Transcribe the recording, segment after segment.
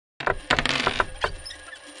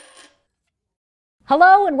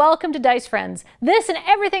Hello and welcome to Dice Friends. This and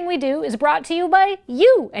everything we do is brought to you by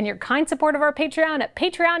you and your kind support of our Patreon at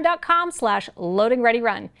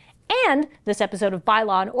patreon.com/loadingreadyrun. And this episode of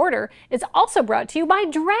Bylaw and Order is also brought to you by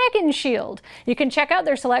Dragon Shield. You can check out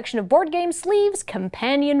their selection of board game sleeves,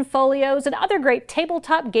 companion folios, and other great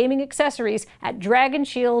tabletop gaming accessories at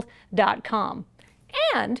dragonshield.com.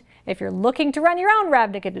 And if you're looking to run your own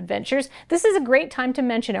Ravnica adventures, this is a great time to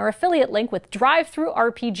mention our affiliate link with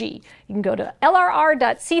DriveThruRPG. You can go to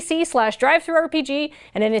lrr.cc/DriveThruRPG,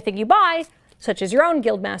 and anything you buy, such as your own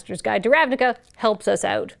Guildmaster's Guide to Ravnica, helps us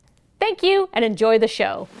out. Thank you, and enjoy the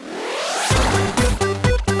show.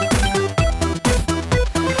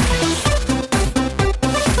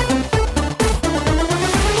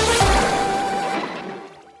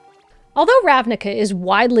 Although Ravnica is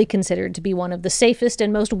widely considered to be one of the safest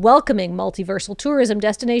and most welcoming multiversal tourism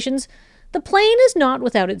destinations, the plane is not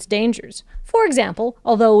without its dangers. For example,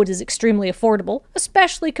 although it is extremely affordable,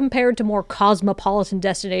 especially compared to more cosmopolitan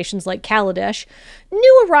destinations like Kaladesh,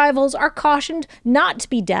 new arrivals are cautioned not to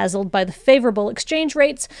be dazzled by the favorable exchange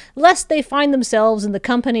rates, lest they find themselves in the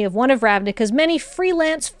company of one of Ravnica's many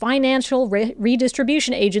freelance financial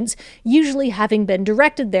redistribution agents, usually having been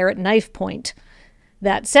directed there at knife point.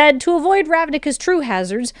 That said, to avoid Ravnica's true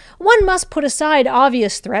hazards, one must put aside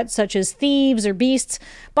obvious threats such as thieves or beasts,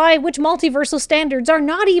 by which multiversal standards are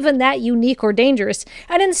not even that unique or dangerous,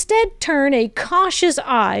 and instead turn a cautious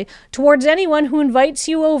eye towards anyone who invites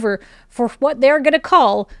you over for what they're going to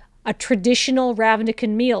call a traditional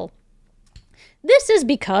Ravnican meal. This is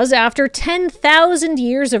because after 10,000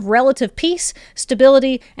 years of relative peace,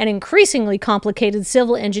 stability, and increasingly complicated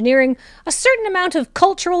civil engineering, a certain amount of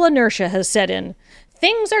cultural inertia has set in.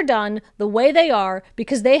 Things are done the way they are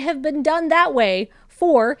because they have been done that way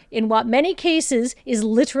for, in what many cases, is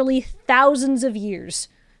literally thousands of years.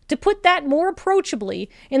 To put that more approachably,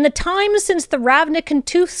 in the time since the Ravnican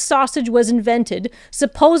tooth sausage was invented,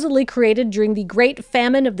 supposedly created during the Great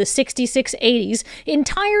Famine of the 6680s,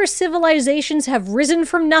 entire civilizations have risen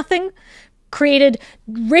from nothing, created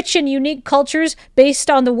rich and unique cultures based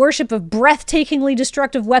on the worship of breathtakingly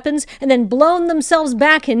destructive weapons, and then blown themselves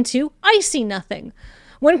back into icy nothing.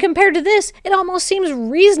 When compared to this, it almost seems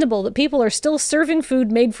reasonable that people are still serving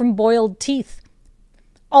food made from boiled teeth.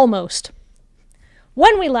 Almost.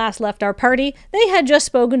 When we last left our party, they had just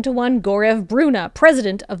spoken to one Gorev Bruna,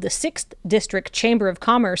 president of the 6th District Chamber of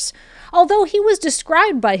Commerce. Although he was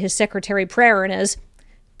described by his secretary Praerin as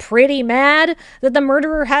pretty mad that the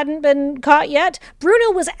murderer hadn't been caught yet,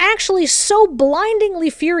 Bruno was actually so blindingly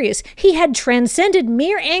furious he had transcended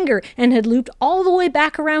mere anger and had looped all the way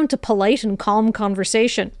back around to polite and calm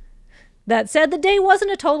conversation. That said, the day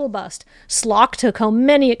wasn't a total bust. Slock took home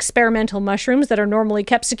many experimental mushrooms that are normally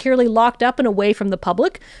kept securely locked up and away from the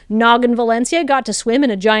public. Noggin Valencia got to swim in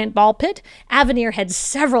a giant ball pit. Avenir had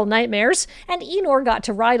several nightmares. And Enor got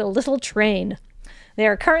to ride a little train. They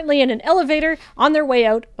are currently in an elevator on their way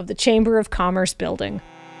out of the Chamber of Commerce building.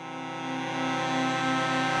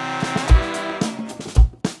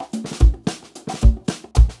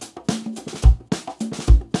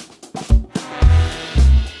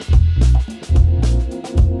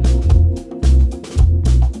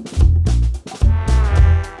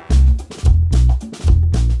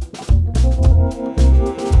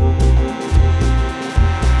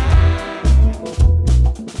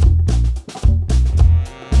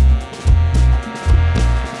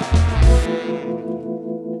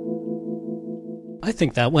 I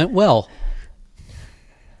think that went well.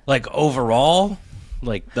 Like overall?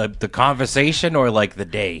 Like the conversation or like the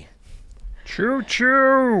day?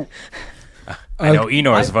 Choo-choo! I know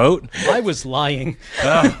Enor's vote. I was lying.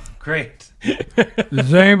 Oh, great.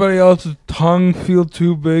 Does anybody else's tongue feel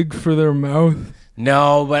too big for their mouth?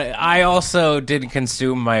 No, but I also didn't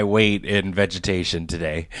consume my weight in vegetation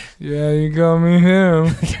today. Yeah, you got me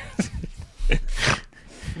him.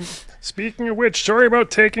 Speaking of which, sorry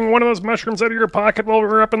about taking one of those mushrooms out of your pocket while we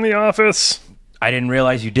were up in the office. I didn't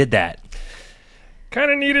realize you did that.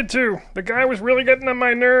 Kinda needed to. The guy was really getting on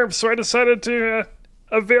my nerves, so I decided to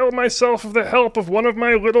avail myself of the help of one of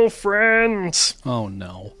my little friends. Oh,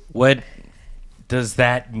 no. What does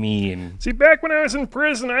that mean? See, back when I was in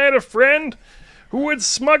prison, I had a friend who would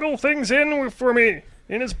smuggle things in for me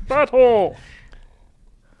in his butthole.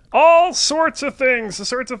 All sorts of things. The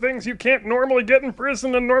sorts of things you can't normally get in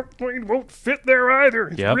prison and normally won't fit there either.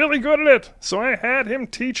 He's really good at it. So I had him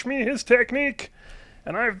teach me his technique.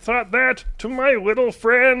 And I've taught that to my little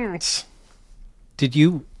friends. Did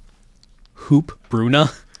you hoop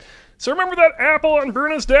Bruna? So remember that apple on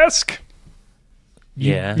Bruna's desk?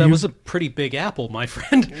 Yeah. That was a pretty big apple, my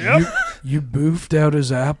friend. Yep. You boofed out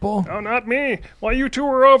his apple? Oh, not me. While you two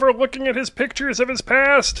were over looking at his pictures of his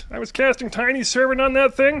past, I was casting Tiny Servant on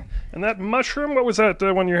that thing, and that mushroom, what was that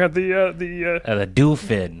one you had? The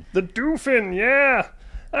doofin. The doofin, yeah.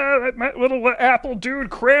 That little apple dude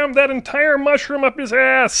crammed that entire mushroom up his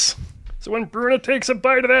ass. So when Bruna takes a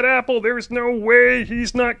bite of that apple, there's no way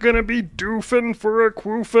he's not gonna be doofin for a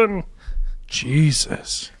quoofin.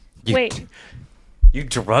 Jesus. Wait. You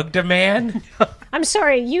drugged a man? I'm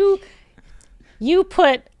sorry, you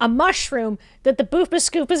put a mushroom that the Boofma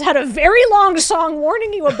Scoopas had a very long song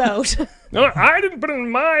warning you about. No, I didn't put it in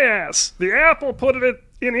my ass. The apple put it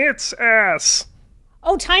in its ass.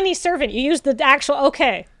 Oh, Tiny Servant. You used the actual...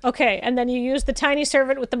 Okay. And then you used the Tiny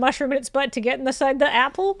Servant with the mushroom in its butt to get inside the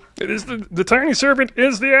apple? It is the Tiny Servant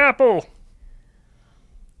is the apple.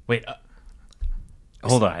 Wait.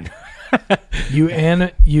 Hold on. You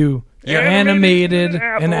animated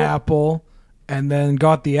an apple and then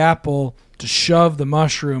got the apple to shove the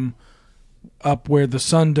mushroom up where the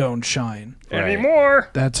sun don't shine. Anymore.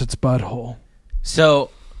 That's its butthole. So,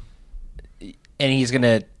 and he's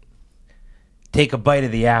gonna take a bite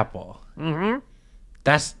of the apple. Mm-hmm.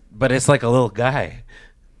 But it's like a little guy.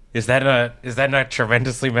 Is that not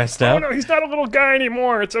tremendously messed up? Oh no, he's not a little guy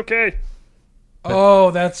anymore. It's okay.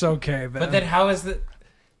 That's okay then. But then how is the...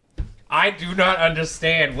 I do not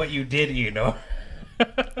understand what you did,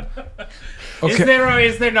 Okay. Is there or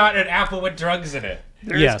is there not an apple with drugs in it?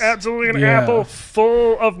 There's absolutely an apple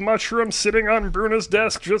full of mushrooms sitting on Bruna's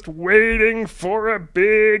desk just waiting for a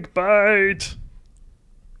big bite.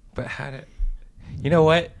 But how did... You know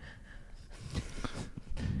what?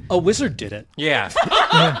 A wizard did it. Yeah.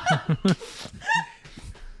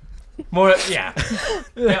 More, yeah.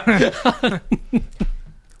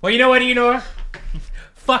 Well, you know what?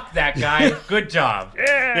 Fuck that guy. Good job.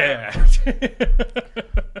 Yeah.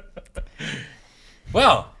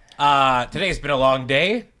 Well, today's been a long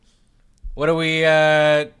day. What do we,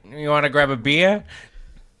 you want to grab a beer?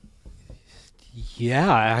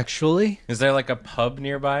 Yeah, actually. Is there like a pub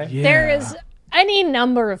nearby? Yeah. There is any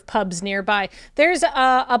number of pubs nearby. There's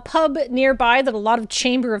a pub nearby that a lot of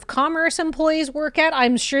Chamber of Commerce employees work at.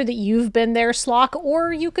 I'm sure that you've been there, Slock,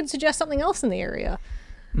 or you could suggest something else in the area.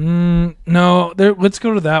 No, let's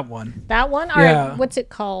go to that one. That one? All right. What's it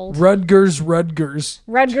called? Rudger's.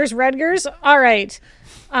 Rudger's? All right.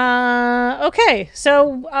 Okay.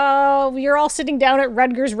 So you're all sitting down at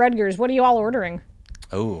Rudger's. What are you all ordering?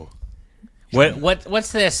 Oh.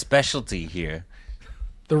 What's their specialty here?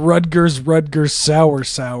 The Rudger's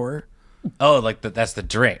sour. Oh, like that's the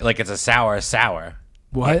drink. Like it's a sour.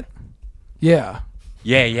 What? Yeah.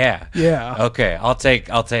 Yeah. Yeah. Okay, I'll take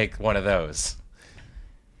one of those.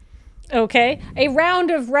 Okay. A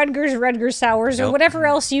round of Rudger's sours or Nope. whatever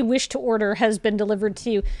else you wish to order has been delivered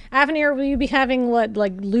to you. Avenir, will you be having what,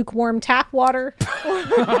 like lukewarm tap water?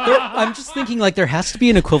 I'm just thinking like there has to be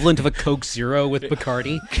an equivalent of a Coke Zero with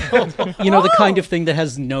Bacardi. You know, the kind of thing that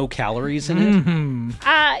has no calories in it.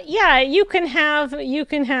 Yeah, you can have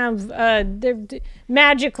the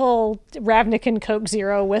magical Ravnican Coke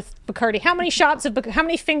Zero with Bacardi. How many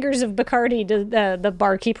fingers of Bacardi does the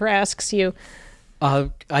barkeeper asks you?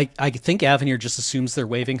 I think Avenir just assumes they're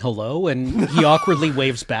waving hello, and he awkwardly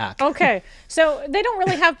waves back. Okay, so they don't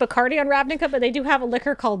really have Bacardi on Ravnica, but they do have a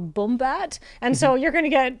liquor called Bumbat, and so you're gonna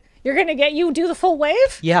get you do the full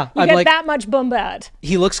wave. Yeah, you I'm get like- that much Bumbat.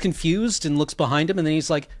 He looks confused and looks behind him, and then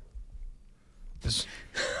he's like,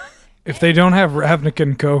 If they don't have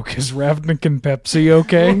Ravnican Coke, is Ravnican Pepsi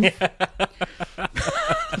okay?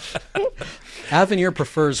 Avenir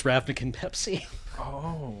prefers Ravnican Pepsi.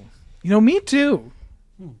 Me too.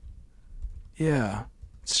 Yeah.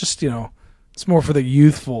 It's just, it's more for the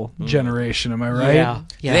youthful generation, am I right? Yeah.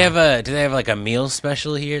 Do they have like a meal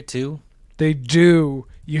special here too? They do.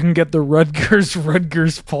 You can get the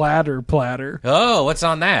Rudger's platter. Oh, what's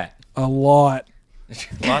on that? A lot.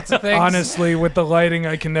 Lots of things. Honestly, with the lighting,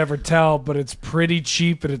 I can never tell, but it's pretty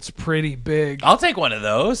cheap and it's pretty big. I'll take one of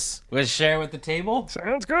those. We'll share with the table.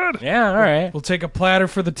 Sounds good. Yeah, all right. We'll take a platter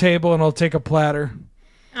for the table, and I'll take a platter.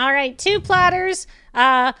 All right, 2 platters,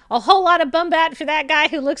 a whole lot of Bumbat for that guy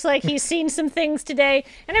who looks like he's seen some things today,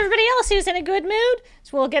 and everybody else who's in a good mood.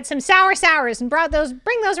 So we'll get some sours and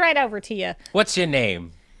bring those right over to you. What's your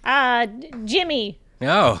name? Jimmy.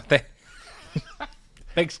 Oh,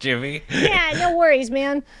 thanks, Jimmy. Yeah, no worries,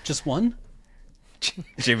 man. Just one?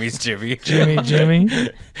 Jimmy's Jimmy. Jimmy. Well,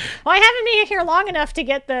 I haven't been here long enough to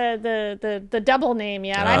get the double name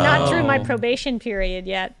yet. I'm not through my probation period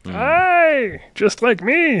yet. Aye, just like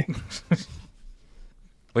me.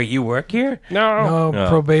 Wait, you work here? No. No,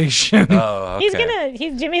 probation. Oh, okay.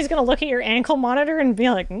 Jimmy's gonna look at your ankle monitor and be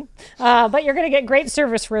like, but you're gonna get great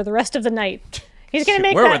service for the rest of the night. He's gonna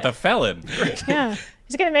make We're that. with a felon. Yeah,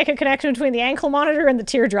 he's gonna make a connection between the ankle monitor and the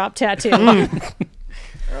teardrop tattoo.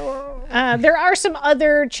 There are some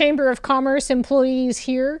other Chamber of Commerce employees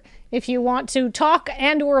here if you want to talk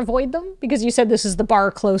and or avoid them, because you said this is the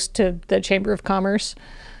bar close to the Chamber of Commerce.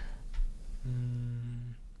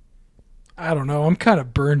 I don't know. I'm kind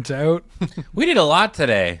of burnt out. We did a lot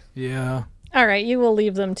today. Yeah. All right, you will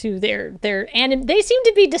leave them to their they seem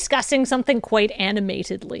to be discussing something quite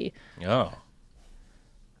animatedly. Oh,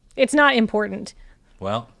 It's not important.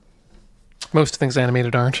 well. Most things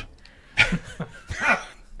animated aren't.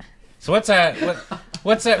 So what's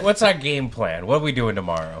our game plan? What are we doing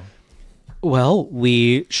tomorrow? Well,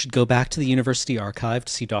 we should go back to the university archive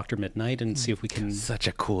to see Dr. Midnight and see if we can. Such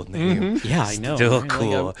a cool name. Yeah, I know. Still right?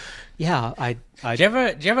 cool. Yeah, I.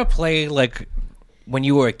 Did you ever play like when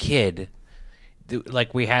you were a kid?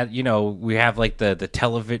 Like we have like the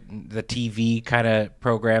television, the TV kind of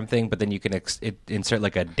program thing, but then you can insert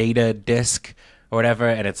like a data disc or whatever,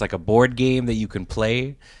 and it's like a board game that you can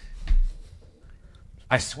play.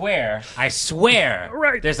 I swear,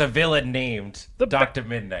 Right. there's a villain named Dr.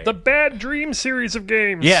 Midnight. The Bad Dream series of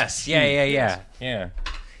games. Yes, yeah.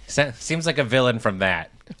 Seems like a villain from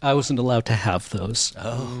that. I wasn't allowed to have those.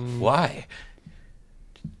 Oh, why?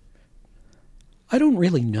 I don't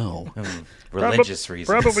really know. Religious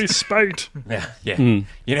reasons. Probably spite. Yeah.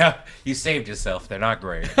 You know, you saved yourself. They're not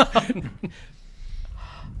great.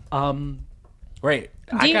 Wait,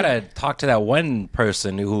 I gotta talk to that one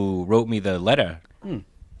person who wrote me the letter.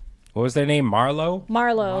 What was their name? Marlowe?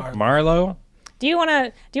 Marlowe? Do you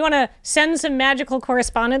want to send some magical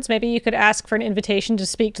correspondence? Maybe you could ask for an invitation to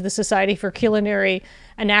speak to the Society for Culinary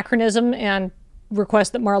Anachronism and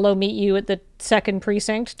request that Marlowe meet you at the 2nd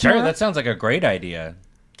precinct tomorrow? Sure, that sounds like a great idea.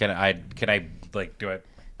 Can I like do it?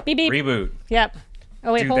 Beep beep. Reboot. Yep.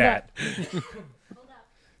 Oh wait, Do hold that. up.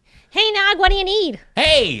 Hey Nog, what do you need?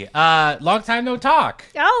 Hey, long time no talk.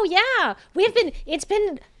 Oh yeah, it's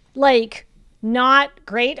been like not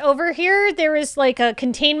great over here. There is like a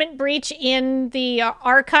containment breach in the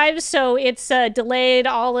archives, so it's delayed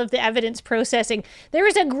all of the evidence processing. There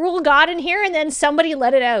is a gruel god in here, and then somebody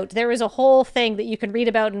let it out. There is a whole thing that you can read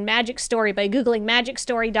about in Magic Story by googling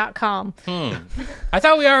magicstory.com. I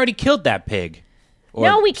thought we already killed that pig.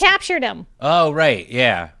 No, we captured him. Oh, right,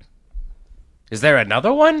 yeah. Is there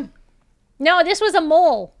another one? No, this was a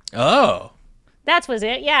mole. Oh. That was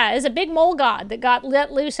it. Yeah, it's a big mole god that got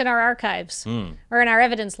let loose in our archives or in our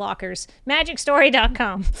evidence lockers.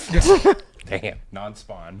 Magicstory.com. Damn,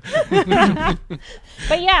 non-spawn.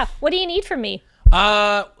 But yeah, what do you need from me?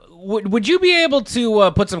 Would you be able to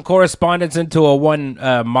put some correspondence into a one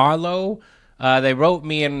Marlowe? They wrote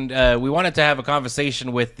me, and we wanted to have a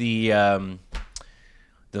conversation with the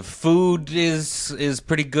food is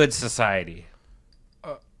pretty good society.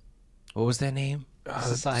 What was their name?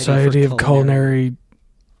 Society of Culinary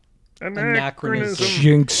Anachronism.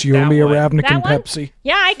 Jinx, Yumi, That Ravnik, one? Pepsi.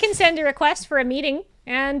 Yeah, I can send a request for a meeting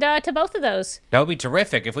and to both of those. That would be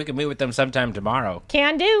terrific if we could meet with them sometime tomorrow.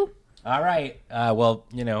 Can do. All right. Well,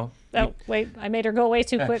 you know. Oh, wait, I made her go away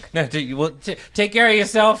too quick. No, take care of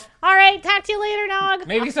yourself. All right, talk to you later, Nog.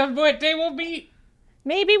 Maybe some day we'll meet.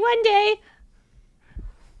 Maybe one day.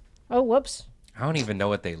 Oh, whoops. I don't even know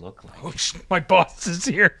what they look like. My boss is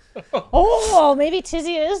here. Oh, maybe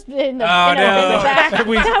Tizzy is in the, in the back. That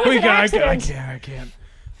was an accident.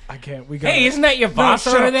 I can't. We got. Hey, isn't that your boss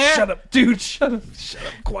shut over up, there? Shut up, dude. Shut up.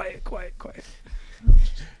 Quiet.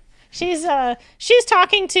 She's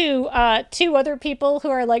talking to 2 other people who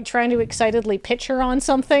are like trying to excitedly pitch her on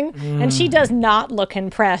something, and she does not look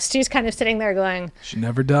impressed. She's kind of sitting there going, She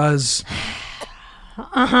never does.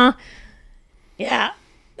 "Yeah,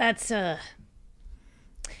 that's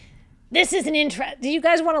This is an interest. Do you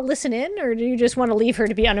guys want to listen in, or do you just want to leave her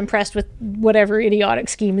to be unimpressed with whatever idiotic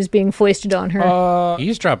scheme is being foisted on her?"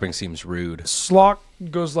 Eavesdropping seems rude. Slock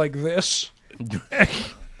goes like this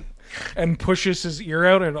and pushes his ear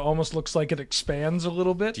out, and it almost looks like it expands a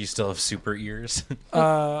little bit. Do you still have super ears? Do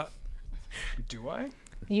I?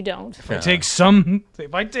 You don't. If I take something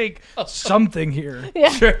here,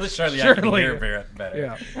 Surely I can hear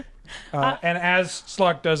better. yeah. And as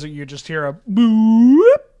Slock does it, you just hear a boop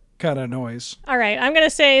kind of noise. All right, I'm going to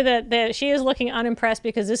say that she is looking unimpressed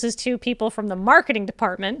because this is 2 people from the marketing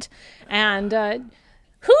department. And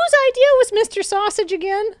whose idea was Mr. Sausage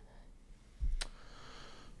again?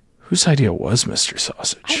 Whose idea was Mr.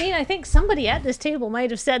 Sausage? I mean, I think somebody at this table might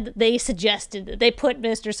have said that they suggested that they put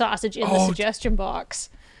Mr. Sausage in the suggestion box.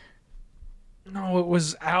 No, it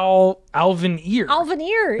was Alvin Ear. Alvin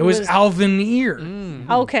Ear. It was Alvin Ear.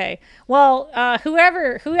 Okay. Well,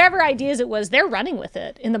 whoever ideas it was, they're running with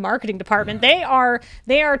it in the marketing department. They are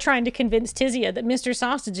trying to convince Tizia that Mr.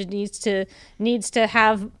 Sausage needs to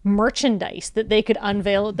have merchandise that they could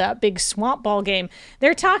unveil at that big swamp ball game.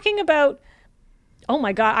 They're talking about. Oh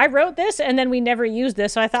my God, I wrote this and then we never used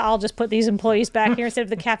this, so I thought I'll just put these employees back here instead of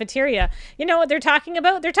the cafeteria. You know what they're talking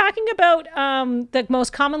about? They're talking about the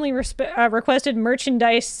most commonly requested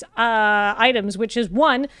merchandise items, which is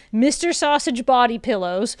 1, Mr. Sausage body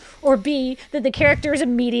pillows, or B, that the character is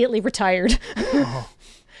immediately retired.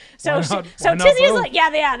 So Tizia's like,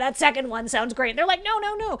 yeah, that second one sounds great. They're like,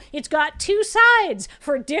 no, it's got 2 sides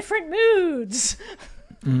for different moods.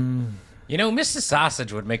 You know, Mr.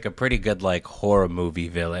 Sausage would make a pretty good, like, horror movie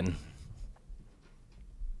villain.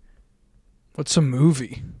 What's a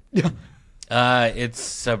movie?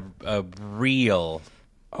 It's a real.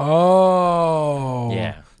 Oh.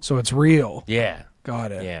 Yeah. So it's real. Yeah.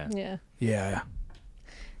 Got it. Yeah. Yeah.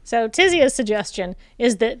 So Tizia's suggestion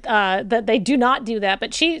is that that they do not do that,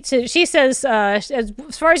 but she says, as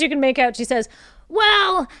far as you can make out, she says,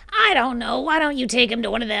 well, I don't know. Why don't you take him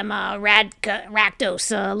to one of them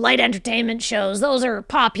Rakdos light entertainment shows? Those are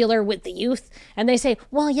popular with the youth. And they say,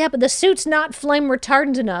 well, yeah, but the suit's not flame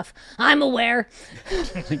retardant enough. I'm aware.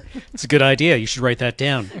 It's a good idea. You should write that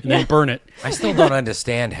down and then burn it. I still don't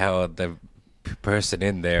understand how the person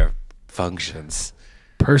in there functions.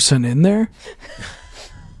 Person in there?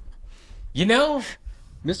 You know?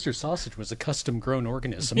 Mr. Sausage was a custom-grown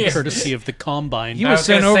organism, courtesy of the Combine. He was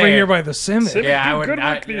sent over here by the Simmons. Yeah, good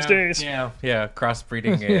work these days. Yeah,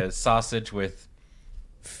 crossbreeding a sausage with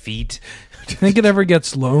feet. Do you think it ever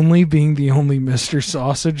gets lonely being the only Mr.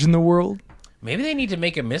 Sausage in the world? Maybe they need to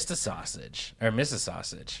make a Mr. Sausage, or Mrs.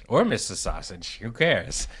 Sausage, or Mr. Sausage. Who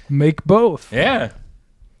cares? Make both. Yeah.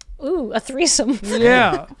 Ooh, a threesome.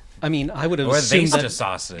 Yeah. I mean, I would have Or assumed Mr. that.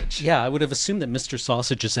 Sausage. Yeah, I would have assumed that Mr.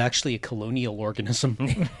 Sausage is actually a colonial organism,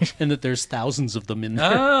 and that there's thousands of them in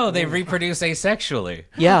there. Oh, they reproduce asexually.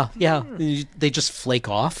 Yeah. They just flake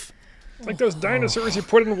off. It's like those dinosaurs you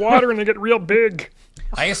put in water and they get real big.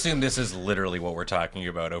 I assume this is literally what we're talking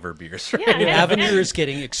about over beers. Yeah, Avenir is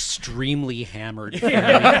getting extremely hammered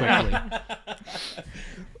very quickly.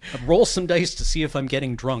 Roll some dice to see if I'm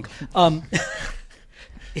getting drunk.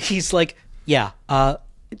 He's like,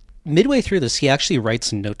 midway through this, he actually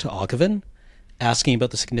writes a note to Oghavan asking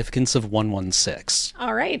about the significance of 116.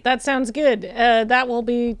 All right, that sounds good. That will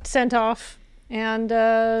be sent off, and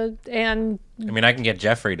I mean, I can get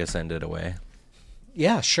Jeffrey to send it away.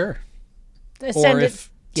 Yeah, sure. send it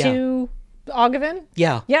to Oghavan.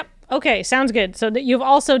 Yeah. Yep. Okay, sounds good. So that you've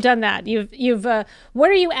also done that. You've what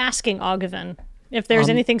are you asking Oghavan? If there's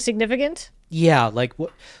anything significant? Yeah, like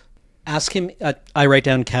what? Ask him. I write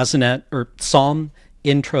down Kazanet or Psalm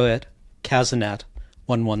Introit Kazanet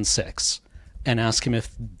 116, and ask him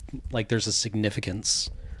if like there's a significance.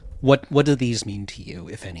 What do these mean to you,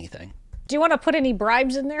 if anything? Do you want to put any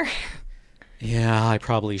bribes in there? Yeah, I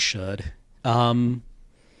probably should.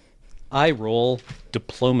 I roll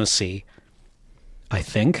diplomacy, I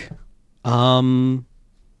think.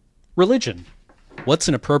 Religion. What's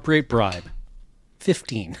an appropriate bribe?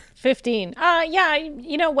 15. 15. Yeah,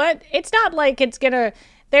 you know what? It's not like it's gonna...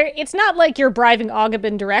 It's not like you're bribing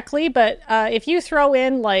Oghavan directly, but if you throw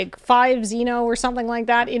in like 5 Xeno or something like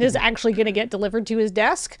that, it is actually going to get delivered to his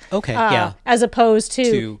desk. Okay, yeah. As opposed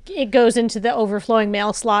to it goes into the overflowing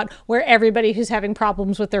mail slot where everybody who's having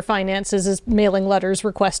problems with their finances is mailing letters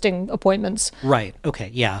requesting appointments. Right. Okay.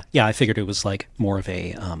 Yeah. Yeah. I figured it was like more of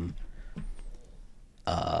a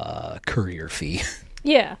courier fee.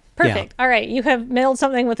 Yeah. Perfect. Yeah. All right. You have mailed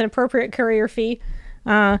something with an appropriate courier fee.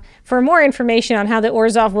 For more information on how the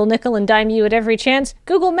Orzhov will nickel and dime you at every chance,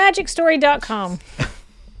 Google magicstory.com.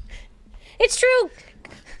 It's true.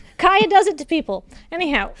 Kaya does it to people.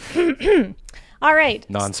 Anyhow. All right.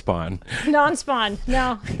 Non-spawn. Non-spawn.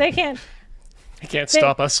 No, they can't. They can't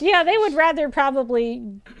stop us. Yeah, they would rather probably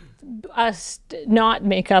us not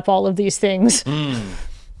make up all of these things.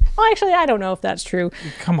 Well, actually, I don't know if that's true.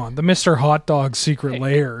 Come on, the Mr. Hot Dog secret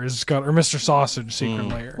lair is got, or Mr. Sausage secret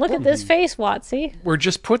lair. Look at this face, Watsy. We're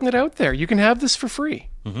just putting it out there. You can have this for free.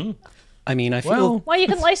 Mm-hmm. I mean, I feel... Well, you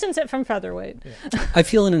can license it from Featherweight. Yeah. I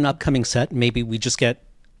feel in an upcoming set, maybe we just get,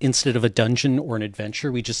 instead of a dungeon or an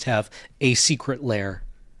adventure, we just have a secret lair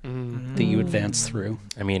that you advance through.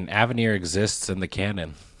 I mean, Avenir exists in the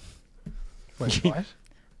canon. Wait, what?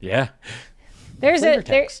 Yeah. There's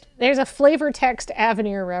a flavor text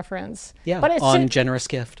Avenir reference. Yeah, but it's on Generous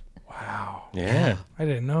Gift. Wow. Yeah. I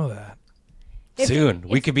didn't know that. Soon,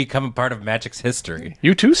 we could become a part of Magic's history.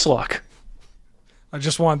 You too, Slock. I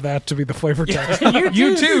just want that to be the flavor text.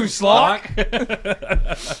 You too, Slock.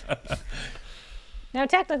 Now,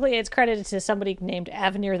 technically, it's credited to somebody named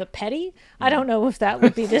Avenir the Petty. I don't know if that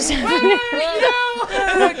would be this Avenir.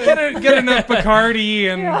 Get enough Bacardi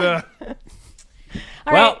and...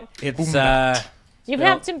 All Well, right. it's You've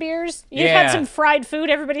had some beers. You've had some fried food.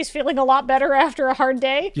 Everybody's feeling a lot better after a hard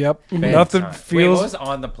day. Yep. bedtime. Nothing Wait, feels... what was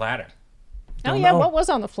on the platter? Oh, yeah. know. What was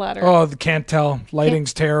on the platter? Oh, can't tell.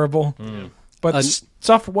 Lighting's terrible. But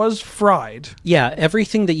stuff was fried. Yeah,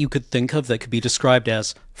 everything that you could think of that could be described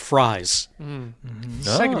as fries.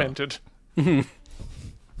 Segmented.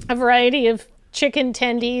 A variety of chicken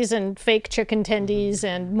tendies and fake chicken tendies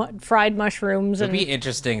and fried mushrooms. It'd And be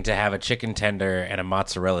interesting to have a chicken tender and a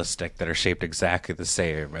mozzarella stick that are shaped exactly the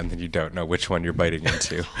same, and then you don't know which one you're biting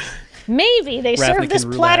into. maybe they serve Ravnican this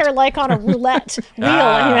roulette. platter like on a roulette wheel,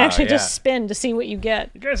 and you actually yeah. just spin to see what you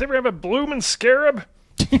get. You guys ever have a bloomin' scarab?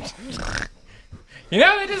 You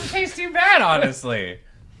know, it doesn't taste too bad, honestly.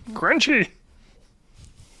 Crunchy.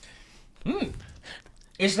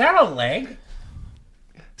 Is that a leg?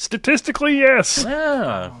 Statistically, yes.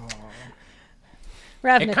 Yeah.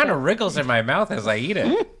 Ravnica. It kind of wriggles in my mouth as I eat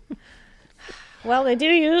it. Well, they do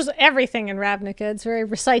use everything in Ravnica. It's very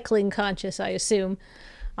recycling conscious, I assume,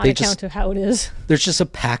 on They account just- of how it is. There's just a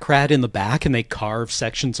pack rat in the back, and they carve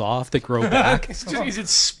sections off that grow back. It's just is it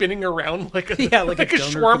spinning around like a yeah, like, a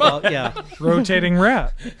donut shawarma? kebab. Yeah. Rotating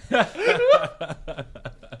rat.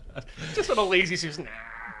 Just on a lazy Susan.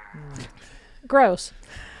 Gross.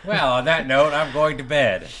 Well, on that note, I'm going to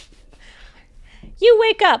bed. You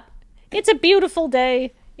wake up. It's a beautiful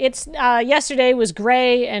day. It's yesterday was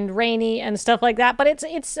gray and rainy and stuff like that, but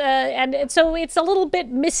so it's a little bit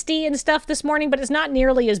misty and stuff this morning, but it's not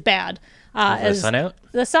nearly as bad. Is the sun out?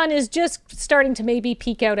 The sun is just starting to maybe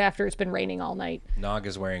peek out after it's been raining all night. Nog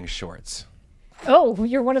is wearing shorts. Oh,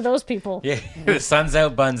 you're one of those people. Yeah, the sun's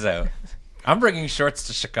out, bun's out. I'm bringing shorts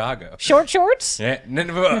to Chicago. Short shorts? Yeah,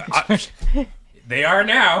 they are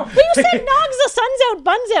now. You said Nog's a sun's out,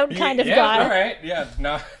 buns out kind of yeah, guy. all right. Yeah,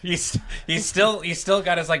 no, he's still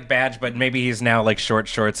got his like badge, but maybe he's now like short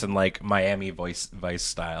shorts and like Miami Vice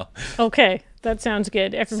style. Okay, that sounds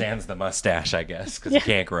good. Sans the mustache, I guess, because he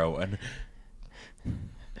can't grow one.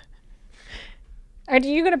 Are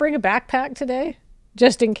you going to bring a backpack today,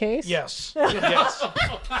 just in case? Yes. Yes.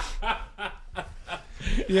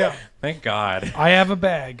 Yeah. Thank God. I have a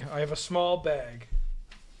bag. I have a small bag.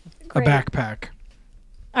 Great. A backpack.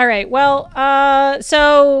 All right. Well,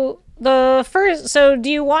 so do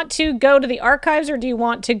you want to go to the archives, or do you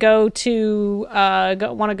want to go to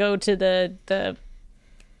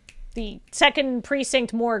the second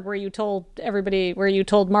precinct morgue where you told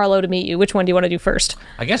Marlowe to meet you? Which one do you want to do first?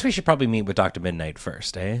 I guess we should probably meet with Dr. Midnight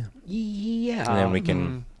first, eh? Yeah. And then we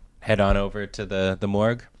can head on over to the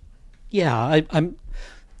morgue. Yeah, I'm...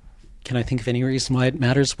 Can I think of any reason why it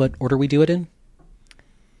matters what order we do it in?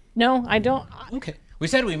 No, I don't. Okay. We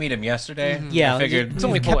said we meet him yesterday. Yeah, I figured It's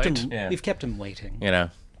only we've kept polite. him, Yeah. We've kept him waiting. you know,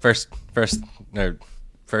 first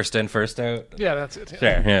in, first out. Yeah, that's it. Sure.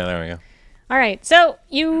 Yeah, there we go. All right. So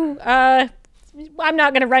you, I'm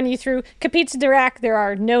not going to run you through Capizza Dirac. There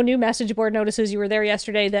are no new message board notices. You were there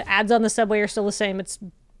yesterday. The ads on the subway are still the same. It's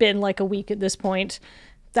been like a week at this point.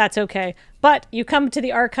 That's okay. But you come to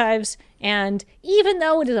the archives, and even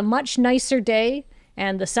though it is a much nicer day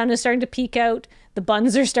and the sun is starting to peek out, the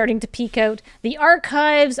buns are starting to peek out, the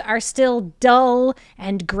archives are still dull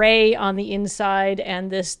and gray on the inside,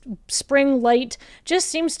 and this spring light just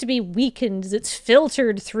seems to be weakened as it's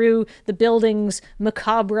filtered through the building's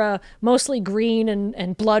macabre, mostly green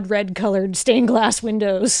and blood red colored stained glass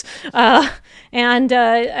windows.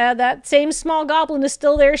 That same small goblin is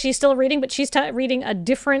still there. She's still reading, but she's reading a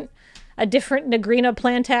different Negrina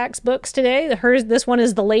Plantax books today. This one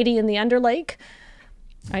is The Lady in the Underlake.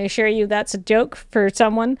 I assure you that's a joke for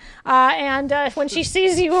someone. When she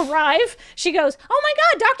sees you arrive, she goes, "Oh my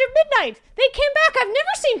God, Dr. Midnight! They came back! I've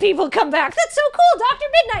never seen people come back! That's so cool! Dr.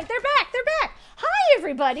 Midnight, they're back! They're back! Hi,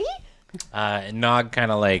 everybody!" Nog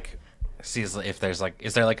kind of like sees if there's like,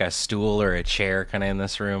 is there like a stool or a chair kind of in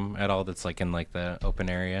this room at all that's like in like the open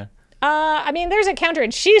area? There's a counter,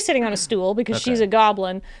 and she's sitting on a stool because she's a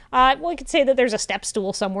goblin. We could say that there's a step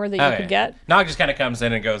stool somewhere that you could get. Nog just kind of comes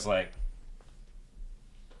in and goes like,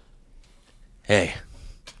 "Hey,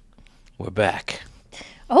 we're back."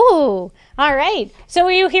 Oh, all right. So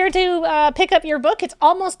are you here to pick up your book? It's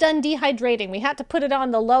almost done dehydrating. We had to put it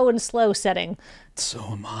on the low and slow setting. So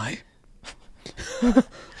am I. Are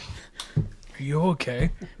you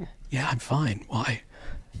okay? Yeah, I'm fine. Why?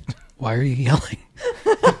 Why are you yelling?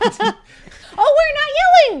 Oh, we're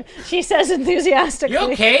not yelling, she says enthusiastically.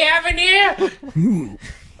 You okay, Avenir?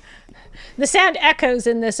 The sound echoes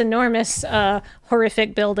in this enormous,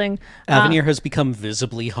 horrific building. Avenir has become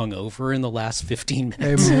visibly hungover in the last 15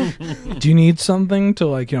 minutes. Hey, man, do you need something to,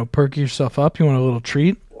 like, perk yourself up? You want a little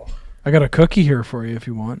treat? I got a cookie here for you if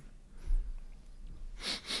you want.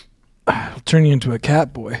 I'll turn you into a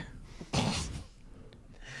cat boy.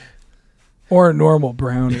 Or a normal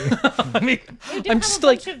brownie. I mean, I'm just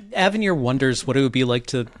like, Avenir wonders what it would be like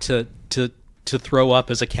to throw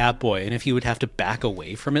up as a cat boy, and if you would have to back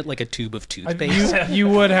away from it like a tube of toothpaste. You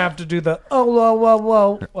would have to do the whoa, whoa,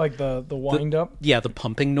 whoa, like the wind up. Yeah, the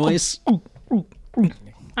pumping noise.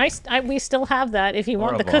 We still have that if you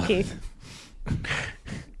want the Horrible. cookie.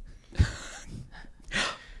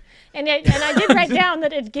 And I did write down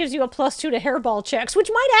that it gives you a +2 to hairball checks, which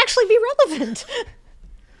might actually be relevant.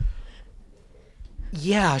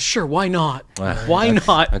 Yeah, sure, why not? Why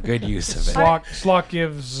not? A good use of it. Slock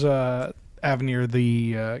gives Avenir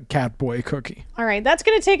the cat boy cookie. All right, that's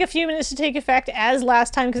going to take a few minutes to take effect as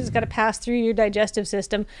last time because it's got to pass through your digestive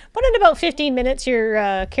system. But in about 15 minutes,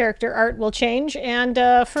 your character art will change. And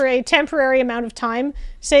for a temporary amount of time,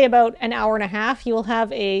 say about an hour and a half, you will have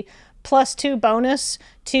a +2 bonus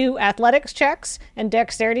to athletics checks and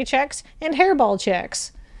dexterity checks and hairball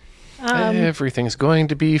checks. Everything's going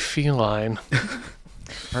to be feline.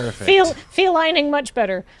 Perfect. Felining much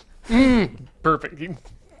better. Perfect.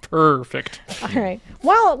 Perfect. All right.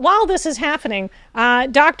 While this is happening,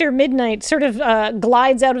 Dr. Midnight sort of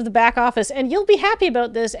glides out of the back office, and you'll be happy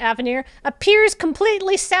about this, Avenir, appears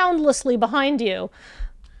completely soundlessly behind you.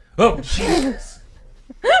 Oh, Jesus.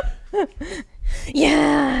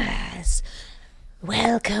 Yes.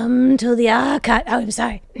 Welcome to the archive. Oh, I'm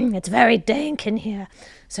sorry. It's very dank in here.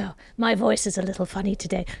 So my voice is a little funny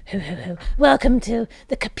today. Welcome to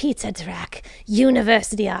the Kapitsa Drak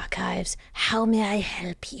University Archives. How may I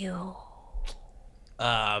help you?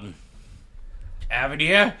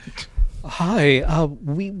 Avenir? Hi,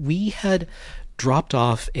 we had dropped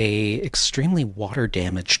off a extremely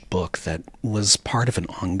water-damaged book that was part of an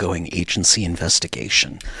ongoing agency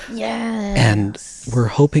investigation. Yes. And we're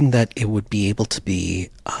hoping that it would be able to be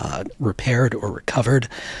repaired or recovered.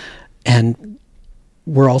 And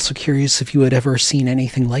we're also curious if you had ever seen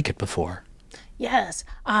anything like it before. Yes.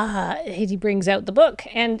 He brings out the book,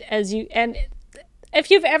 and if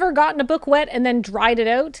you've ever gotten a book wet and then dried it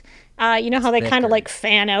out, you know how they kind of like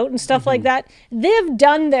fan out and stuff like that? They've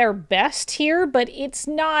done their best here, but it's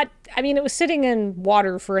not, I mean, it was sitting in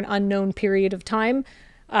water for an unknown period of time.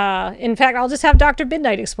 In fact, I'll just have Dr.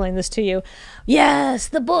 Midnight explain this to you. Yes,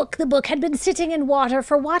 the book had been sitting in water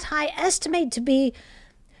for what I estimate to be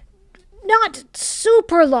not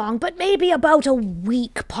super long, but maybe about a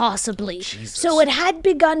week, possibly. Jesus. So it had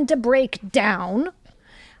begun to break down.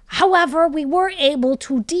 However, we were able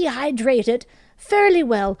to dehydrate it fairly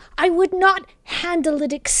well. I would not handle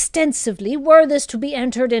it extensively. Were this to be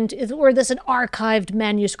entered into, were this an archived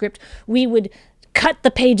manuscript, we would cut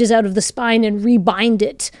the pages out of the spine and rebind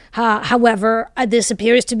it. However, this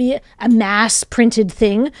appears to be a mass-printed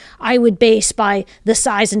thing. I would base by the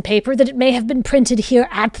size and paper that it may have been printed here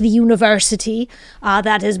at the university.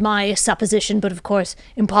 That is my supposition, but of course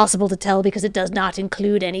impossible to tell because it does not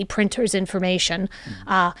include any printer's information.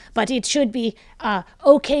 But it should be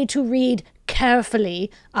okay to read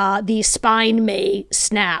carefully. The spine may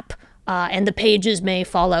snap and the pages may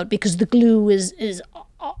fall out because the glue is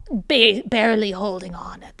barely holding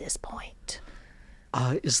on at this point.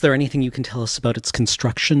 Is there anything you can tell us about its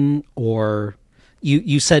construction, or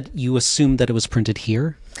you said you assumed that it was printed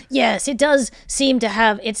here? Yes, it seems to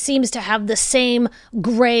have the same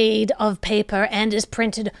grade of paper and is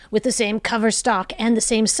printed with the same cover stock and the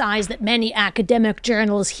same size that many academic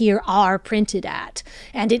journals here are printed at.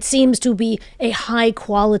 And it seems to be a high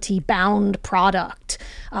quality bound product.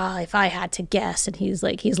 If I had to guess, and he's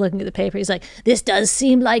looking at the paper, he's like, this does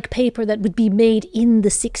seem like paper that would be made in the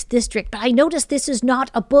 6th District, but I noticed this is not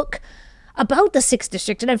a book about the 6th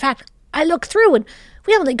District, and in fact, I looked through and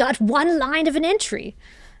we only got one line of an entry.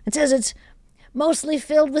 It says it's mostly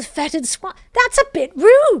filled with fetid swine. That's a bit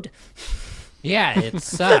rude. Yeah, it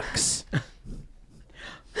sucks.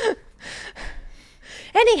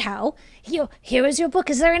 Anyhow, here is your book.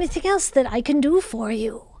 Is there anything else that I can do for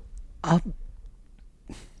you?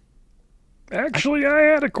 Actually, I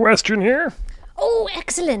had a question here. Oh,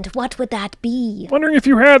 excellent. What would that be? Wondering if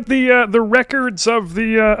you had the records of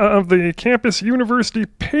the campus university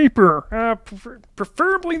paper,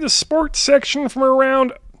 preferably the sports section from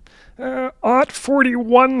around aught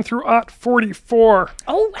 41 through aught 44.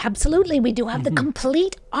 Oh, absolutely. We do have the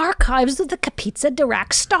complete archives of the Kapitsa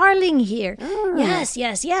Drak Starling here. Yes.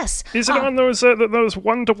 Is it on those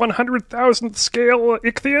 1 to 100,000th scale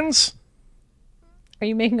Ichthyans? Are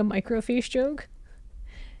you making a microfiche joke?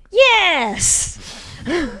 Yes!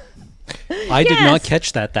 I did not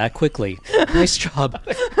catch that quickly. Nice job.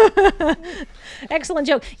 Excellent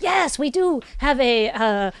joke. Yes, we do have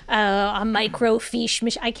a microfiche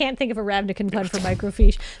machine. I can't think of a Ravnican pun for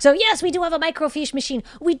microfiche. So yes, we do have a microfiche machine.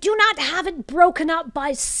 We do not have it broken up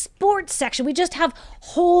by sports section. We just have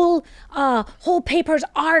whole papers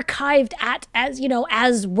archived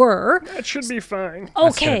as were. That should be fine. That's going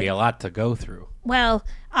Okay. to be a lot to go through. Well,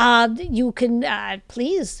 you can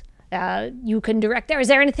please. You can direct there. Is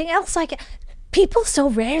there anything else I can... People so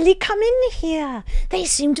rarely come in here. They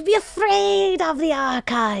seem to be afraid of the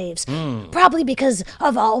archives. Probably because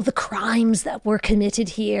of all the crimes that were committed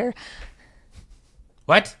here.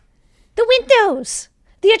 What? The windows.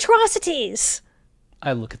 The atrocities.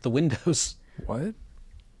 I look at the windows. What?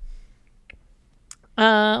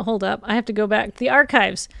 Hold up. I have to go back. The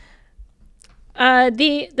archives.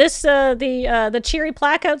 The cheery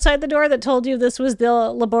plaque outside the door that told you this was the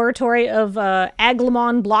laboratory of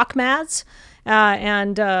Aglamon Blockmads,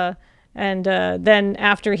 and then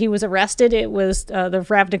after he was arrested, it was the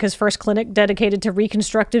Ravnica's first clinic dedicated to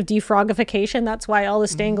reconstructive defrogification. That's why all the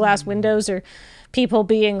stained glass windows are people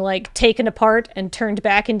being like taken apart and turned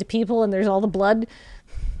back into people, and there's all the blood.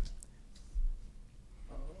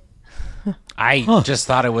 I just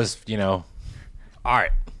thought it was,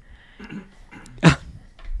 art.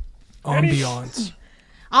 Ambiance.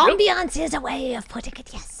 Ambiance is a way of putting it,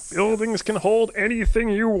 yes. Buildings can hold anything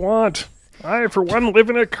you want. I, for one, live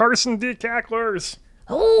in a Carson Decackler's.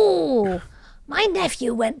 Oh, my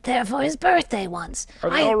nephew went there for his birthday once. Are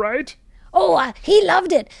they all right? Oh, he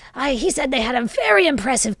loved it. He said they had a very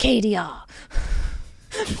impressive KDR.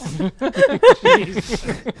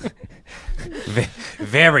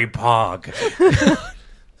 Very pog.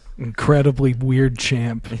 Incredibly weird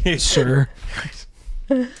champ, sir.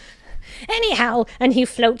 Anyhow, and he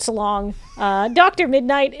floats along. Dr.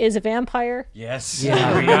 Midnight is a vampire. Yes.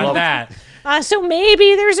 Yeah. We got that. So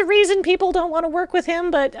maybe there's a reason people don't want to work with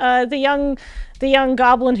him, but the young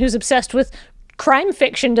goblin who's obsessed with crime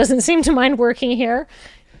fiction doesn't seem to mind working here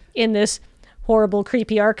in this horrible,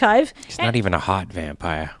 creepy archive. He's not even a hot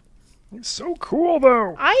vampire. He's so cool,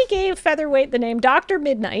 though. I gave Featherweight the name Dr.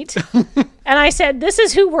 Midnight, and I said, this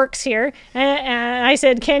is who works here. And I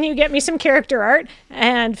said, can you get me some character art?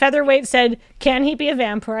 And Featherweight said, can he be a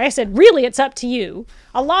vampire? I said, really, it's up to you.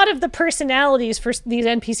 A lot of the personalities for these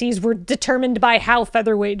NPCs were determined by how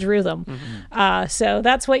Featherweight drew them. So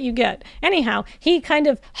that's what you get. Anyhow, he kind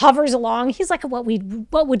of hovers along. He's like, what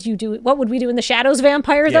would we do in the shadows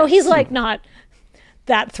vampire, though? He's like, not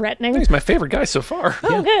that threatening. He's my favorite guy so far.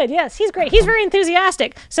 Oh, good. Yes, he's great. He's very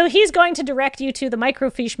enthusiastic. So he's going to direct you to the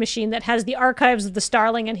microfiche machine that has the archives of the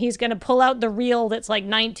Starling, and he's going to pull out the reel that's like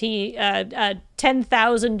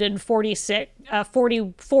 10,046,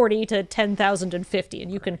 40 to 10,050,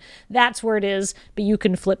 and you can. That's where it is, but you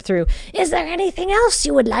can flip through. Is there anything else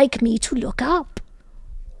you would like me to look up?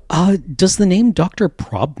 Does the name Dr.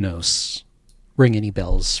 Probnos ring any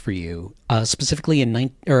bells for you? Specifically a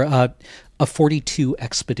 42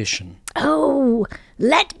 expedition. Oh,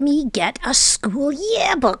 let me get a school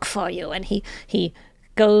yearbook for you. And he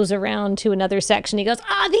goes around to another section. He goes,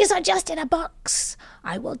 these are just in a box.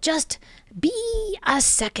 I will just be a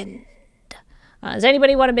second. Does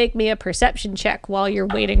anybody want to make me a perception check while you're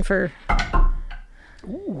waiting for...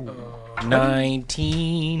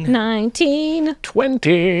 19. 19.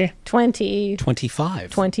 20. 20. 25.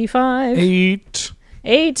 25. 8.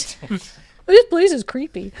 8. This place is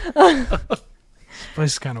creepy. This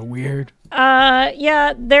place is kind of weird.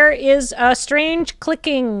 Yeah, there is a strange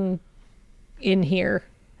clicking in here.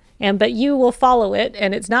 But you will follow it,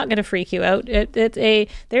 and it's not going to freak you out.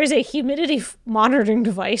 There's a humidity monitoring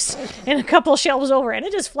device in a couple shelves over, and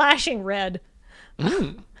it is flashing red.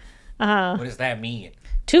 What does that mean?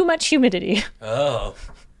 Too much humidity. Oh,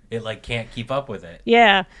 it can't keep up with it.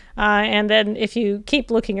 Yeah, and then if you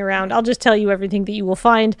keep looking around, I'll just tell you everything that you will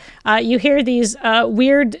find. You hear these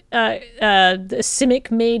weird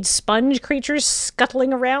simic-made sponge creatures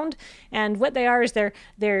scuttling around, and what they are is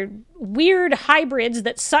they're weird hybrids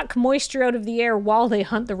that suck moisture out of the air while they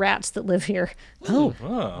hunt the rats that live here. Oh,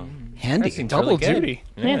 Handy. Double duty.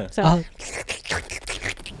 Yeah. So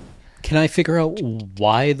Can I figure out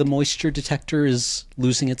why the moisture detector is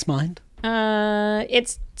losing its mind?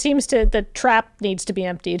 it seems to the trap needs to be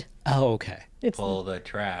emptied. Oh, okay. Pull the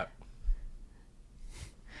trap.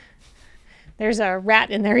 There's a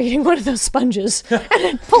rat in there eating one of those sponges, and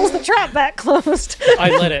it pulls the trap back closed.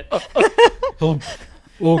 I let it.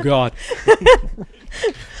 Oh God.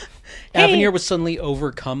 Avenir was suddenly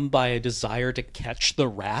overcome by a desire to catch the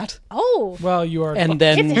rat. Oh, Well, you are. And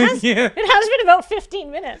then, it has been about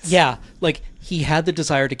 15 minutes. yeah, like he had the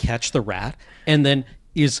desire to catch the rat and then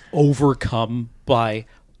is overcome by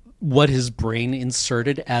what his brain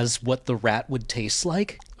inserted as what the rat would taste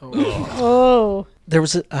like. Oh. There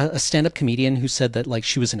was a stand-up comedian who said that like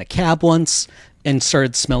she was in a cab once and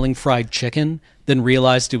started smelling fried chicken, then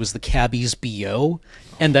realized it was the cabbie's BO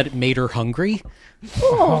and that it made her hungry.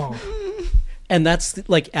 And that's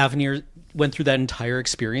like Avenir went through that entire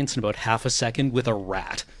experience in about half a second with a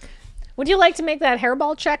rat. Would you like to make that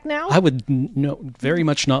hairball check now? I would very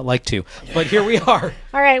much not like to, but here we are.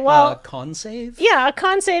 All right, well, Con save? yeah, a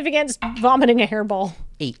con save against vomiting a hairball.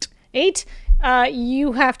 8. 8,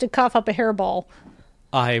 you have to cough up a hairball.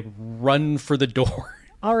 I run for the door.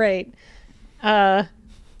 All right. And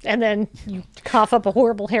then you cough up a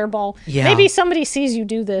horrible hairball. Yeah. Maybe somebody sees you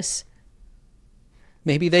do this.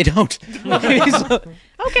 Maybe they don't.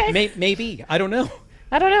 Okay. Maybe. I don't know.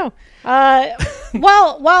 I don't know.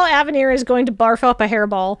 While Avenir is going to barf up a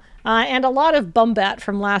hairball, and a lot of Bumbat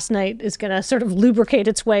from last night is going to sort of lubricate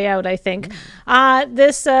its way out, I think.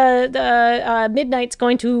 Midnight's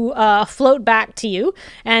going to float back to you,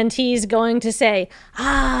 and he's going to say,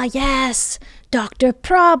 "Ah, yes, Dr.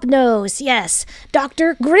 Probnos, yes.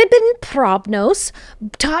 Dr. Gribben Probnos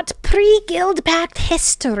taught pre-Guild-Pact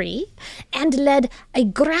history and led a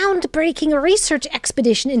groundbreaking research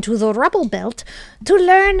expedition into the Rubble Belt to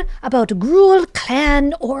learn about Gruul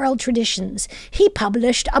clan oral traditions. He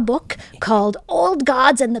published a book called Old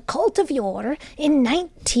Gods and the Cult of Yore in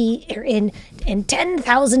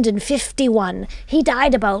 10,051.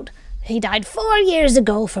 He died 4 years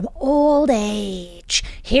ago from old age.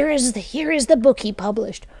 Here is the book he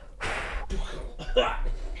published.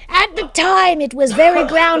 At the time, it was very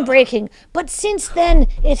groundbreaking, but since then,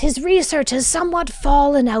 his research has somewhat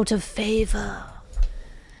fallen out of favor."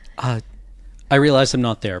 I realize I'm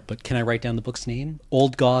not there, but can I write down the book's name?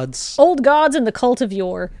 Old Gods. Old Gods and the Cult of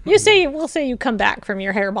Yore. We'll say you come back from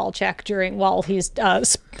your hairball check while he's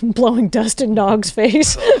blowing dust in Nog's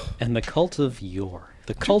face. And the Cult of Yore.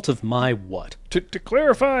 The cult of my what? To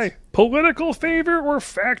clarify, political favor or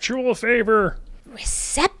factual favor?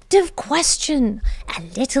 Receptive question. A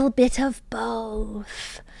little bit of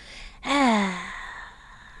both.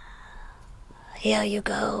 Here you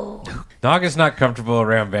go. Nog is not comfortable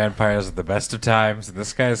around vampires at the best of times, and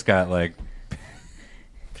this guy's got like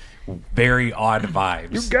very odd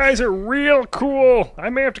vibes. You guys are real cool. I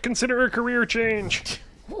may have to consider a career change.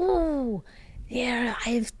 Ooh. Yeah,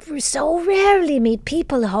 I so rarely meet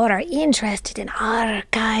people who are interested in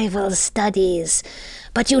archival studies.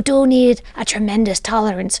 But you do need a tremendous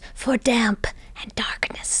tolerance for damp and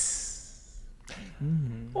darkness.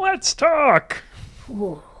 Let's talk.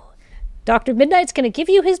 Ooh. Dr. Midnight's going to give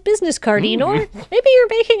you his business card, Enor. Maybe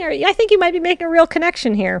I think you might be making a real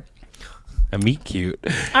connection here. A meat cute.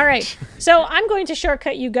 All right. So I'm going to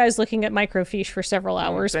shortcut you guys looking at microfiche for several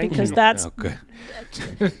hours because that's good.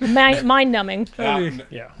 mind-numbing.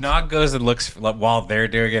 Yeah. Nog goes and looks while they're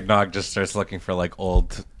doing it. Nog just starts looking for like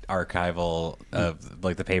old archival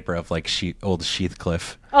like the paper of like old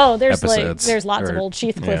Sheathcliff. Oh, there's episodes, there's lots of old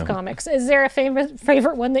Sheathcliff yeah. comics. Is there a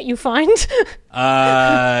favorite one that you find?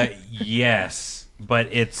 Yes, but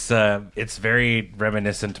it's very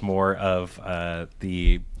reminiscent more of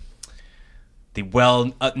the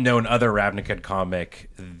well-known other Ravnica comic,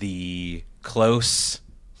 The Close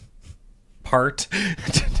Part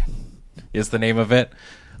is the name of it,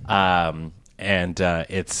 and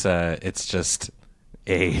it's just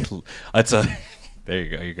it's a there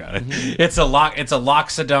you go, you got it. It's a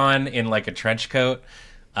Loxodon in like a trench coat,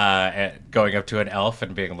 going up to an elf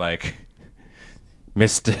and being like,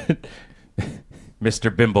 Mr.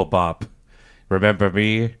 Bimblebop, remember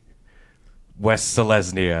me? West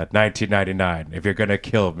Selesnya, 1999. If you're gonna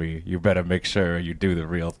kill me, you better make sure you do the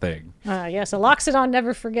real thing. Yes, a Loxodon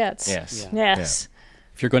never forgets. Yes. Yeah. Yes.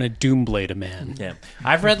 If you're going to Doomblade a man. Yeah.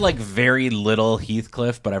 I've read like very little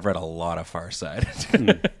Heathcliff, but I've read a lot of Farside.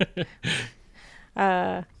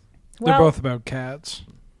 They're Well, both about cats.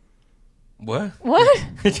 What? what?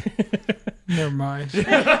 Never mind.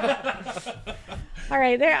 All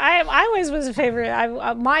right, there. I always was a favorite.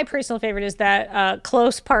 My personal favorite is that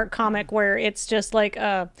Close Part comic where it's just like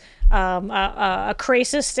a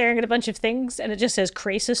Krasis staring at a bunch of things, and it just says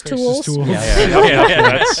Krasis tools.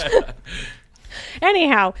 That's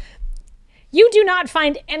Anyhow, you do not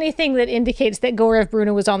find anything that indicates that Gorev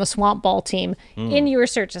Bruno was on the Swamp Ball team in your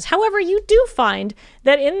searches. However, you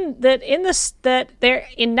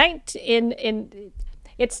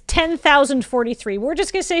in It's 10,043. We're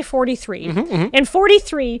just going to say 43. In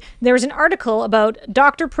 43, there was an article about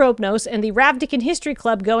Dr. Probnos and the Ravnikan History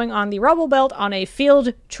Club going on the Rubble Belt on a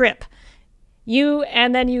field trip.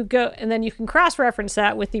 Then you can cross-reference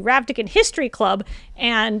that with the Ravnikan History Club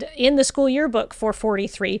and in the school yearbook for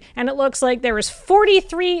 43, and it looks like there was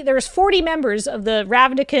 40 members of the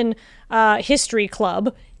Ravnikan History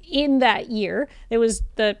Club in that year. It was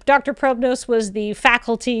Dr. Probnos was the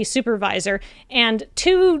faculty supervisor, and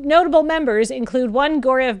 2 notable members include one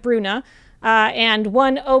Gorev Bruna and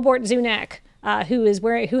one Obort Zunak, who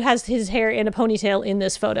has his hair in a ponytail in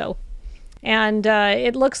this photo. And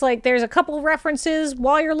it looks like there's a couple references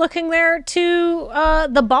while you're looking there to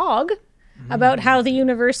the bog, about how the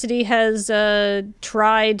university has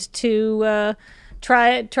tried to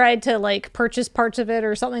like purchase parts of it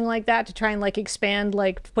or something like that to try and like expand,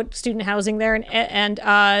 like put student housing there, but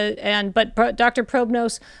Dr.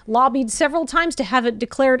 Probnos lobbied several times to have it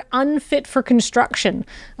declared unfit for construction,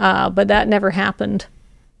 but that never happened.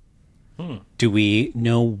 Do we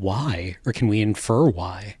know why, or can we infer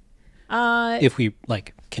why? If we,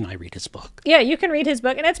 like, can I read his book? Yeah, you can read his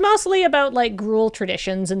book, and it's mostly about like gruel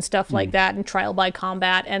traditions and stuff like that, and trial by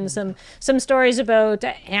combat, and some stories about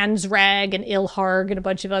Ansrag and Ilharg and a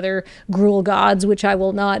bunch of other gruel gods, which I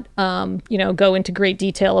will not go into great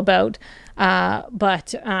detail about.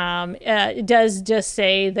 But it does just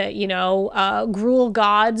say that gruel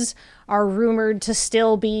gods are rumored to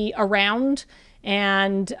still be around.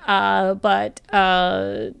 And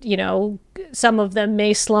some of them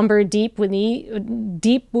may slumber deep beneath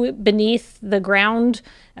the ground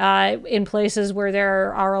in places where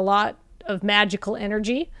there are a lot of magical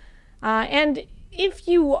energy. And if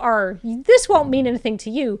you are, this won't mean anything to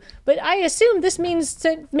you, but I assume this means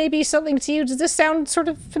maybe something to you. Does this sound sort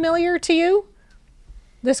of familiar to you?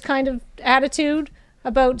 This kind of attitude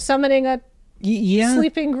about summoning a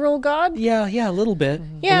sleeping gruel god? Yeah, a little bit.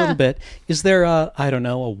 Yeah. A little bit. Is there a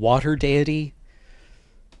water deity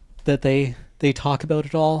that they talk about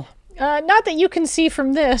at all? Not that you can see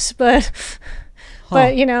from this, but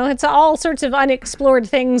it's all sorts of unexplored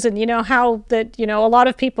things, and how that a lot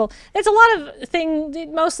of people. It's a lot of things,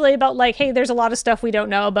 mostly about like, hey, there's a lot of stuff we don't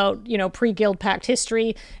know about pre-Guild Pact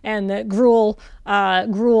history, and that gruel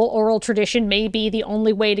oral tradition may be the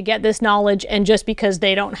only way to get this knowledge, and just because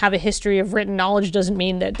they don't have a history of written knowledge doesn't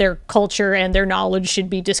mean that their culture and their knowledge should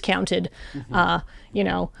be discounted.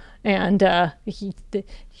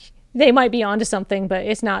 They might be onto something, but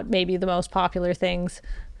it's not maybe the most popular things.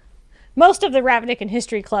 Most of the Ravnikan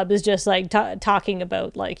History Club is just like talking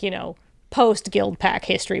about like, post Guild Pact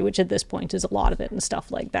history, which at this point is a lot of it and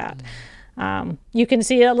stuff like that. You can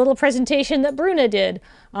see a little presentation that Bruna did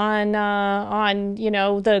on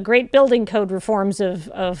the Great Building Code reforms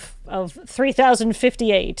of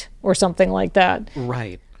 3058 or something like that.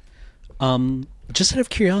 Right. Just out of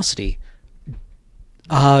curiosity,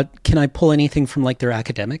 can I pull anything from like their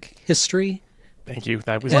academic history? Thank you.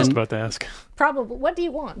 That was just about to ask. Probably. What do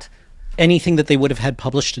you want? Anything that they would have had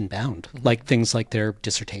published and bound, like things like their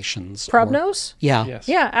dissertations. Probnos? Yeah. Yes.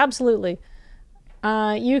 Yeah, absolutely.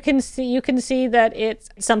 You can see that it's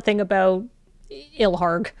something about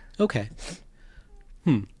Ilharg. Okay.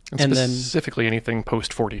 And specifically anything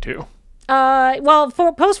post 42.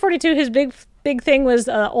 For post 42, his big thing was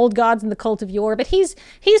Old Gods and the Cult of Yore, but he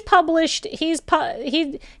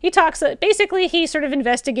talks basically he sort of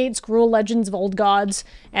investigates gruel legends of old gods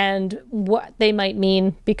and what they might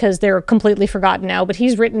mean because they're completely forgotten now. But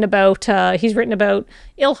he's written about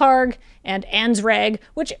Ilharg and Ansrag,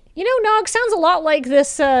 which Nog sounds a lot like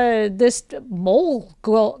this mole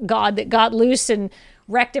god that got loose and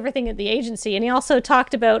wrecked everything at the agency. And he also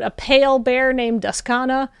talked about a pale bear named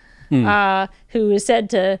Duskana, who is said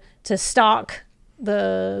to stalk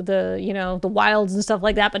the wilds and stuff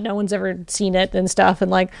like that, but no one's ever seen it and stuff, and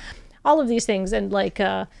like all of these things, and like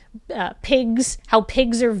pigs, how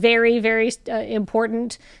pigs are very, very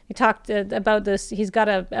important. He talked about this. He's got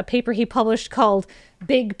a paper he published called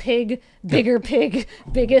Big Pig, Bigger Pig,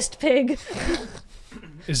 Biggest Pig.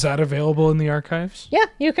 Is that available in the archives? Yeah,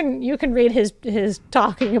 you can read his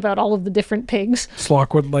talking about all of the different pigs.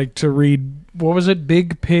 Slock would like to read, what was it?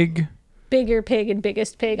 Big Pig, Bigger Pig, and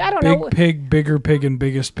Biggest Pig. I don't know. Big Pig, Bigger Pig, and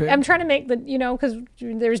Biggest Pig. I'm trying to make the, because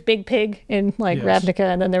there's Big Pig in like Yes. Ravnica,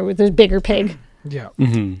 and then there's Bigger Pig. Yeah.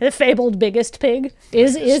 The fabled Biggest Pig.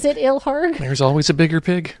 Is it Ilharg? There's always a bigger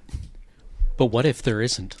pig. But what if there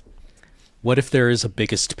isn't? What if there is a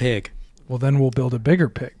biggest pig? Well, then we'll build a bigger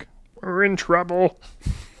pig. We're in trouble.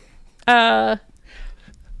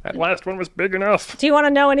 That last one was big enough. Do you want to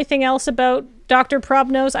know anything else about Dr.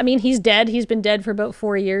 Probnos? I mean, he's dead. He's been dead for about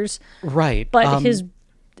 4 years. Right. But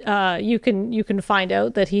you can find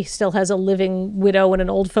out that he still has a living widow in an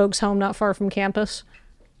old folks home not far from campus.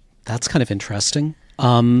 That's kind of interesting.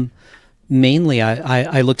 Mainly,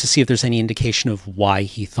 I look to see if there's any indication of why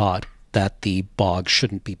he thought that the bog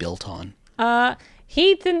shouldn't be built on.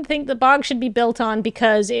 He didn't think the bog should be built on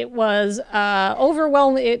because it was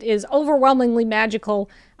It is overwhelmingly magical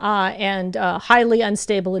and highly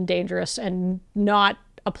unstable and dangerous, and not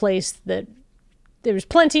a place that there's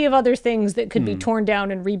plenty of other things that could be torn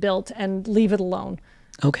down and rebuilt, and leave it alone.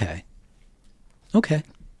 Okay.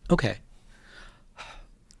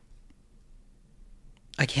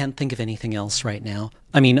 I can't think of anything else right now.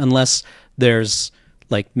 I mean, unless there's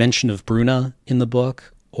like mention of Bruna in the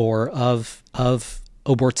book or of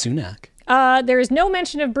Obort Zunak. There is no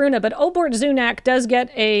mention of Bruna, but Obort Zunak does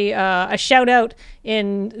get a shout out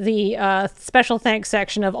in the special thanks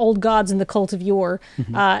section of Old Gods in the Cult of Yore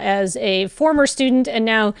as a former student and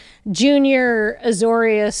now junior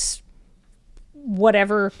Azorius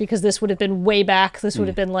whatever, because this would have been way back. This would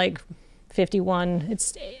have been like 51.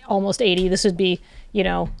 It's almost 80. This would be,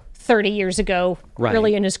 30 years ago,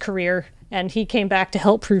 early in his career. And he came back to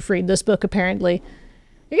help proofread this book, apparently.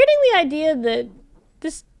 You're getting the idea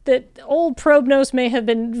that old Probnos may have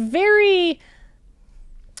been very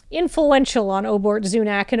influential on Obort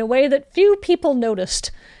Zunak in a way that few people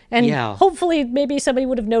noticed. And hopefully maybe somebody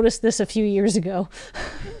would have noticed this a few years ago.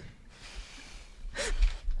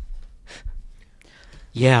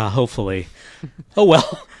 Yeah, hopefully. Oh,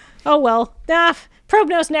 well. Oh, well.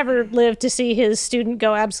 Probnos never lived to see his student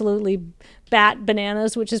go absolutely bat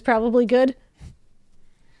bananas, which is probably good.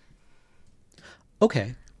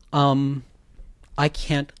 Okay. I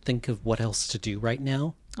can't think of what else to do right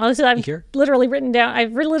now. I've literally written down.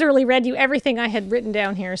 I've literally read you everything I had written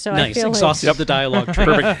down here. So nice. I feel Exhausted the dialogue.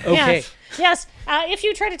 Perfect. Okay. Yes. If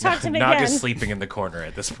you try to talk to him Nog again, is sleeping in the corner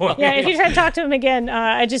at this point. Yeah. If you try to talk to him again,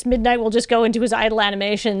 Midnight will just go into his idle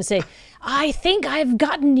animation and say, "I think I've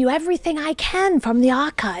gotten you everything I can from the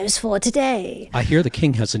archives for today." I hear the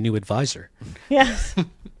king has a new advisor. Yes.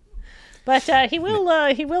 But he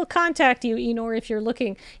will contact you, Enor, if you're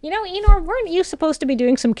looking. Enor, weren't you supposed to be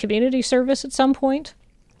doing some community service at some point?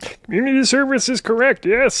 Community service is correct,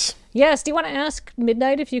 yes. Yes. Do you want to ask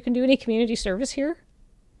Midnight if you can do any community service here?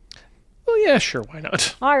 Well, yeah, sure, why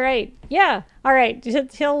not? All right. Yeah. All right.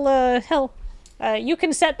 He'll you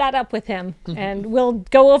can set that up with him, and we'll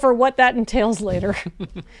go over what that entails later.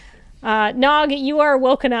 Nog, you are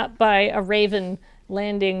woken up by a raven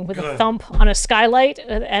landing with a thump on a skylight,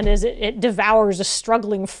 and as it devours a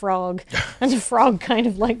struggling frog, and the frog kind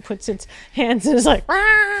of like puts its hands and is like,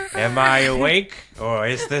 "Rah!" Am I awake, or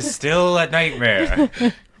is this still a nightmare?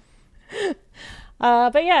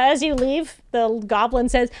 But yeah, as you leave, the goblin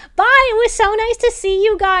says, "Bye. It was so nice to see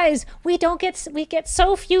you guys. We get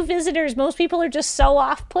so few visitors. Most people are just so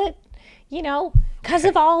off put, because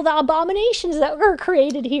of all the abominations that were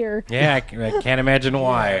created here." Yeah, I can't imagine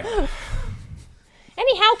why.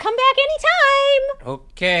 Anyhow, come back anytime.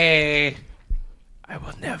 Okay. I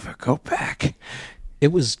will never go back.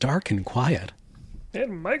 It was dark and quiet.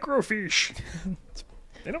 And microfiche.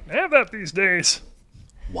 They don't have that these days.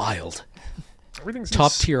 Wild. Everything's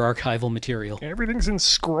Top tier archival material. Everything's in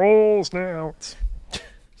scrolls now.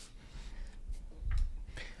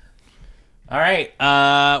 All right.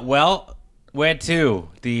 Well, where to?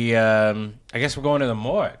 I guess we're going to the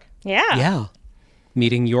morgue. Yeah. Yeah.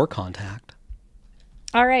 Meeting your contact.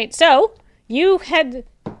 All right. So you had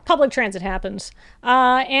public transit happens,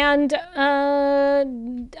 and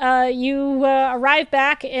you arrive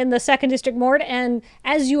back in the 2nd District Morgue, and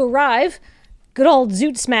as you arrive, good old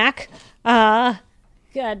Zoot Smack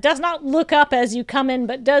does not look up as you come in,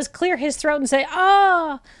 but does clear his throat and say,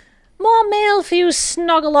 more mail for you,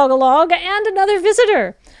 Snoggalog, and another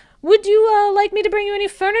visitor. Would you like me to bring you any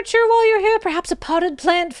furniture while you're here? Perhaps a potted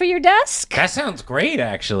plant for your desk? That sounds great,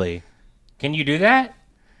 actually. Can you do that?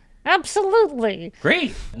 Absolutely.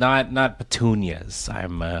 Great. Not petunias.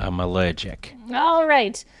 I'm allergic. All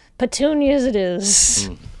right. Petunias it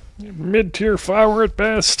is. Mid-tier flower at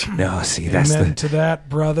best. No, see, Amen to that,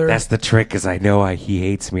 brother. That's the trick, is I know he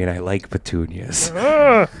hates me and I like petunias.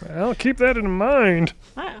 I'll keep that in mind.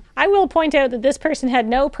 I will point out that this person had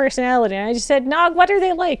no personality. And I just said, Nog, what are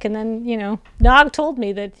they like? And then, Nog told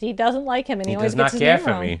me that he doesn't like him and he always does gets not his care name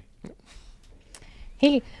for wrong.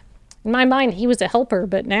 me. In my mind, he was a helper,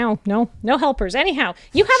 but now, no helpers. Anyhow,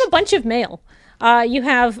 you have a bunch of mail. You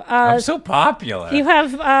have... I'm so popular. You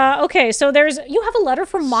have... okay, so you have a letter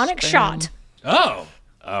from Monarch Shot. Oh,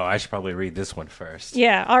 I should probably read this one first.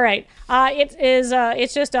 Yeah, all right.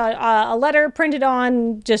 It's just a letter printed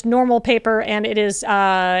on just normal paper, and it is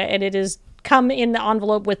come in the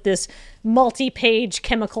envelope with this multi-page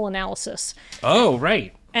chemical analysis. Oh,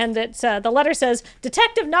 right. And it's, the letter says,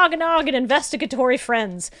 Detective Nogganog and investigatory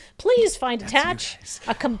friends, please find attached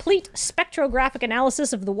a complete spectrographic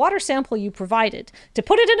analysis of the water sample you provided. To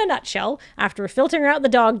put it in a nutshell, after filtering out the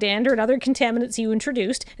dog dander and other contaminants you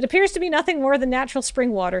introduced, it appears to be nothing more than natural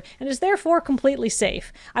spring water and is therefore completely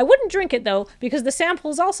safe. I wouldn't drink it, though, because the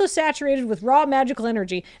sample is also saturated with raw magical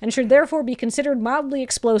energy and should therefore be considered mildly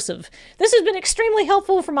explosive. This has been extremely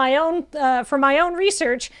helpful for my own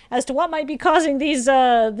research as to what might be causing these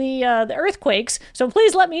the earthquakes, so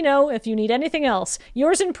please let me know if you need anything else.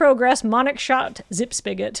 Yours in progress, Monarch Shot Zip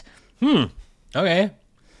Spigot. Okay.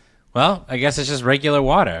 Well, I guess it's just regular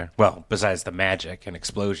water. Well, besides the magic and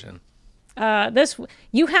explosion.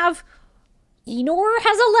 You have... Enor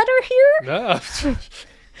has a letter here?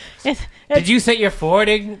 Did you send your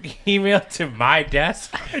forwarding email to my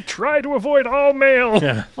desk? I try to avoid all mail.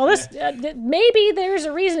 Well, this maybe there's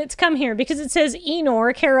a reason it's come here, because it says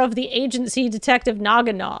Enor, care of the agency Detective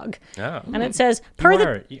Nogganog. Oh. And it says,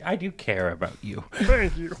 I do care about you.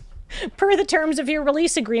 Thank you. Per the terms of your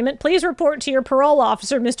release agreement, please report to your parole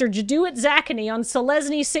officer, Mr. Jaduit Zakany, on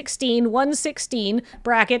Selesny 16-116,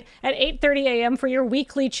 bracket, at 8:30 a.m. for your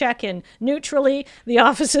weekly check-in. Neutrally, the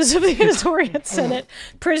offices of the Azorian Senate,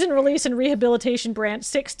 Prison Release and Rehabilitation Branch,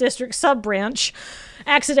 6th District Sub-Branch,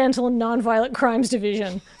 Accidental and Nonviolent Crimes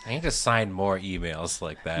Division. I need to sign more emails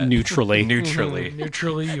like that. Neutrally. Neutrally.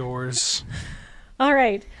 Neutrally yours. All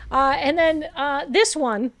right. And then this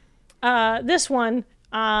one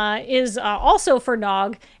is also for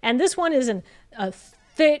Nog, and this one is a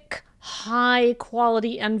thick,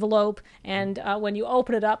 high-quality envelope, and when you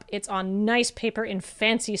open it up, it's on nice paper in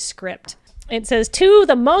fancy script. It says, to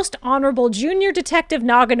the most honorable junior detective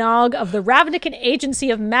Nogganog of the Ravnican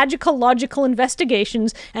Agency of Magical Logical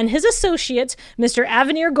Investigations and his associates, Mr.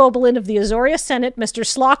 Avenir Gobelin of the Azoria Senate, Mr.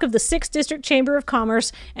 Slock of the 6th District Chamber of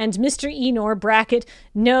Commerce, and Mr. Enor, bracket,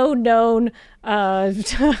 no known...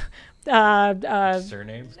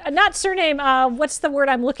 Surname? Not surname. What's the word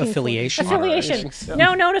I'm looking Affiliation? for? Affiliation.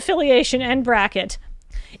 No known affiliation, and bracket.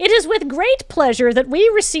 It is with great pleasure that we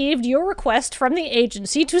received your request from the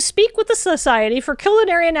agency to speak with the Society for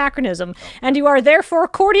Culinary Anachronism, and you are therefore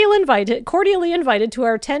cordially invited to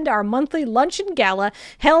attend our monthly luncheon gala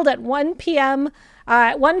held at 1 p.m.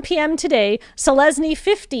 1 p.m. today, Selesny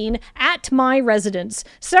 15, at my residence.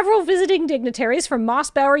 Several visiting dignitaries from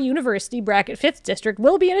Mossbauer University, bracket 5th District,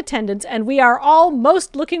 will be in attendance, and we are all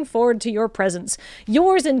most looking forward to your presence.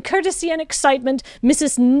 Yours in courtesy and excitement,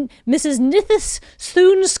 Mrs. Nithis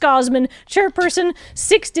Thune Scosman, Chairperson,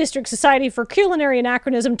 6th District Society for Culinary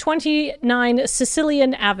Anachronism, 29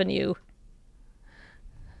 Sicilian Avenue.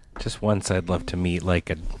 Just once I'd love to meet, like,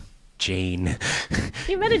 a Jane.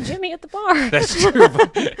 You met a Jimmy at the bar. That's true.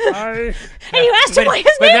 And you asked him why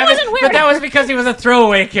his name wasn't weird. But that was because he was a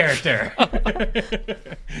throwaway character.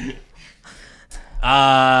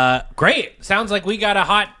 Great. Sounds like we got a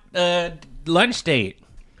hot lunch date.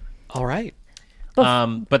 All right.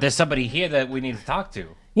 But there's somebody here that we need to talk to.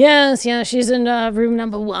 Yes, she's in room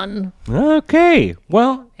number 1. Okay.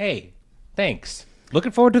 Well, hey, thanks.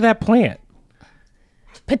 Looking forward to that plant.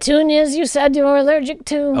 Petunias, you said you were allergic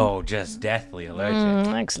to? Oh, just deathly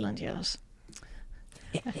allergic. Excellent, yes.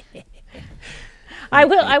 I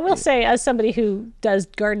will say, as somebody who does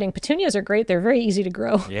gardening, petunias are great. They're very easy to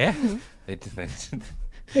grow. Yeah. They're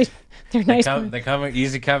nice. They come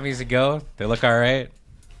easy come, easy go. They look all right.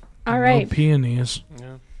 All right. No peonies.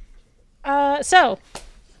 So,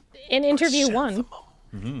 in interview 1,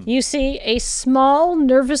 you see a small,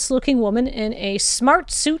 nervous-looking woman in a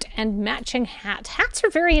smart suit and matching hat. Hats are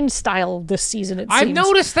very in style this season, it seems. I've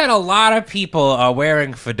noticed that a lot of people are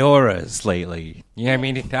wearing fedoras lately. You know what I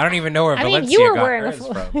mean? I don't even know where Valencia you were got wearing hers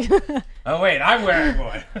from. Oh, wait, I'm wearing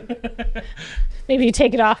one. Maybe you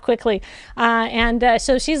take it off quickly.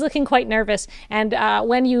 So she's looking quite nervous. And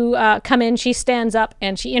when you come in, she stands up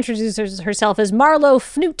and she introduces herself as Marlowe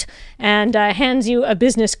Fnute and hands you a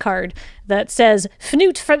business card that says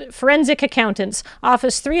Fnute Forensic Accountants,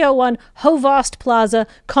 Office 301, Hovost Plaza,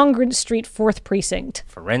 Congruent Street, 4th Precinct.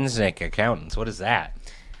 Forensic accountants, what is that?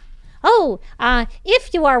 Oh,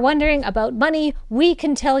 if you are wondering about money, we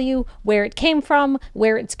can tell you where it came from,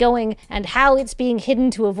 where it's going, and how it's being hidden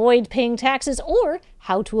to avoid paying taxes, or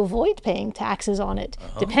how to avoid paying taxes on it,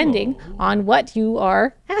 depending on what you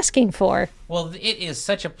are asking for. Well, it is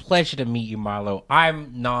such a pleasure to meet you, Marlowe.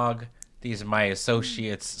 I'm Nog. These are my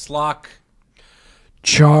associates, Slock,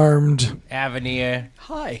 Charmed, Avenir,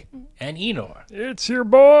 Hi. and Enor. It's your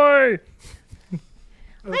boy.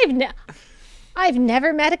 I've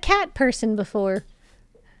never met a cat person before.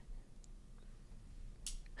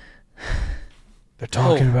 They're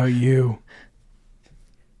talking about you.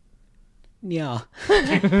 Yeah.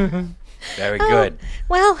 Very good.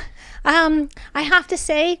 Well, I have to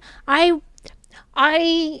say, I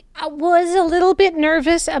was a little bit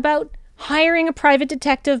nervous about hiring a private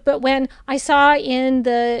detective, but when I saw in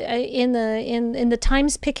the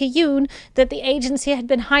Times-Picayune that the agency had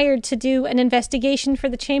been hired to do an investigation for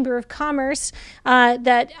the Chamber of Commerce,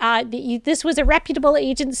 this was a reputable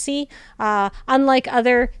agency, unlike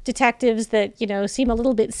other detectives that seem a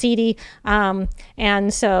little bit seedy,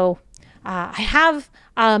 and so I have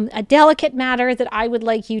a delicate matter that I would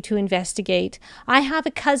like you to investigate. I have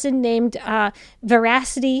a cousin named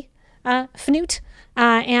Veracity Fnute.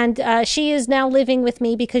 And she is now living with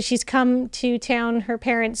me because she's come to town. Her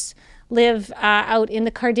parents live out in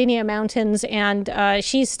the Cardinia Mountains, and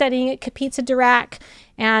she's studying at Kapitsa Dirac,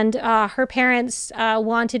 and her parents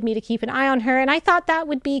wanted me to keep an eye on her, and I thought that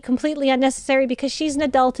would be completely unnecessary because she's an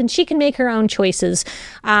adult and she can make her own choices.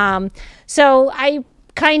 So I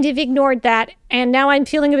kind of ignored that, and now I'm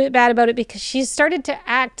feeling a bit bad about it because she's started to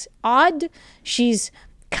act odd. She's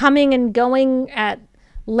coming and going at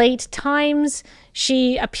late times.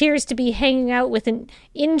 She appears to be hanging out with an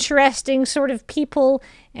interesting sort of people,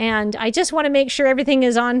 and I just want to make sure everything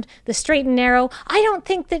is on the straight and narrow. I don't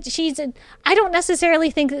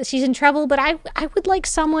necessarily think that she's in trouble, but I would like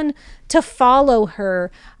someone to follow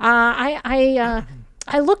her.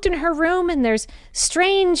 I looked in her room, and there's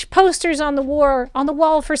strange posters on the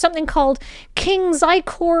wall for something called King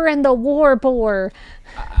Zykor and the War Boar.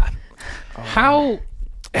 How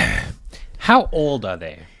old are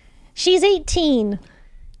they? She's 18.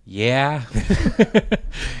 Yeah.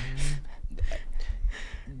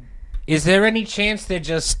 Is there any chance they're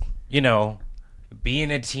just,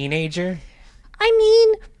 being a teenager? I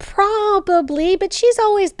mean, probably, but she's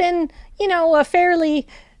always been, a fairly,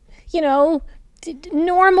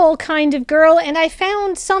 normal kind of girl, and I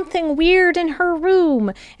found something weird in her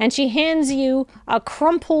room, and she hands you a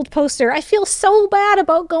crumpled poster. I feel so bad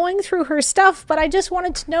about going through her stuff, but I just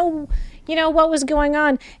wanted to know what was going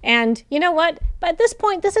on. And you know what? At this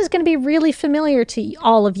point, this is going to be really familiar to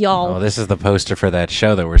all of y'all. Oh, this is the poster for that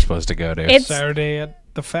show that we're supposed to go to. It's Saturday at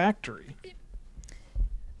the factory.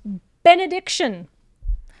 Benediction.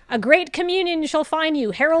 A great communion shall find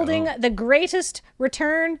you, heralding the greatest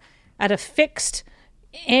return at a fixed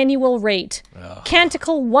annual rate.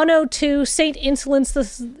 Canticle 102, Saint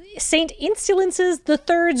Insolence's the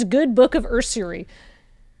Third's Good Book of Usury.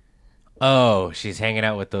 Oh, she's hanging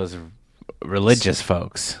out with those religious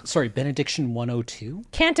folks. Sorry, Benediction 102?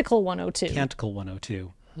 Canticle 102. Canticle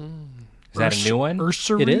 102. Is that a new one?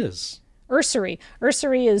 Ursery? It is. Usury.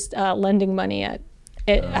 Usury is lending money at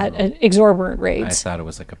exorbitant I rates. thought it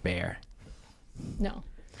was like a bear. No.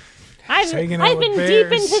 I've hanging out been with deep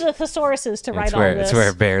bears. into the thesauruses to write It's all where this. it's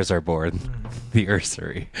where bears are born. The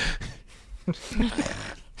Ursery.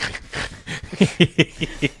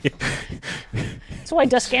 That's why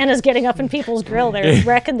Duskana's getting up in people's grill there,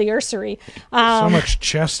 wrecking the Usury. So much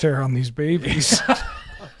chest hair on these babies.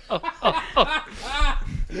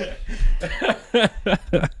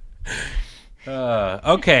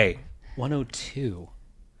 Okay. 102.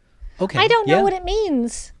 Okay. I don't know yeah. what it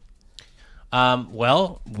means.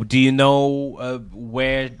 Well, do you know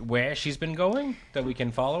where she's been going that we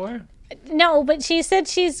can follow her? No, but she said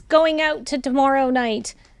she's going out to tomorrow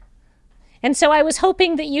night. And so I was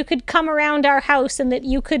hoping that you could come around our house and that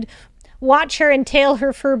you could watch her and tail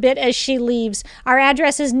her for a bit as she leaves. Our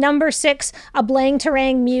address is number 6, Ablang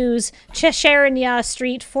Terang Mews, Cheshire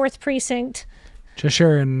Street, 4th Precinct.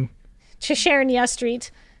 Cheshire and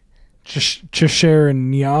Street. Cheshire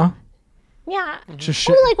and Yeah.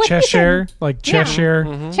 Cheshire, Oh, like what you Cheshire, said. like Yeah. Cheshire,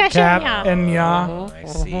 Cheshire, cat yeah. and ya. I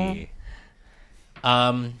see.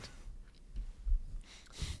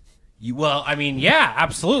 Well, I mean, yeah,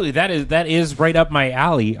 absolutely. That is right up my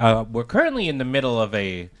alley. We're currently in the middle of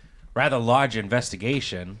a rather large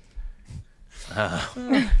investigation.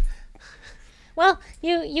 Well,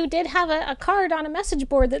 you did have a card on a message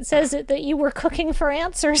board that says that you were cooking for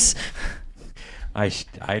answers. I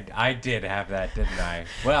did have that, didn't I?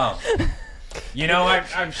 Well,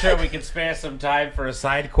 I'm sure we can spare some time for a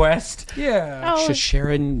side quest. Yeah. Oh,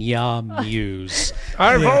 Cheshire Ya Muse.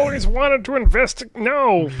 I've always wanted to investigate.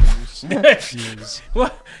 No,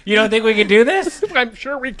 What? You don't think we can do this? I'm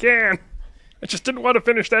sure we can. I just didn't want to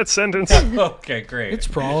finish that sentence. Okay, great. It's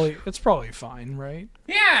probably fine, right?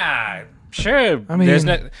 Yeah, sure. I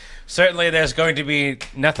mean- Certainly there's going to be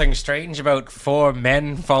nothing strange about 4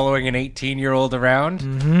 men following an 18-year-old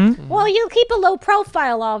around. well, you'll keep a low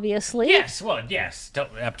profile, obviously. Yes, well, yes,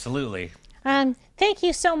 absolutely. Thank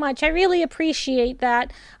you so much. I really appreciate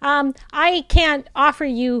that. I can't offer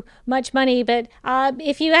you much money, but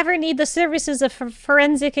if you ever need the services of a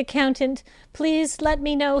forensic accountant, please let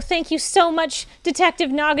me know. Thank you so much,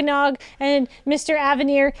 Detective Nogganog and Mr.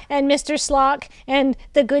 Avenir and Mr. Slock and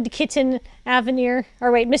the good kitten Avenir.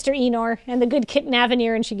 Or wait, Mr. Enor and the good kitten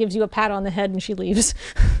Avenir, and she gives you a pat on the head and she leaves.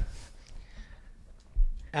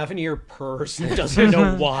 Avenir purrs and doesn't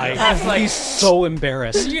know why. He's so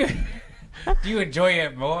embarrassed. Do you enjoy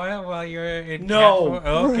it more while you're in No. cat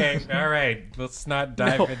form? Okay, all right. Let's not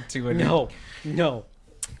dive into it. No.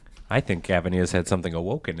 I think Avenir's had something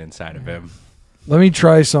awoken inside of him. Let me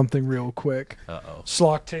try something real quick. Uh-oh.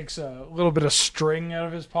 Slock takes a little bit of string out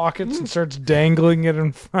of his pockets and starts dangling it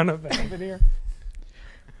in front of Avenir.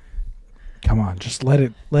 Come on, just let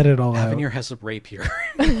it all out. Avenir has a rapier.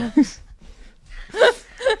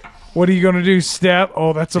 What are you gonna do? Stab?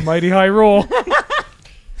 Oh, that's a mighty high roll.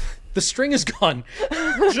 The string is gone.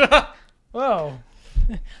 Oh,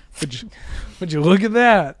 would you look at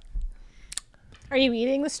that? Are you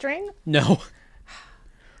eating the string? No.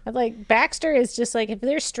 Like, Baxter is just like, if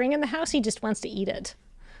there's string in the house, he just wants to eat it.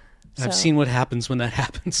 I've seen what happens when that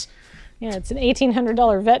happens. Yeah, it's an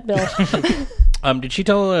 $1,800 vet bill. Did she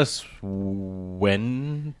tell us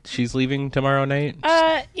when she's leaving tomorrow night?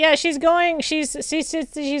 Yeah, she's going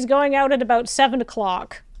out at about 7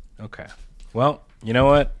 o'clock. Okay. Well, you know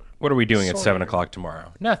what? What are we doing at 7 o'clock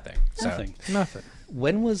tomorrow? Nothing. Nothing.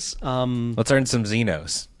 When was Let's earn some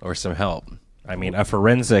Xenos or some help. I mean, a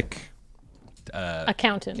forensic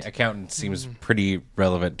Accountant seems pretty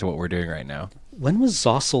relevant to what we're doing right now. when was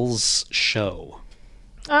Zossel's show?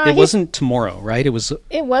 It wasn't tomorrow, right? It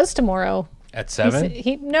was tomorrow. At 7?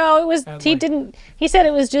 He said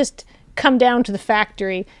it was just come down to the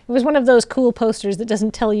factory. It was one of those cool posters that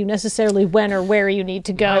doesn't tell you necessarily when or where you need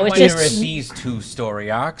to go. I It's wonder just if these two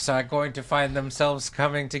story arcs are going to find themselves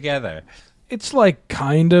coming together. It's like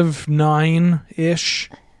kind of 9-ish.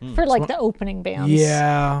 for like the opening bands.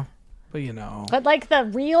 Yeah, but you know. But like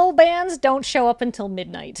the real bands don't show up until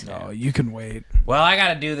midnight. Oh, you can wait. Well, I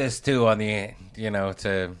got to do this too on the,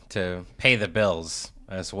 to pay the bills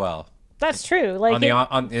as well. That's true. Like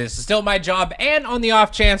It's still my job, and on the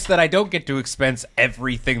off chance that I don't get to expense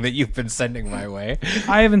everything that you've been sending my way.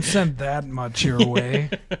 I haven't sent that much your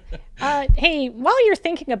way. hey, while you're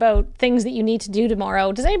thinking about things that you need to do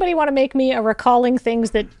tomorrow, does anybody want to make me a recalling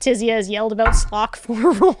things that Tizia has yelled about Slock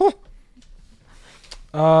for roll?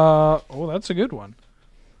 Oh, that's a good one.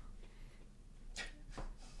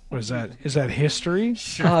 What is that? Is that history?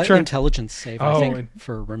 intelligence save, I Oh, think,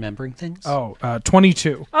 for remembering things.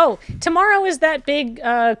 22. Oh, tomorrow is that big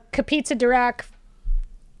Kapitsa Dirac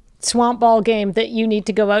swamp ball game that you need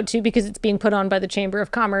to go out to because it's being put on by the Chamber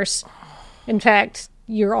of Commerce. In fact,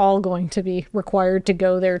 you're all going to be required to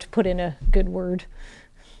go there to put in a good word.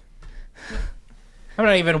 I'm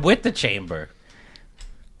not even with the chamber.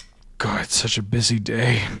 God, it's such a busy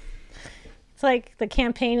day. It's like the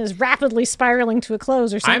campaign is rapidly spiraling to a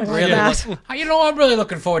close or something like that. I'm really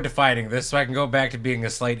looking forward to fighting this so I can go back to being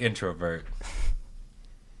a slight introvert.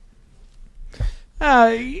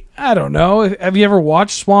 I don't know. Have you ever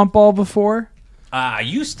watched Swamp Ball before? I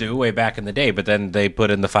used to way back in the day, but then they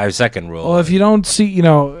put in the 5-second rule. Well, if you don't see,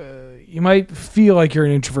 you might feel like you're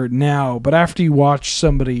an introvert now, but after you watch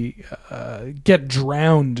somebody get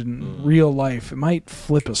drowned in real life, it might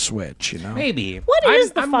flip a switch, Maybe. What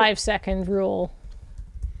is the 5-second rule?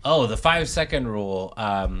 Oh, the 5-second rule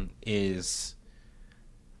is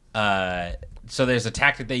so there's a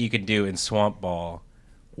tactic that you can do in Swamp Ball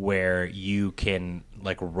where you can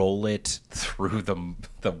like roll it through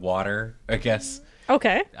the water, I guess.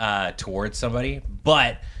 Okay. Towards somebody,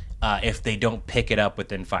 but if they don't pick it up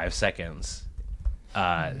within 5 seconds,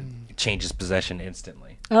 it changes possession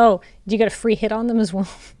instantly. Oh, do you get a free hit on them as well?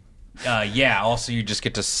 Yeah. Also, you just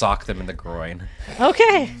get to sock them in the groin.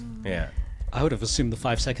 Okay. Yeah. I would have assumed the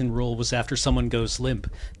 5-second rule was after someone goes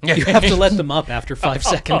limp. You have to let them up after 5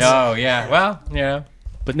 seconds. Oh, yeah. Well, yeah.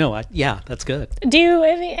 But no, that's good. Do you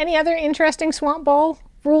any other interesting swamp ball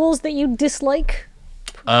rules that you dislike?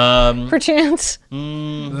 Perchance.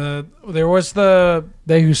 There was the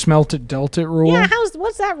they who smelt it dealt it rule. Yeah,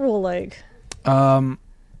 what's that rule like?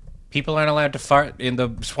 People aren't allowed to fart in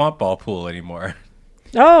the swamp ball pool anymore.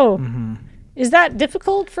 Oh, is that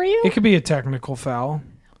difficult for you? It could be a technical foul.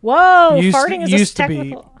 Whoa, farting is a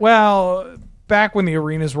technical. Well, back when the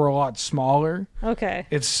arenas were a lot smaller. Okay.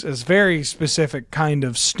 It's a very specific kind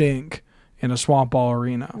of stink in a swamp ball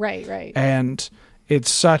arena. Right. And it's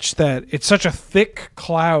such a thick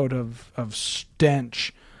cloud of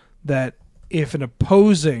stench that if an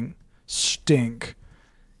opposing stink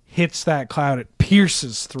hits that cloud, it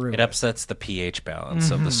pierces through. It upsets the pH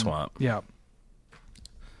balance of the swamp. Yeah.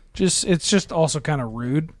 It's just also kind of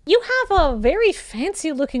rude. You have a very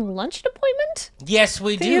fancy looking luncheon appointment? Yes,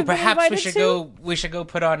 we do. you've been Perhaps we invited should to? go. We should go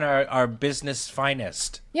put on our business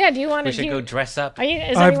finest. Yeah, do you want We to should go dress up.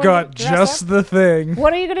 I've got just the thing.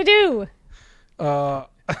 What are you going to do?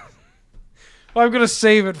 I'm going to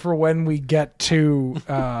save it for when we get to...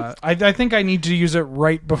 I think I need to use it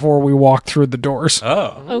right before we walk through the doors.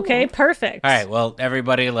 Oh. Okay, perfect. All right. Well,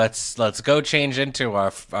 everybody, let's go change into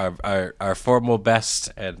our formal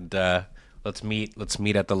best, and let's meet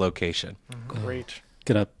at the location. Great.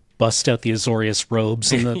 Gonna bust out the Azorius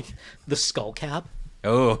robes and the skull cap.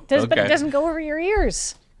 Oh, But okay. it doesn't go over your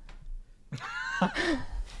ears.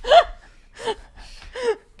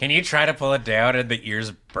 Can you try to pull it down and the ears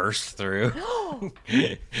burst through?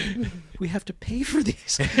 We have to pay for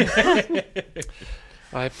these.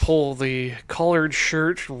 I pull the collared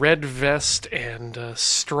shirt, red vest, and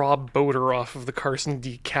straw boater off of the Carson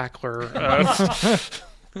D. Cackler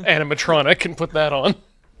animatronic and put that on.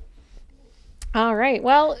 All right.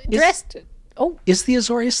 Well, dressed... Oh, Is the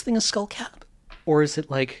Azorius thing a skull cap? Or is it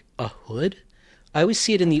like a hood? I always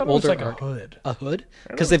see it in the older like a art. hood. A hood?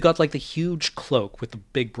 Because they've got like the huge cloak with the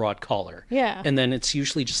big broad collar. Yeah. And then it's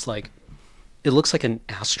usually just like, it looks like an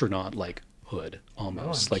astronaut like hood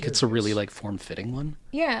almost. Like it's a really like form-fitting one.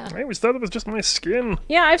 yeah. I always thought it was just my skin.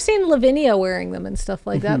 Yeah, I've seen Lavinia wearing them and stuff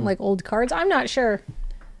like that in like old cards. I'm not sure.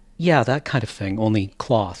 Yeah, that kind of thing, only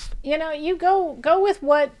cloth. You know, you go with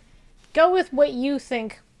what you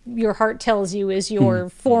think your heart tells you is your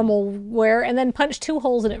formal wear, and then punch 2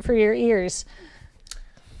 holes in it for your ears.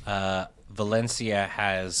 Valencia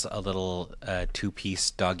has a little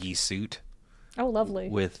 2-piece doggy suit Oh, lovely.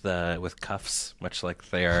 with cuffs, much like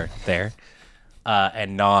they are there.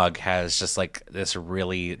 And Nog has just like this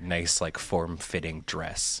really nice, like form-fitting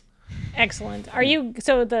dress. Excellent. Are you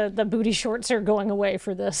so the booty shorts are going away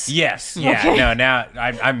for this? Yes. Yeah. Okay. No. Now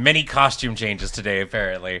I'm many costume changes today.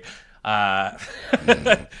 Apparently. Yeah.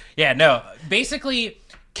 No. Basically,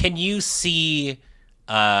 can you see,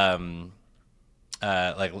 Lil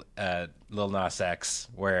Nas X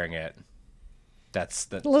wearing it? That's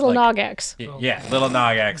the Little like, Nog X. Yeah, Little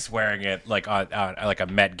Nog X wearing it like on like a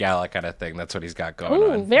Met Gala kind of thing. That's what he's got going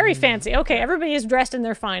Ooh, on. very fancy. Okay, everybody is dressed in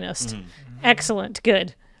their finest. Excellent.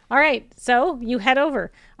 Good. All right, so you head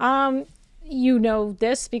over. You know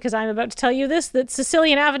this because I'm about to tell you this, that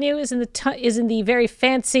Sicilian Avenue is in the very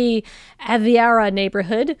fancy Aviara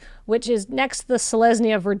neighborhood, which is next to the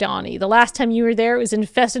Selesnya Verdani. The last time you were there, it was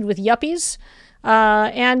infested with yuppies.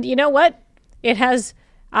 And you know what? It has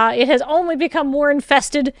only become more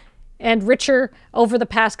infested and richer over the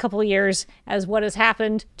past couple of years as what has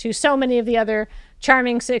happened to so many of the other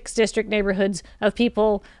charming 6th district neighborhoods of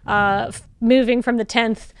people moving from the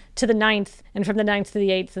 10th to the 9th and from the 9th to the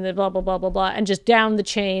 8th and the blah, blah, blah, blah, blah, and just down the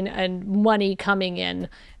chain and money coming in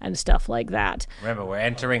and stuff like that. Remember, we're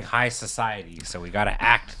entering high society, so we got to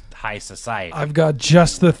act high society. I've got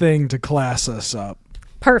just the thing to class us up.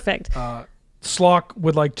 Perfect. Slock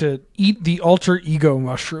would like to eat the alter ego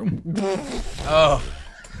mushroom. Oh,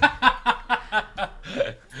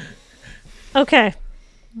 Okay.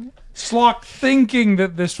 Slock thinking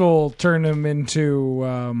that this will turn him into,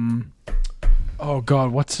 oh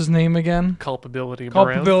god, what's his name again? Culpability Brown.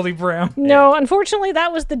 Culpability Brown. No, unfortunately,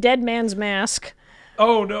 that was the dead man's mask.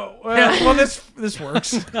 Oh no. Well, this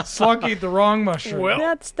works. Slock ate the wrong mushroom.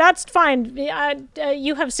 Well, That's fine.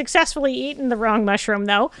 You have successfully eaten the wrong mushroom,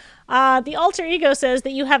 though. The alter ego says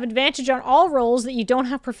that you have advantage on all rolls that you don't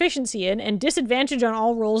have proficiency in, and disadvantage on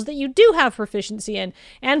all rolls that you do have proficiency in,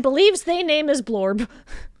 and believes they name as Blorb.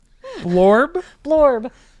 Blorb? Blorb.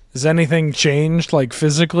 Has anything changed, like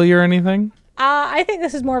physically or anything? I think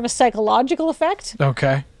this is more of a psychological effect.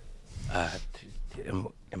 Okay.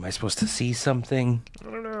 am I supposed to see something? I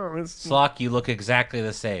don't know. Slock, you look exactly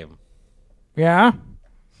the same. Yeah?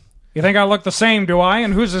 You think I look the same, do I?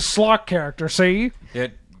 And who's this Slock character, see?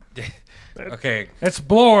 Okay. It's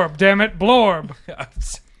Blorb, damn it, Blorb.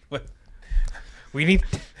 We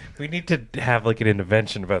need to have like an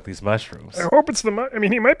intervention about these mushrooms. I hope it's I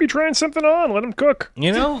mean, he might be trying something on. Let him cook.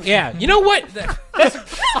 You know? Yeah. You know what?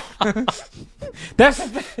 That's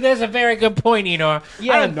a very good point, Enor.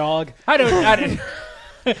 Yeah, Nog. I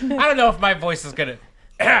don't know if my voice is gonna.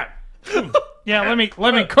 Yeah, let me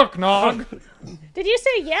cook, Nog. Did you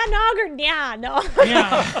say yeah, Nog, or yeah, no?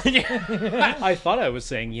 Yeah. I thought I was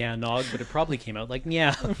saying yeah, Nog, but it probably came out like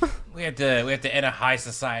yeah. We have to enter high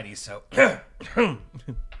society, so.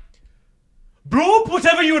 Bloop,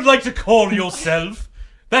 whatever you would like to call yourself,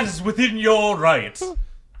 that is within your right.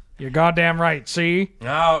 You're goddamn right, see?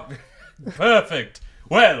 Now, perfect.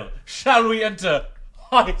 Well, shall we enter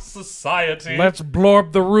high society? Let's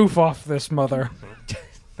blorb the roof off this mother.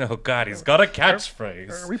 Oh, God, he's got a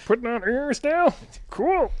catchphrase. Are we putting on ears now?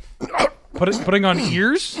 Cool. Putting on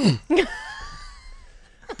ears? Dude,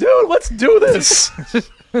 let's do this.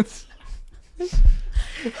 This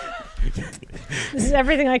is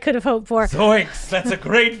everything I could have hoped for. Zoinks, that's a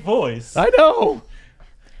great voice. I know.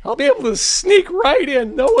 I'll be able to sneak right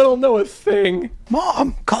in. No one will know a thing.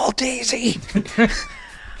 Mom, call Daisy.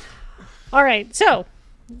 All right, so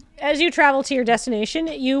as you travel to your destination,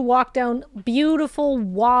 you walk down beautiful,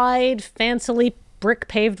 wide, fancily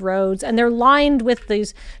brick-paved roads, and they're lined with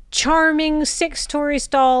these charming 6-story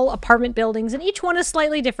tall apartment buildings, and each one is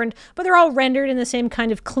slightly different, but they're all rendered in the same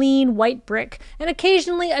kind of clean white brick and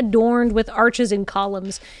occasionally adorned with arches and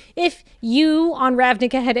columns. If you on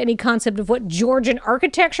Ravnica had any concept of what Georgian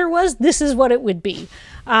architecture was, this is what it would be.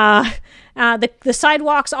 The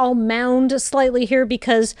sidewalks all mound slightly here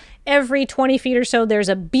because every 20 feet or so there's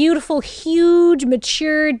a beautiful, huge,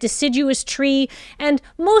 mature, deciduous tree, and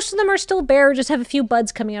most of them are still bare, just have a few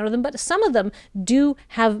buds coming out of them, but some of them do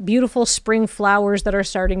have beautiful spring flowers that are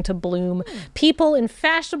starting to bloom. People in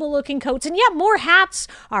fashionable-looking coats, and yet more hats,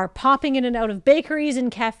 are popping in and out of bakeries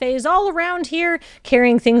and cafes all around here,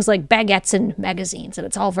 carrying things like baguettes and magazines, and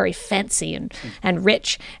it's all very fancy and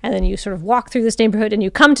rich. And then you sort of walk through this neighborhood, and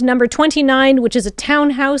you come to number 29, which is a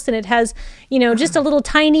townhouse, and it has, just a little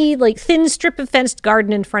tiny, thin strip of fenced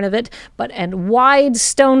garden in front of it, and wide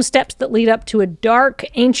stone steps that lead up to a dark,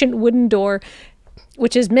 ancient wooden door,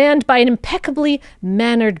 which is manned by an impeccably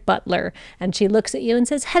mannered butler. And she looks at you and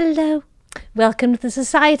says, "Hello. Welcome to the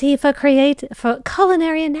Society for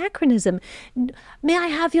Culinary Anachronism. May I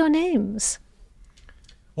have your names?"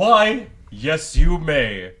 Why, yes, you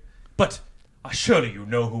may. But surely you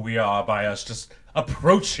know who we are by us just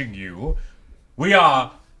approaching you. We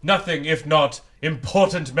are nothing if not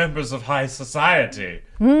important members of high society.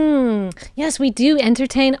 Yes, we do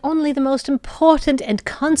entertain only the most important and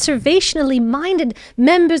conservationally minded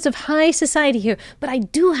members of high society here. But I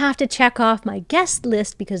do have to check off my guest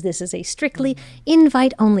list because this is a strictly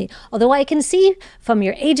invite only. Although I can see from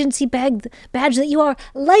your agency badge that you are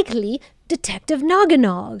likely Detective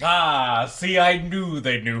Nogganog. Ah, see, I knew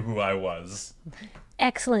they knew who I was.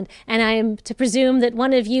 Excellent. And I am to presume that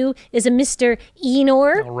one of you is a Mr.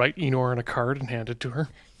 Enor. I'll write Enor on a card and hand it to her.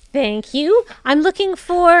 Thank you. I'm looking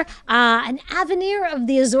for an Avenir of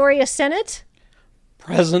the Azoria Senate.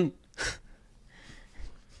 Present.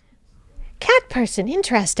 Cat person,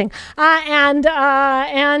 interesting. And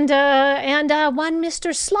one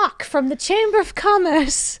Mr. Slock from the Chamber of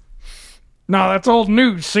Commerce. No, that's old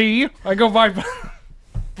news, see? I go by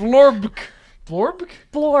Blorb. Blorb?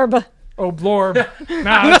 Blorb. Oh, Blorb.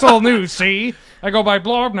 Nah, that's old news, see? I go by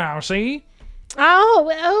Blorb now, see?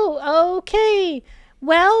 Oh, okay.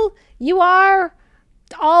 Well, you are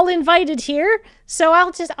all invited here, so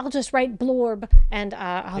I'll just write Blorb, and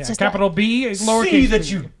I'll just capital B, lowercase. See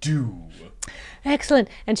that you do. Excellent.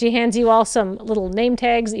 And she hands you all some little name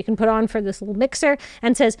tags that you can put on for this little mixer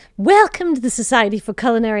and says, "Welcome to the Society for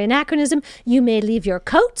Culinary Anachronism. You may leave your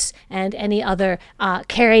coats and any other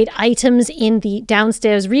carried items in the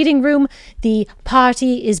downstairs reading room. The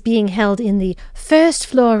party is being held in the first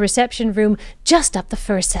floor reception room just up the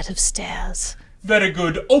first set of stairs." Very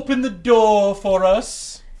good. Open the door for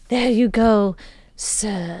us. There you go,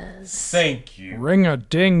 sirs. Thank you. Ring a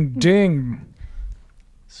ding ding.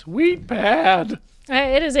 Sweet pad.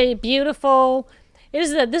 It is a beautiful... This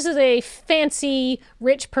is a fancy,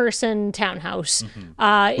 rich person townhouse.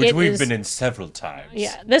 Which we've been in several times.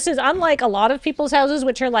 Yeah, this is unlike a lot of people's houses,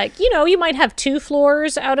 which are like, you might have 2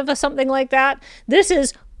 floors out of something like that. This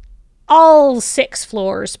is all 6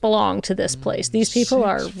 floors belong to this place. These people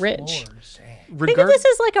are rich. Think of this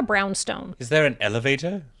as like a brownstone. Is there an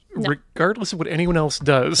elevator? Regardless of what anyone else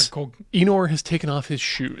does, Enor has taken off his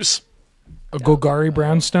shoes. A Golgari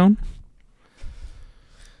brownstone?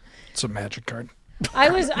 It's a magic card.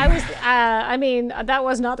 I mean, that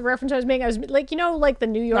was not the reference I was making. I was like, like the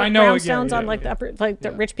New York brownstones on like the upper,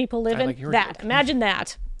 the rich people live in. That. Imagine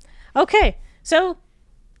that. Okay, so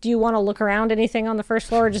do you want to look around anything on the first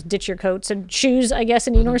floor, or just ditch your coats and shoes? I guess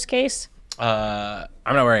in Enor's case. I'm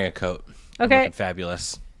not wearing a coat. Okay. I'm looking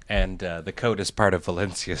fabulous, and the coat is part of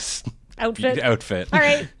Valencia's outfit. All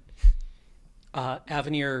right.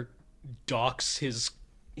 Avenir docks his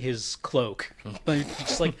cloak, but he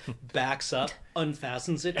just backs up,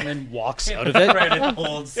 unfastens it, and then walks out of it. Right, it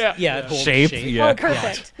holds. It holds Shape. Yeah. Oh,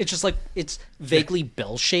 perfect. It's just it's vaguely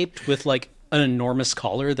bell-shaped with an enormous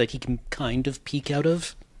collar that he can kind of peek out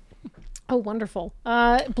of. Oh, wonderful.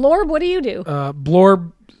 Blorb, what do you do?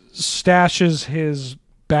 Blorb stashes his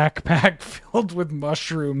backpack filled with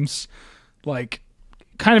mushrooms, like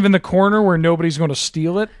kind of in the corner where nobody's going to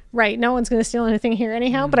steal it. Right. No one's going to steal anything here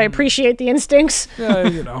anyhow, but I appreciate the instincts.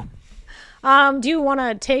 You know. Do you want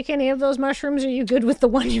to take any of those mushrooms? Or are you good with the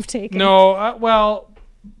one you've taken? No, well,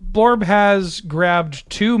 Blorb has grabbed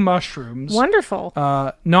 2 mushrooms. Wonderful.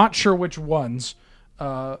 Not sure which ones,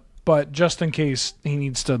 but just in case he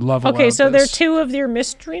needs to level out. Okay, so this. they're 2 of your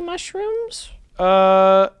mystery mushrooms?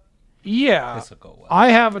 Yeah. This'll go well. I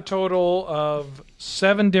have a total of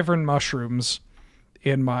 7 different mushrooms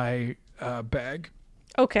in my bag.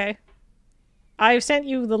 Okay. I've sent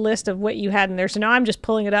you the list of what you had in there, so now I'm just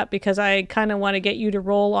pulling it up because I kind of want to get you to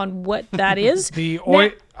roll on what that is.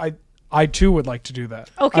 I too would like to do that.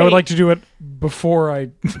 Okay. I would like to do it before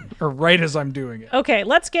or right as I'm doing it. Okay,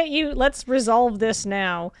 let's resolve this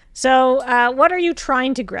now. So, what are you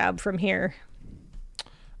trying to grab from here?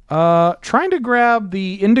 Trying to grab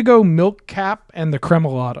the indigo milk cap and the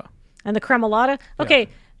cremolata. And the cremolata? Okay,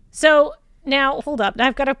 so now hold up.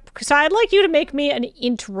 So I'd like you to make me an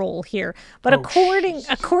int roll here. But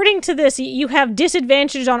according to this, you have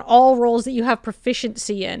disadvantage on all rolls that you have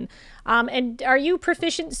proficiency in. And are you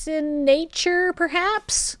proficient in nature,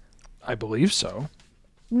 perhaps? I believe so.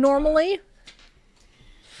 Normally?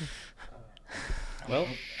 Well,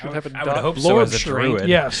 I would hope so as a druid.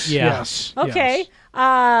 Yes. Yeah. Yes. Okay. Yes.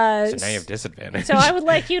 So now you have disadvantage. So I would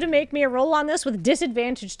like you to make me a roll on this with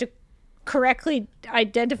disadvantage to correctly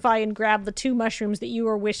identify and grab the 2 mushrooms that you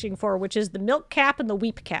are wishing for, which is the milk cap and the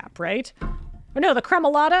weep cap, right? Or no, the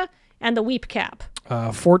cremolata and the weep cap.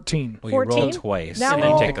 14. Well, you roll 14? twice, Now and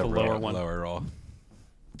then roll. take the Lower lower one. roll.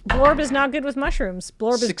 Blorb is not good with mushrooms.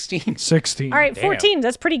 Blorb is 16. 16. all right. 14.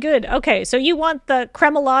 That's pretty good. Okay, so you want the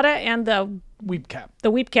cremolata and the Weep cap.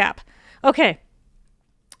 weep cap. Okay.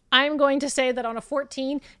 I'm going to say that on a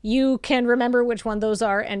 14, you can remember which one those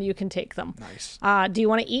are, and you can take them. Nice. Do you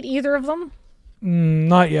want to eat either of them?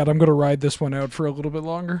 Not yet. I'm going to ride this one out for a little bit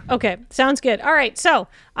longer. Okay, sounds good. All right, so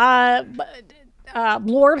Blorb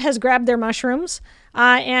has grabbed their mushrooms,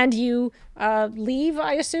 and you leave,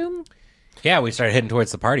 I assume? Yeah, we started heading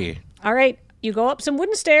towards the party. All right, you go up some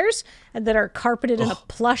wooden stairs that are carpeted in a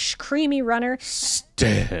plush, creamy runner.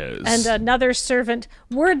 Stairs. And another servant,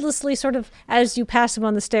 wordlessly, sort of, as you pass them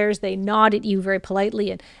on the stairs, they nod at you very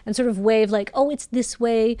politely and sort of wave like, oh, it's this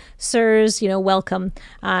way, sirs, welcome.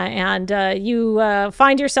 And you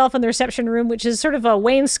find yourself in the reception room, which is sort of a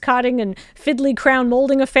wainscoting and fiddly crown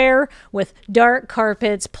molding affair with dark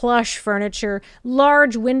carpets, plush furniture,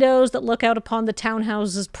 large windows that look out upon the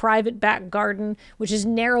townhouse's private back garden, which is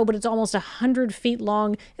narrow, but it's almost 100 feet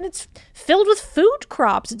long. And it's filled with food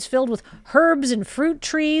crops. It's filled with herbs and fruit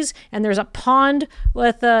trees, and there's a pond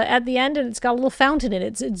with at the end, and it's got a little fountain in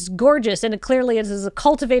it. It's gorgeous, and it clearly is a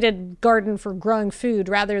cultivated garden for growing food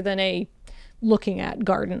rather than a looking at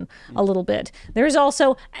garden a little bit. There's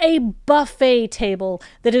also a buffet table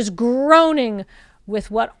that is groaning with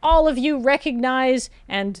what all of you recognize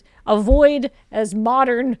and avoid as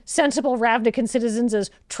modern, sensible Ravnican citizens as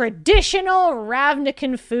traditional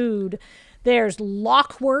Ravnican food. There's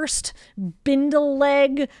lockwurst, bindle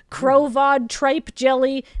leg, crovod tripe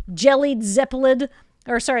jelly, jellied zeppelid,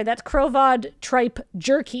 that's crovod tripe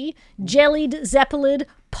jerky, jellied zeppelid,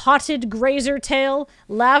 potted grazer tail,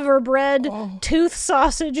 laver bread, tooth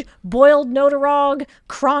sausage, boiled notarog,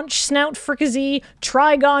 craunch snout fricassee,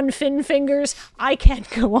 trigon fin fingers. I can't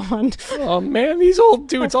go on. Oh man, these old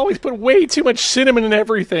dudes always put way too much cinnamon in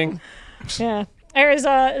everything. Yeah.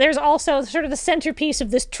 There's also sort of the centerpiece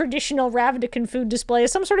of this traditional Ravnican food display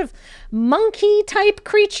is some sort of monkey-type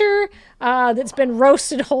creature that's been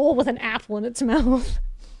roasted whole with an apple in its mouth.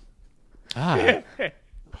 An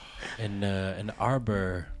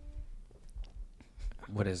arbor.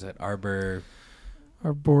 What is it? Arboreal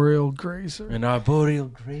grazer. An arboreal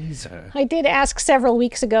grazer. I did ask several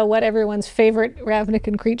weeks ago what everyone's favorite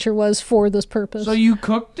Ravnican creature was for this purpose. So you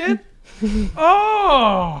cooked it?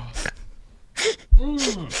 Oh!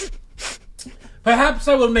 Perhaps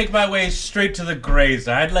I will make my way straight to the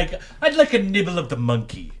grazer. I'd like a nibble of the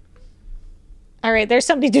monkey. All right, there's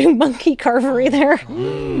somebody doing monkey carvery there. I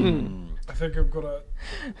think I'm gonna...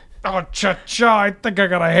 Oh, cha-cha, I think I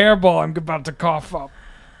got a hairball I'm about to cough up.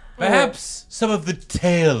 Perhaps some of the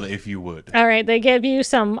tail, if you would. All right, they give you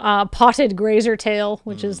some potted grazer tail,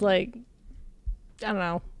 which is like, I don't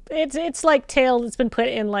know. It's like tail that's been put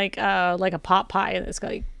in like a pot pie, and it's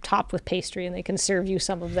got like, topped with pastry, and they can serve you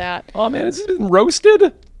some of that. Oh man, has it been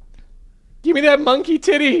roasted? Give me that monkey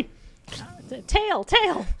titty. Tail.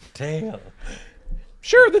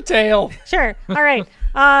 Sure, the tail. Sure. All right.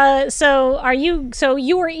 So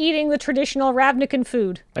you are eating the traditional Ravnican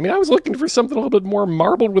food. I mean, I was looking for something a little bit more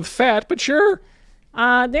marbled with fat, but sure.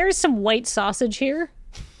 There's some white sausage here.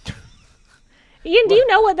 Ian, do you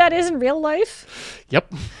know what that is in real life?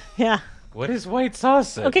 Yep. Yeah. What is white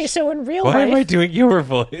sausage? Okay, so in real Why life... am I doing your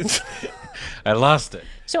voice? I lost it.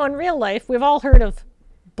 So in real life, we've all heard of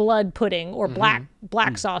blood pudding or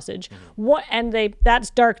black sausage. What that's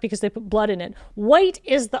dark because they put blood in it. White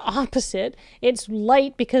is the opposite. It's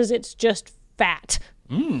light because it's just fat.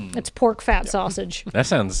 It's pork fat sausage. That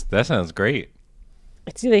sounds great.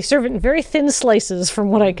 They serve it in very thin slices, from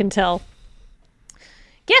what I can tell.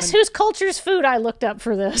 Guess whose culture's food I looked up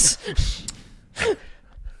for this?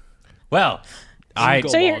 Well,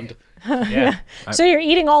 So you're, yeah. so you're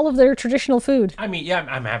eating all of their traditional food. I mean, yeah,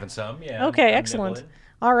 I'm having some. Yeah. Okay, I'm excellent. nibbling.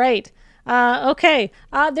 All right. Okay.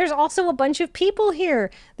 There's also a bunch of people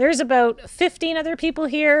here. There's about 15 other people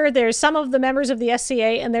here. There's some of the members of the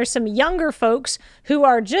SCA, and there's some younger folks who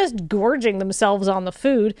are just gorging themselves on the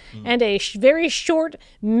food, and a very short,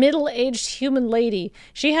 middle-aged human lady.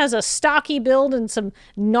 She has a stocky build and some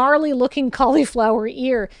gnarly-looking cauliflower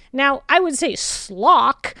ear. Now, I would say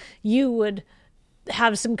Slock, you would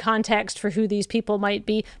have some context for who these people might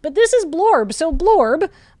be, but this is Blorb. So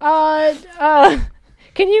Blorb,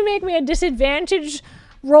 can you make me a disadvantage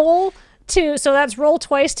roll so that's roll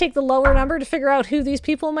twice, take the lower number to figure out who these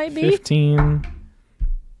people might be? 15.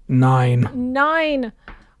 9. 9.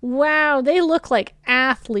 Wow, they look like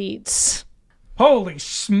athletes. Holy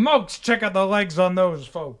smokes, check out the legs on those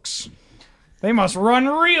folks. They must run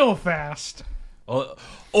real fast.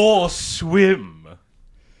 Or swim.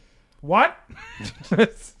 What? Do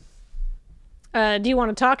you want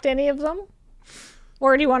to talk to any of them?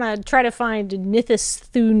 Or do you want to try to find Nithis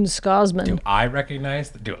Thune Skosman?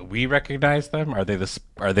 Do we recognize them? Are they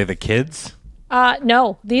the kids?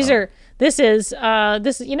 No, this is,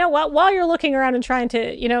 you know what, while you're looking around and trying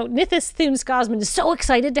to, Nithis Thune Skosman is so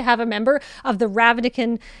excited to have a member of the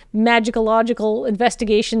Ravnican Magicological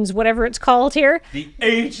Investigations, whatever it's called here. The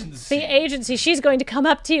agency. She's going to come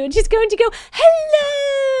up to you and she's going to go,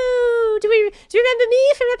 hello! Do you remember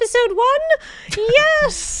me from episode 1?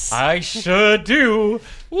 Yes! I sure do.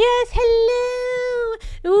 Yes, hello!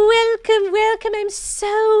 Welcome,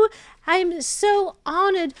 I'm so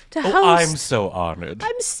honored to host. I'm so honored.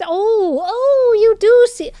 You do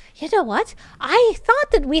see. You know what? I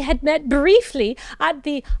thought that we had met briefly at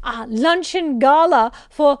the luncheon gala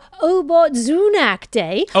for Obot Zunak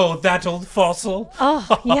Day. Oh, that old fossil.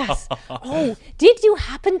 Oh, yes. Oh, did you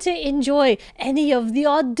happen to enjoy any of the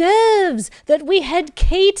hors d'oeuvres that we had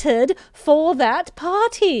catered for that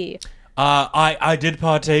party? I did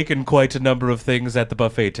partake in quite a number of things at the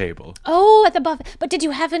buffet table. Oh, at the buffet. But did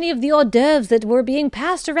you have any of the hors d'oeuvres that were being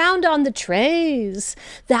passed around on the trays?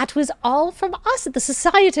 That was all from us at the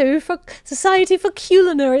Society for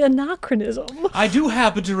Culinary Anachronism. I do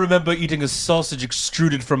happen to remember eating a sausage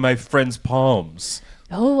extruded from my friend's palms.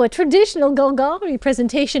 Oh, a traditional Golgari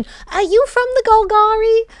presentation. Are you from the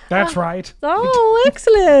Golgari? That's right. Oh,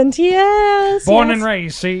 excellent. Yes. Born yes. and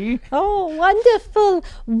raised, see? Oh, wonderful.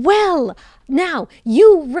 Well, now,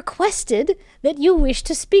 you requested that you wish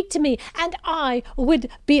to speak to me, and I would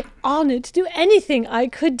be honored to do anything I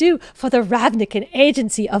could do for the Ravnican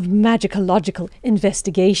Agency of Magicological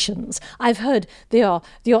Investigations. I've heard your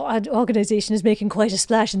organization is making quite a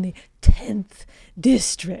splash in the 10th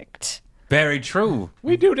district. Very true.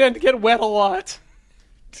 We do tend to get wet a lot.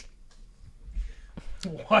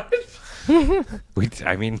 What?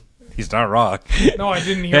 I mean, he's not wrong. No, I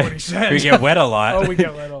didn't hear what he said. We get wet a lot. Oh, we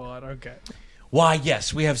get wet a lot. Okay. Why,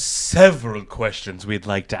 yes, we have several questions we'd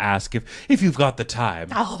like to ask if you've got the time.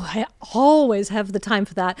 Oh, I always have the time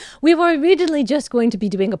for that. We were originally just going to be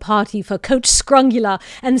doing a party for Coach Scrungula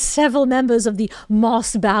and several members of the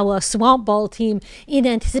Mossbower Swamp Ball team in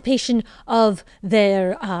anticipation of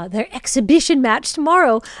their exhibition match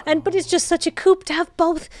tomorrow. But it's just such a coup to have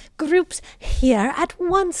both groups here at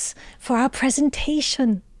once for our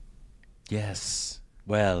presentation. Yes,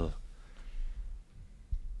 well...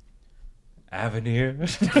 Avenir?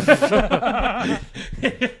 I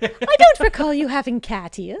don't recall you having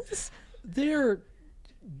cat ears. They're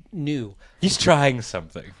new. He's trying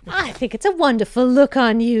something. I think it's a wonderful look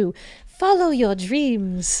on you. Follow your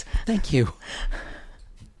dreams. Thank you.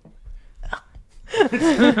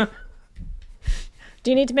 Do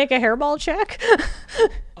you need to make a hairball check?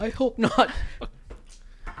 I hope not.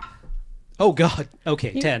 Oh, God.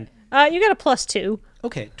 Okay, 10. You got a +2.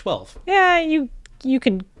 Okay, 12. Yeah, you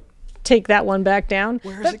can take that one back down.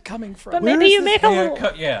 Where is it coming from? But maybe you make a little...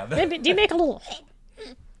 Yeah. Maybe, do you make a little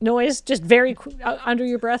noise, just very under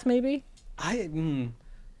your breath, maybe?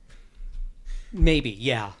 Maybe,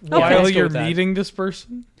 yeah. Okay. While let's go you're with that. meeting this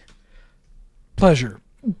person? Pleasure.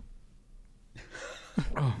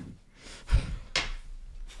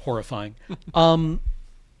 horrifying.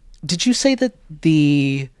 Did you say that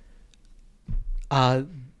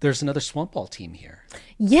there's another swamp ball team here?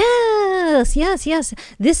 Yes.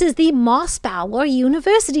 This is the Mossbauer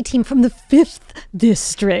University team from the 5th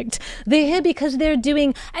District. They're here because they're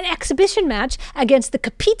doing an exhibition match against the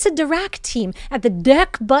Kapitsa Dirac team at the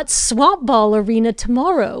Dirk Butt Swamp Ball Arena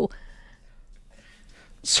tomorrow.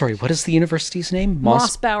 Sorry, what is the university's name?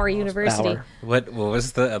 Mossbauer University. What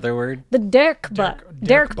was the other word? The Dirk Butts. The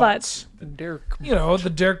Dirk Butts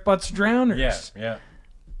Drowners. Yeah.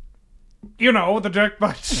 You know, the Dirk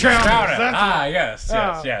Butts Drowners.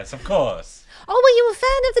 Yes, of course. Oh, were you a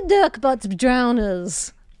fan of the Dirk Butts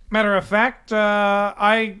Drowners? Matter of fact,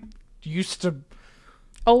 I used to...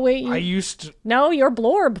 Oh, wait. No, you're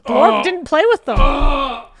Blorb. Blorb didn't play with them.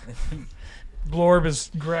 Blorb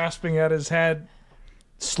is grasping at his head.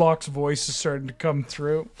 Slock's voice is starting to come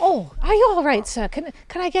through. Oh, are you all right, sir? Can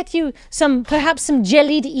I get you perhaps some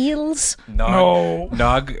jellied eels? No.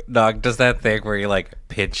 Nog does that thing where he like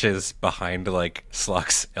pinches behind like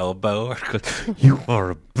Slock's elbow. You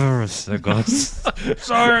are a Bursagus.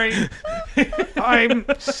 Sorry. I'm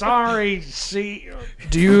sorry. See,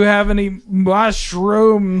 do you have any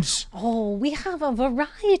mushrooms? Oh, we have a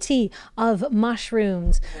variety of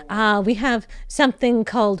mushrooms. We have something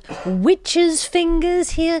called witch's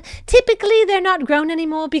fingers here. Typically, they're not grown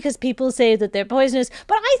anymore because people say that they're poisonous,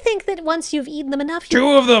 but I think that once you've eaten them enough... 2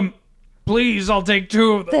 of them! Please, I'll take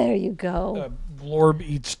 2 of them. There you go. Blorb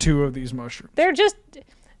eats 2 of these mushrooms. They're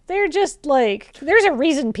just like, there's a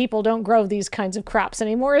reason people don't grow these kinds of crops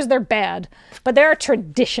anymore, is they're bad, but they're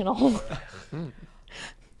traditional.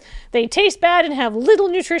 They taste bad and have little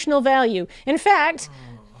nutritional value. In fact,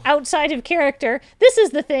 outside of character, this is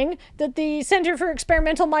the thing that the Center for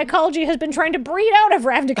Experimental Mycology has been trying to breed out of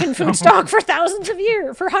Ravnican food stock for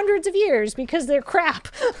hundreds of years, because they're crap.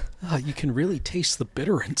 You can really taste the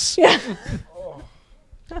bitterance. Yeah.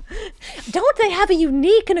 Don't they have a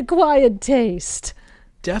unique and acquired taste?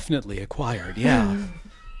 Definitely acquired, yeah.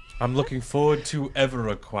 I'm looking forward to ever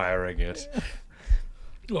acquiring it.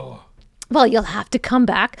 Well, you'll have to come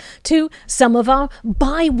back to some of our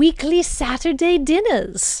bi-weekly Saturday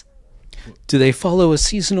dinners. Do they follow a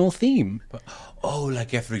seasonal theme? Oh,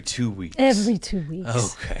 like every 2 weeks. Every 2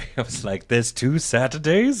 weeks. Okay. I was like, there's 2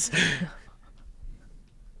 Saturdays?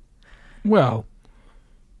 Well,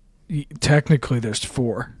 technically there's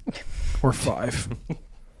 4 or 5.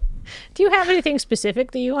 Do you have anything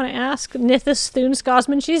specific that you want to ask Nithis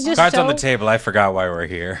Thunskosman? She's just Cards on the table. I forgot why we're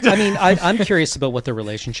here. I mean, I'm curious about what the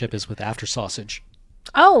relationship is with After Sausage.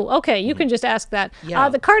 Oh, okay. You can just ask that. Yeah.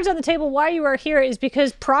 The cards on the table, why you are here, is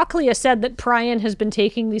because Proclea said that Prian has been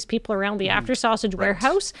taking these people around the After Sausage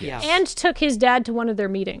warehouse and took his dad to one of their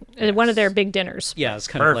one of their big dinners. Yeah, it's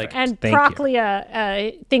kind of like... And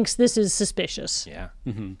Proclea thinks this is suspicious. Yeah.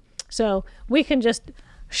 So we can just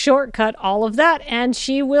shortcut all of that, and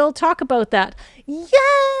she will talk about that.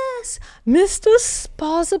 Yes, Mr.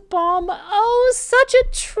 Spazabom. Oh, such a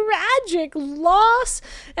tragic loss,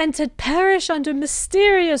 and to perish under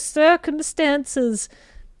mysterious circumstances.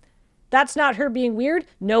 That's not her being weird.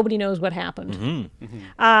 Nobody knows what happened.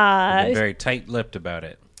 I've been very tight-lipped about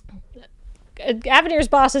it. Avenir's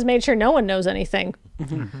boss has made sure no one knows anything.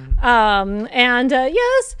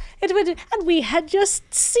 Yes, and we had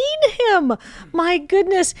just seen him. My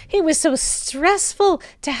goodness, he was so stressful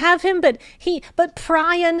to have him, but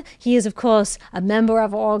Prian, he is of course a member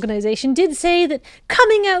of our organization, did say that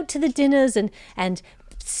coming out to the dinners and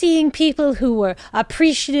seeing people who were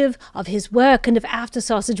appreciative of his work and of After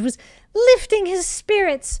Sausage was lifting his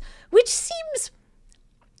spirits, which seems...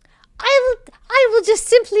 I will just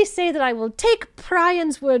simply say that I will take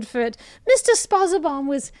Prian's word for it. Mr. Spazabom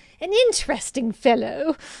was an interesting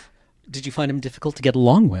fellow. Did you find him difficult to get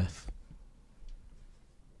along with?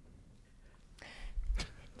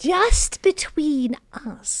 Just between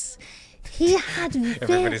us, he had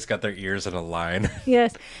Everybody's got their ears in a line.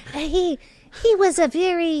 Yes. He was a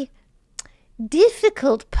very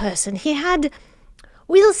difficult person. He had,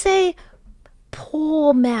 we'll say,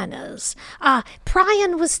 poor manners.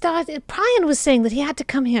 Prian was saying that he had to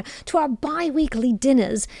come here to our bi-weekly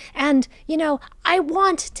dinners, and I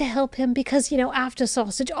want to help him because After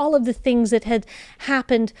Sausage, all of the things that had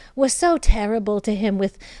happened were so terrible to him,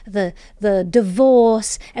 with the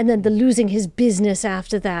divorce and then the losing his business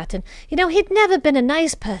after that, and he'd never been a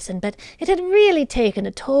nice person, but it had really taken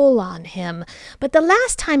a toll on him. But the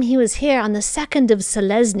last time he was here, on the 2nd of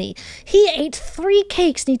Selesny, he ate 3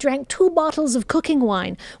 cakes and he drank 2 bottles of cooking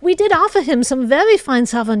wine. We did offer him some very fine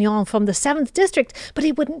Sauvignon from the 7th District, but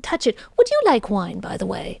he wouldn't touch it. Would you like wine, by the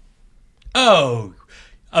way? Oh,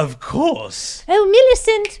 of course. Oh,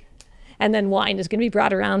 Millicent. and then wine is going to be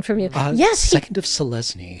brought around from you. Yes, 2nd of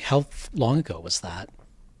Selesny. How long ago was that?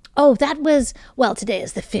 Oh, that was, well, today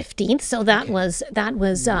is the 15th, so that was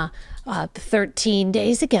 13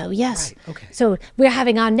 days ago, yes. Right, okay. So we're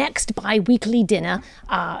having our next bi-weekly dinner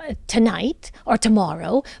tonight or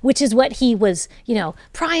tomorrow, which is what he was,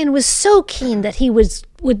 Brian was so keen that he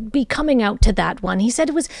would be coming out to that one. He said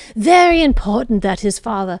it was very important that his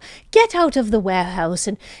father get out of the warehouse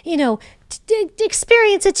and,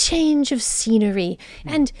 experience a change of scenery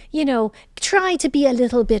and, try to be a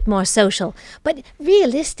little bit more social. But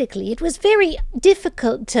realistically, it was very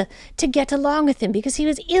difficult to get along with him because he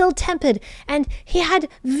was ill-tempered and he had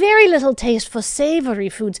very little taste for savory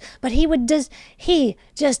foods, but he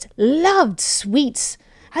just loved sweets.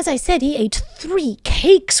 As I said, he ate 3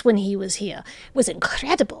 cakes when he was here. It was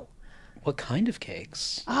incredible. What kind of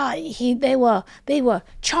cakes? They were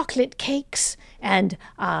chocolate cakes and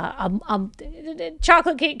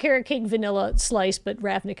chocolate cake, carrot cake, vanilla slice, but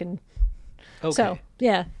Ravnik and Okay. so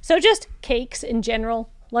yeah. So just cakes in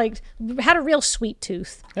general. Like had a real sweet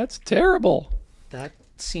tooth. That's terrible. That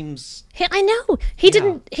seems... I know. He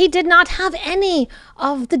did not have any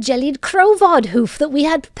of the jellied crowvod hoof that we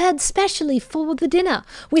had prepared specially for the dinner.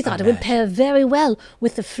 We thought it would pair very well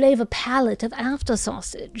with the flavor palette of after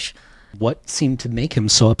sausage. What seemed to make him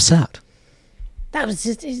so upset? That was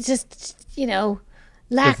just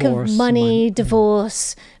lack Divorce, of money,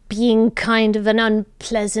 divorce, being kind of an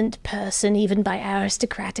unpleasant person, even by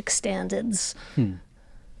aristocratic standards.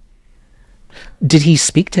 Did he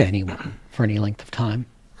speak to anyone for any length of time?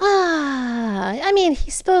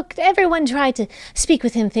 He spoke, everyone tried to speak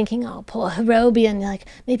with him thinking, oh, poor Herobian, like,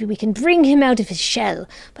 maybe we can bring him out of his shell.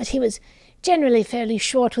 But he was generally fairly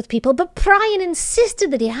short with people. But Brian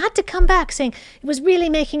insisted that he had to come back, saying it was really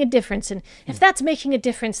making a difference. And if that's making a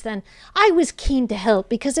difference, then I was keen to help,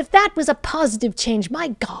 because if that was a positive change, my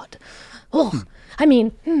God.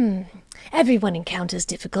 Everyone encounters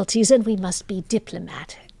difficulties, and we must be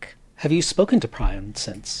diplomatic. Have you spoken to Brian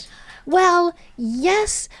since? Well,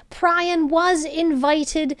 yes, Brian was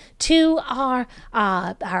invited to our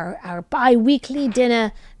bi-weekly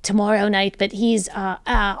dinner tomorrow night, but he's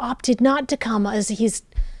opted not to come as he's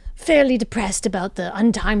fairly depressed about the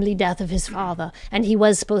untimely death of his father. And he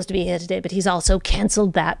was supposed to be here today, but he's also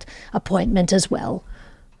cancelled that appointment as well.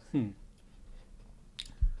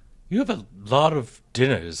 You have a lot of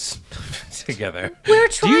dinners together. We're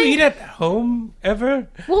Do trying. you eat at home ever?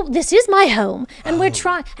 Well, this is my home, and we're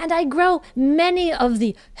trying, and I grow many of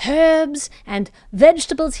the herbs and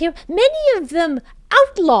vegetables here, many of them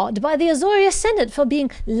outlawed by the Azoria Senate for being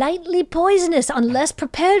lightly poisonous unless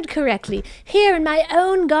prepared correctly, here in my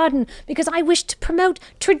own garden, because I wish to promote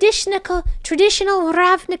traditional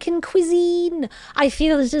Ravnican cuisine. I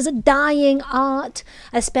feel it is a dying art,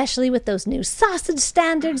 especially with those new sausage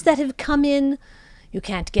standards that have come in. You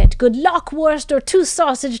can't get good lockwurst or tooth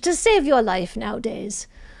sausage to save your life nowadays.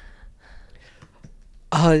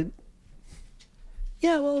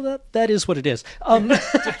 Yeah, well, that is what it is. I'm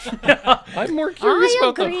more curious I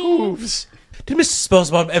about the agree. hooves. Did Mr.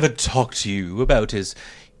 Spellsbaum ever talk to you about his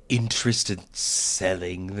interest in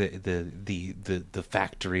selling the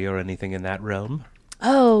factory or anything in that realm?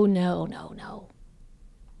 Oh, no.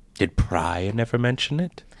 Did Brian ever mention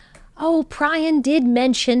it? Oh, Brian did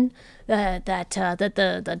mention that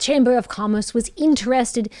the Chamber of Commerce was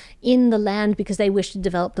interested in the land because they wish to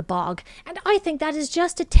develop the bog. And I think that is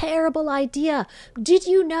just a terrible idea. Did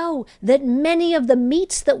you know that many of the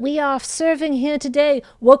meats that we are serving here today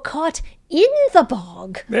were caught in the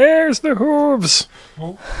bog? There's the hooves.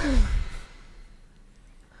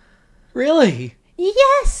 Really?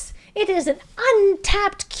 Yes! It is an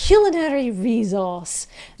untapped culinary resource.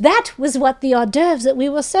 That was what the hors d'oeuvres that we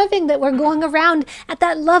were serving that were going around at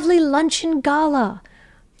that lovely luncheon gala.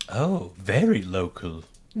 Oh, very local.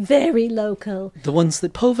 Very local. The ones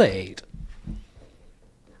that Pova ate.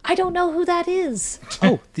 I don't know who that is.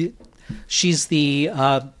 She's the...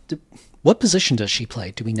 what position does she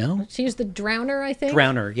play? Do we know? She's the drowner, I think.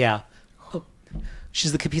 Drowner, yeah. Oh,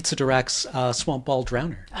 she's the Kapitsa Direct's Swamp Ball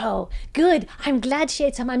Drowner. Oh, good. I'm glad she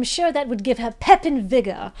ate some. I'm sure that would give her pep and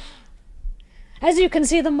vigor. As you can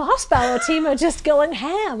see, the Mossbower team are just going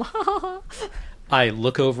ham. I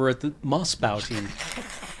look over at the Mossbow team.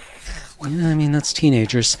 Yeah, I mean, that's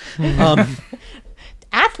teenagers.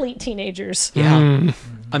 Athlete teenagers. Yeah.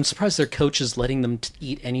 I'm surprised their coach is letting them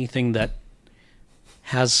eat anything that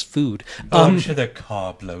has food. I'm sure they're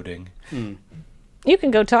carb loading. You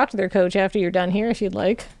can go talk to their coach after you're done here if you'd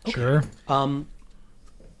like. Sure. I'm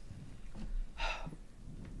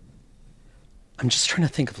just trying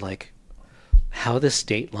to think of, like, how this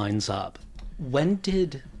date lines up. When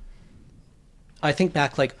did... I think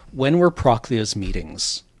back, like, when were Proclea's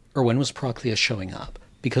meetings? Or when was Proclea showing up?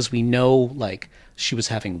 Because we know, like, she was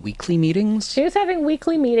having weekly meetings. She was having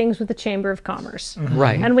weekly meetings with the Chamber of Commerce.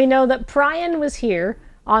 Right. And we know that Prion was here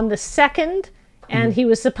on the 2nd, and he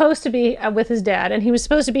was supposed to be with his dad, and he was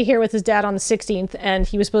supposed to be here with his dad on the 16th, and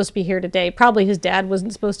he was supposed to be here today. Probably his dad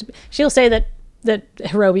wasn't supposed to be. She'll say that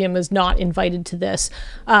Herobium is not invited to this,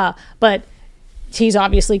 but he's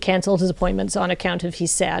obviously canceled his appointments on account of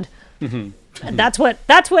he's sad. And that's what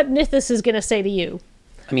Nithis is going to say to you.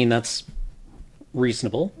 I mean, that's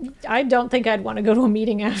reasonable. I don't think I'd want to go to a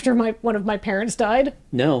meeting after one of my parents died.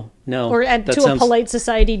 No. Or to a polite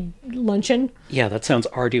society luncheon. Yeah, that sounds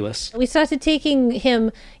arduous. We started taking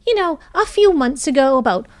him, a few months ago,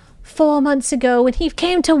 about 4 months ago, and he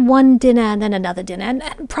came to one dinner and then another dinner. And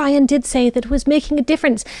Prion did say that it was making a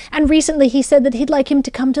difference. And recently he said that he'd like him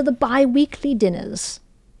to come to the bi-weekly dinners.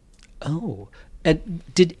 Oh. And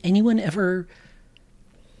did anyone ever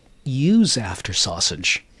use after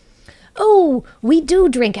sausage? Oh, we do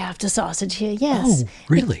drink after sausage here, yes. Oh,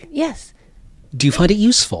 really? Yes. Do you find it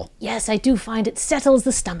useful? Yes, I do find it settles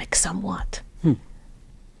the stomach somewhat.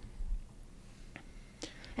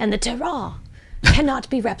 And the terroir cannot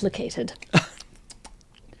be replicated.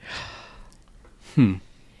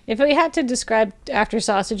 If we had to describe after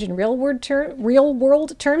sausage in real world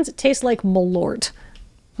terms, it tastes like malort.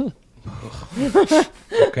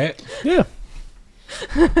 Okay. Yeah.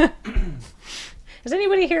 Has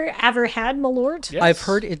anybody here ever had malort? Yes. I've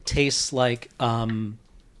heard it tastes like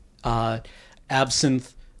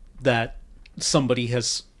absinthe that somebody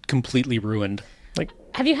has completely ruined. Like,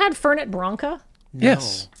 Have you had Fernet Branca?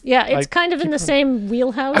 yes. Yeah, it's I kind of in the same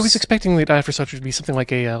wheelhouse. I was expecting that after such would be something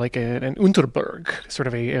like an Unterberg, sort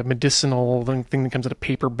of a medicinal thing that comes in a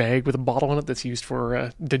paper bag with a bottle in it that's used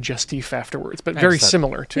for digestif afterwards, but very thought-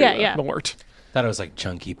 similar to Yeah. malort. Thought it was like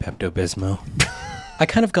chunky Pepto-Bismol. I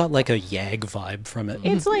kind of got like a Yag vibe from it.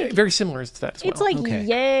 It's like Very similar to that as well. it's like Okay.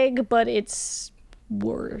 Yag, but it's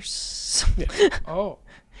worse. Oh.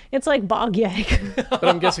 It's like Bog Yag. But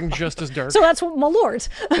I'm guessing just as dark. So that's what malort.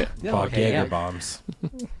 Bog okay, Jaeger yeah. bombs.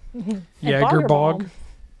 Jaeger bog.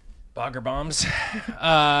 Bogger bombs.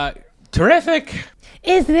 Terrific.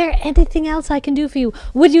 Is there anything else I can do for you?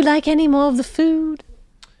 Would you like any more of the food?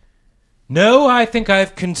 No, I think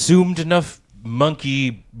I've consumed enough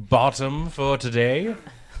monkey bottom for today.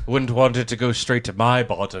 Wouldn't want it to go straight to my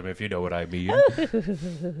bottom, if you know what I mean.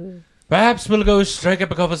 Perhaps we'll go strike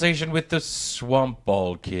up a conversation with the Swamp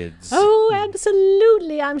Ball kids. Oh,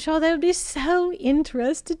 absolutely. I'm sure they would be so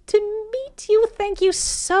interested to meet you. Thank you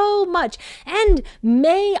so much. And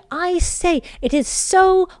may I say, it is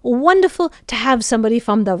so wonderful to have somebody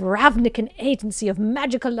from the Ravnican Agency of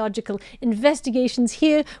Magicological Investigations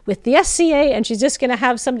here with the SCA, and she's just going to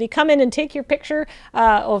have somebody come in and take your picture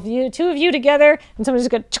of you, two of you together, and somebody's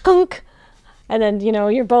going to chunk. And then,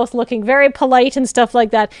 you're both looking very polite and stuff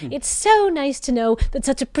like that. It's so nice to know that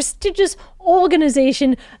such a prestigious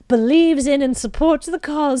organization believes in and supports the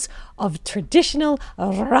cause of traditional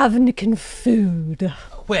Ravnican food.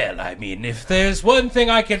 Well, I mean, if there's one thing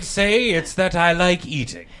I can say, it's that I like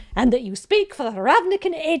eating. And that you speak for the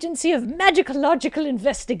Ravnican Agency of Magicological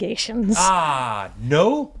Investigations. Ah,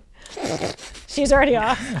 no? She's already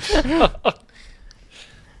off.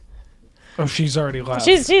 Oh, she's already left.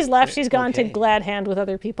 She's left. She's gone to glad hand with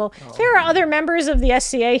other people. There are other members of the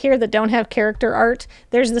SCA here that don't have character art.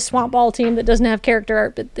 There's the Swamp Ball team that doesn't have character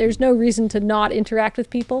art, but there's no reason to not interact with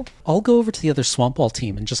people. I'll go over to the other Swamp Ball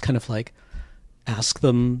team and just kind of like ask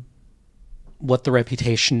them what the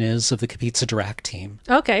reputation is of the Kapitsa Drak team.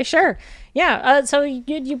 Okay, sure. Yeah, so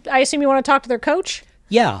I assume you want to talk to their coach?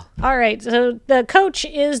 Yeah. All right, so the coach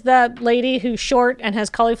is that lady who's short and has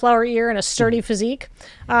cauliflower ear and a sturdy physique.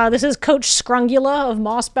 This is Coach Scrungula of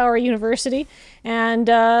Mossbauer University, and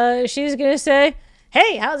she's going to say,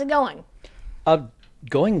 hey, how's it going?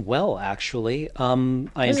 Going well, actually. I This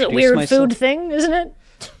is a introduced weird myself. food thing, isn't it?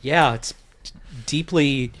 Yeah, it's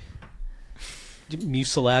deeply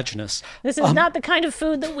mucilaginous. This is not the kind of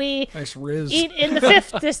food that we Nice riz. eat in the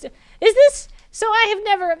 5th district. Is this... So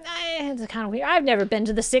it's kind of weird. I've never been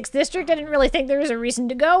to the 6th district. I didn't really think there was a reason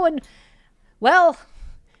to go, and, well,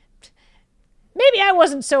 maybe I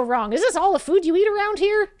wasn't so wrong. Is this all the food you eat around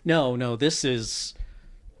here? No, this is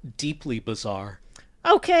deeply bizarre.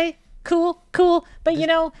 Okay, cool. But,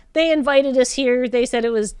 they invited us here. They said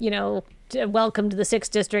it was, welcome to the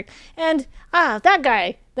 6th district. And, that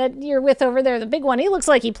guy that you're with over there, the big one, he looks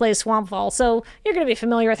like he plays Swampfall. So you're going to be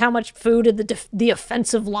familiar with how much food the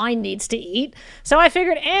offensive line needs to eat. So I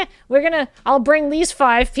figured, I'll bring these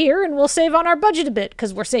 5 here and we'll save on our budget a bit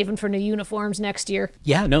because we're saving for new uniforms next year.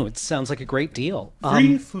 Yeah, no, it sounds like a great deal.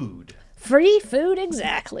 Free food. Free food,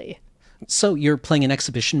 exactly. So you're playing an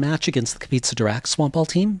exhibition match against the Kapitsa Dirac Swamp Ball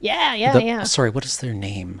team? Yeah, yeah. Sorry, what is their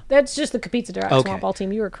name? That's just the Kapitsa Dirac Okay. Swamp Ball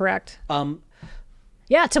team. You were correct.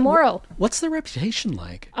 Yeah, tomorrow. What's their reputation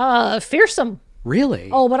like? Fearsome. Really?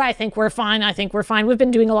 Oh, but I think we're fine. We've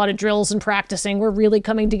been doing a lot of drills and practicing. We're really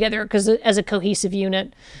coming together as a cohesive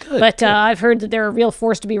unit. Good, But good. I've heard that they're a real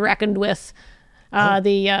force to be reckoned with. Their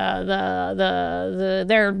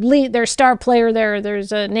star player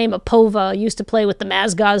there's a name of Pova, used to play with the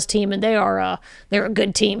Mazgaz team, and they're a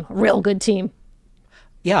good team, a real good team.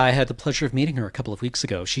 Yeah, I had the pleasure of meeting her a couple of weeks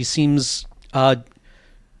ago. She seems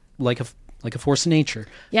like a force of nature.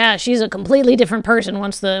 Yeah, she's a completely different person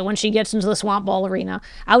when she gets into the swamp ball arena.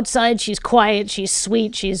 Outside, she's quiet, she's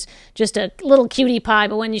sweet, she's just a little cutie pie,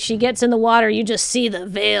 but when she gets in the water, you just see the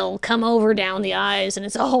veil come over down the eyes, and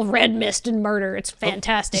it's all red mist and murder. It's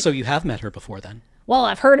fantastic. So you have met her before then? Well,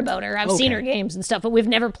 I've heard about her. I've seen Okay. her games and stuff, but we've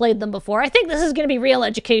never played them before. I think this is going to be real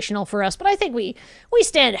educational for us, but I think we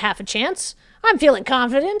stand half a chance. I'm feeling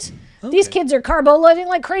confident. These kids are carbo loading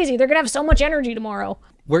like crazy. They're going to have so much energy tomorrow.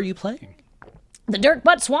 Where are you playing? The Dirt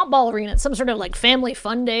Butt Swamp Ball Arena. It's some sort of like family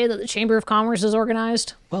fun day that the Chamber of Commerce has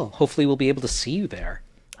organized. Well, hopefully we'll be able to see you there.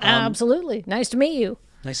 Absolutely. Nice to meet you.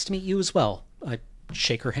 Nice to meet you as well. I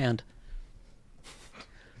shake her hand.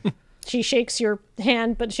 She shakes your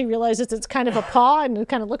hand, but she realizes it's kind of a paw and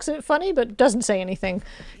kind of looks at it funny, but doesn't say anything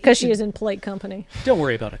because she is in polite company. Don't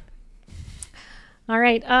worry about it. All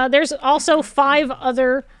right. There's also 5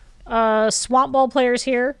 other swamp ball players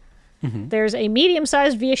here. Mm-hmm. There's a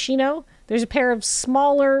medium-sized Viashino. There's a pair of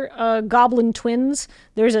smaller goblin twins.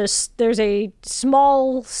 There's a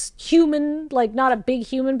small human, like not a big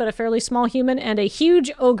human, but a fairly small human, and a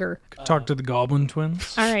huge ogre. Talk to the Goblin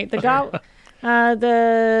Twins. All right. The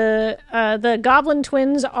goblin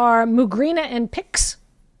twins are Mugrina and Pix,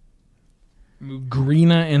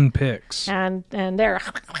 Greena and Pix. and they're.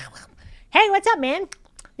 Hey, what's up, man?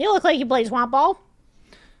 You look like you play swamp ball.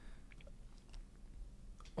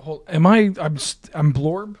 I'm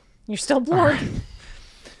Blorb? You're still bored.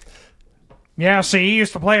 Yeah, see, he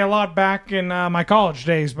used to play a lot back in my college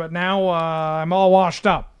days, but now I'm all washed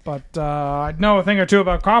up. But I know a thing or two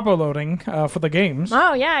about carbo loading for the games.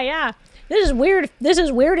 Oh, yeah. This is weird. This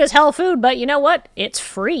is weird as hell food, but you know what? It's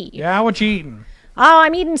free. Yeah, what you eating? Oh,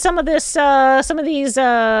 I'm eating some of these, what are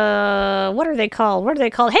they called? Hey,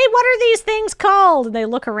 what are these things called? And they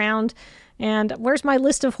look around, and where's my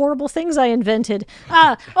list of horrible things I invented?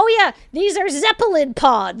 Oh yeah, these are Zeppelin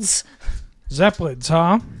pods. Zeppelins,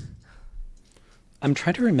 huh? I'm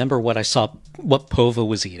trying to remember what Pova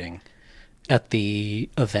was eating at the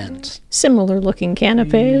event. Similar looking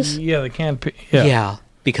canapes. Yeah, the Yeah,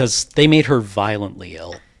 because they made her violently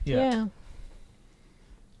ill. Yeah.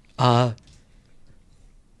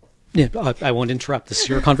 Yeah, I won't interrupt. This is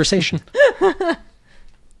your conversation.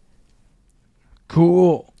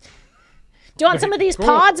 Cool. Do you want some of these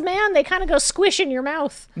pods, man? They kind of go squish in your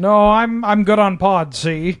mouth. No, I'm good on pods,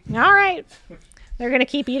 see? All right. They're going to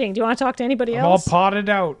keep eating. Do you want to talk to anybody I'm all else? potted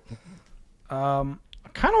out. I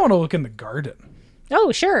kind of want to look in the garden.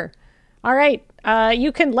 Oh, sure. All right.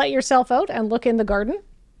 You can let yourself out and look in the garden.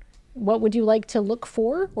 What would you like to look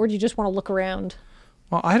for? Or do you just want to look around?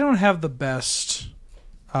 Well, I don't have the best,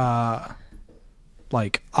 eye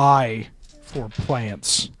for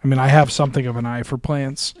plants. I mean, I have something of an eye for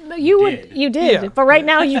plants. You did, Yeah. but right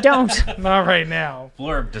now you don't. Not right now.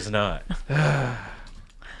 Blorb does not.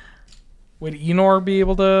 Would Enor be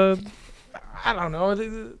able to? I don't know.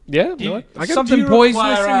 Yeah, no, I got Something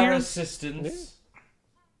poisonous in our here? assistance?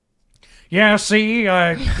 Yeah, see,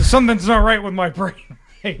 something's not right with my brain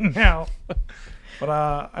right now.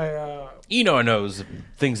 But Enor knows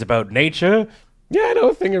things about nature. Yeah, I know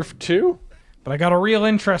a thing or two. But I got a real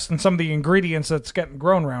interest in some of the ingredients that's getting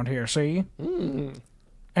grown around here. See?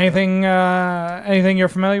 Anything you're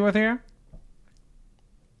familiar with here?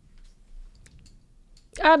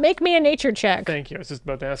 Make me a nature check. Thank you. I was just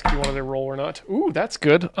about to ask if you wanted to roll or not. Ooh, that's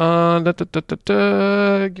good. Give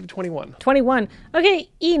it 21. 21. Okay,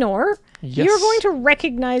 Enor, Yes. you're going to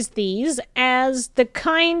recognize these as the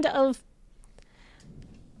kind of...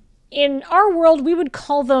 In our world, we would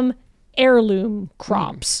call them heirloom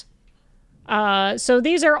crops. So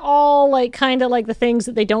these are all kind of like the things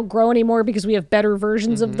that they don't grow anymore because we have better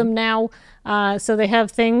versions of them now. So they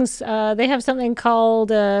have things, they have something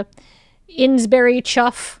called Innsbury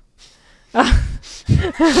chuff.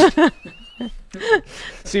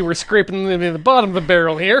 See, we're scraping the bottom of the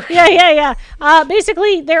barrel here. Yeah.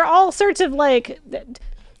 Basically, they're all sorts of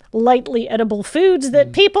lightly edible foods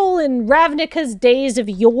that people in Ravnica's days of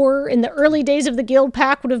yore, in the early days of the guild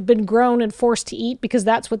pack, would have been grown and forced to eat because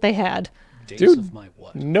that's what they had. Days Dude. of my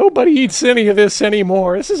what? Nobody eats any of this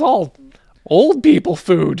anymore. This is all old people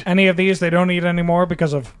food. Any of these they don't eat anymore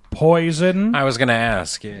because of poison. I was gonna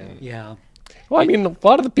ask. Yeah. Yeah. Well, I mean, a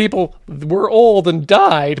lot of the people were old and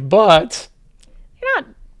died, but You're not.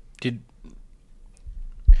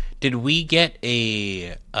 Did we get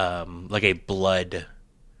a like a blood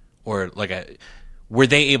or like a? Were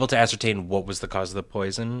they able to ascertain what was the cause of the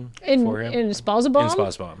poison for him? In Spalzabomb? In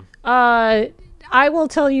Spalzabomb. I will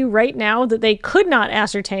tell you right now that they could not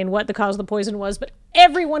ascertain what the cause of the poison was, but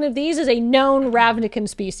every one of these is a known Ravnican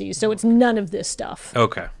species, so it's none of this stuff.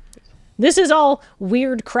 Okay. This is all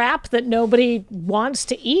weird crap that nobody wants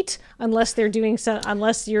to eat unless they're doing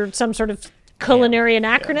unless you're some sort of culinary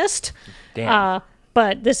anachronist. Damn.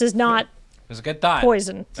 But this is not It was a good thought.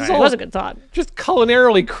 poison. It was a good thought. just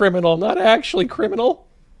culinarily criminal, not actually criminal.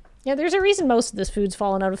 Yeah, there's a reason most of this food's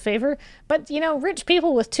fallen out of favor. But, rich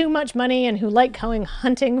people with too much money and who like going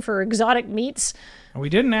hunting for exotic meats. We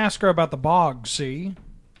didn't ask her about the bog, see?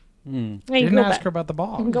 Didn't ask her about the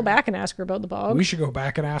bog. You can go back and ask her about the bog. We should go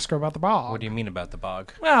back and ask her about the bog. What do you mean about the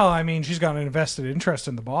bog? Well, I mean, she's got an invested interest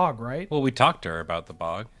in the bog, right? Well, we talked to her about the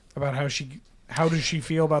bog. About how does she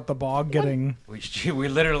feel about the bog getting... We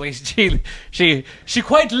literally she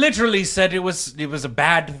quite literally said it was a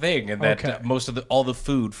bad thing and that Okay. most of all the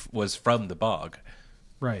food was from the bog.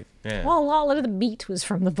 Right. Yeah. Well, a lot of the meat was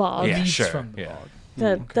from the bog. yeah, Meats sure. from the yeah.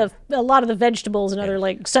 bog. A lot of the vegetables and other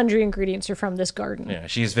like sundry ingredients are from this garden. Yeah,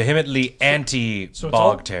 she's vehemently anti So it's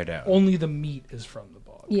bog all- teardown. Only the meat is from the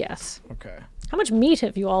bog. Yes. Okay. How much meat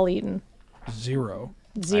have you all eaten? 0.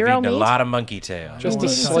 Zero I've meat. eaten a lot of monkey tail. Just Eating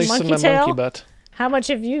a some slice of monkey my tail? monkey butt. How much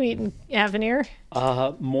have you eaten, Avenir?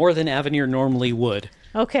 More than Avenir normally would.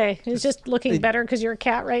 Okay, it's just looking better because you're a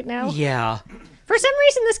cat right now. Yeah. For some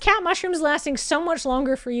reason, this cat mushroom is lasting so much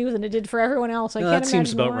longer for you than it did for everyone else. I can't That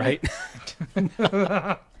seems imagine about why.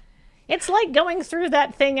 right. It's like going through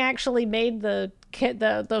that thing actually made the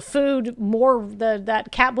food more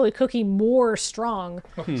that Catboy cookie more strong.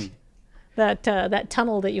 That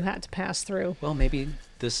tunnel that you had to pass through. Well, maybe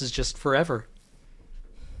this is just forever.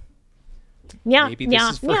 Yeah, Maybe this yeah,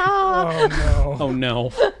 is for- yeah. Oh, no. Oh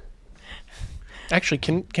no. Actually,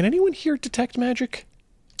 can anyone here detect magic?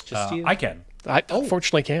 Just you. I can. I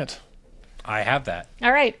unfortunately can't. I have that.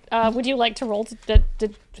 All right. Would you like to roll?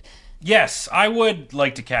 Yes, I would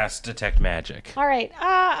like to cast Detect Magic. All right.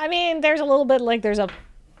 I mean, there's a little bit like there's a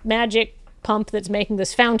magic pump that's making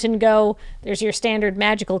this fountain go. There's your standard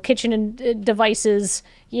magical kitchen and devices.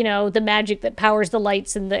 The magic that powers the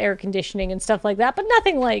lights and the air conditioning and stuff like that. But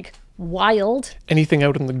nothing like wild. Anything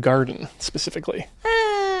out in the garden specifically?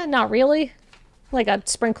 Not really. Like a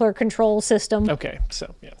sprinkler control system. Okay,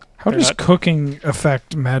 so yeah. How They're does not- cooking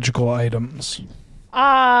affect magical items?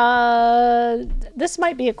 This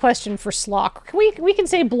might be a question for Slock. We can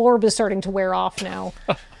say Blorb is starting to wear off now.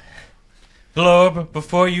 Blorb,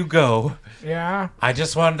 before you go, Yeah? I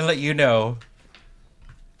just wanted to let you know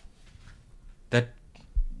that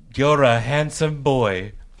you're a handsome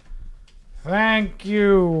boy. Thank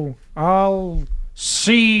you. I'll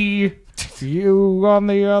see you on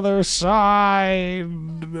the other side.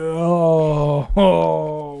 Oh.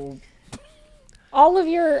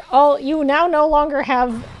 You now no longer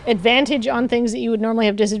have advantage on things that you would normally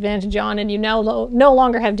have disadvantage on, and you now no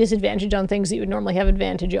longer have disadvantage on things that you would normally have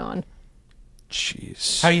advantage on.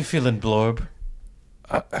 Jeez. How you feeling, Blorb?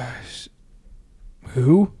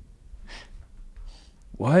 Who?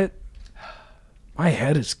 What? My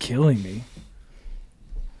head is killing me.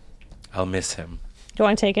 I'll miss him. Do you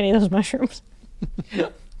want to take any of those mushrooms?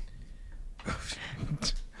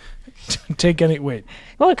 Take any. Wait.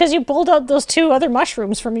 Well, because you pulled out those two other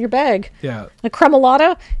mushrooms from your bag. Yeah. The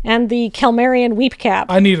Cremalata and the Calmarian Weep Cap.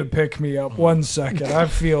 I need to pick me up 1 second. I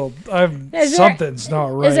feel Is there- something's not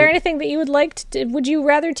right. Is there anything that you would like to... Would you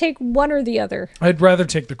rather take one or the other? I'd rather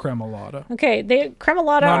take the Cremalata. Okay, the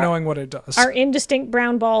Cremalata Not knowing what it does. are indistinct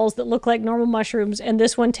brown balls that look like normal mushrooms, and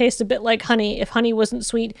this one tastes a bit like honey. If honey wasn't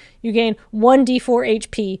sweet, you gain 1d4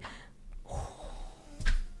 HP.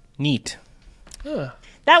 Neat.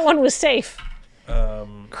 That one was safe.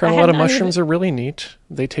 Cremalata hadn't mushrooms are really neat.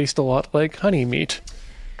 They taste a lot like honey meat.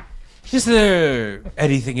 Is there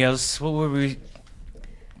anything else? What were we?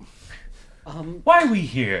 Why are we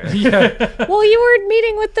here? Well, you were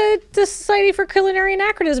meeting with the Society for Culinary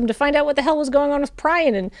Anachronism to find out what the hell was going on with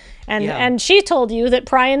Pryan, and she told you that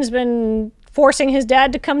Pryan's been forcing his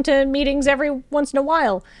dad to come to meetings every once in a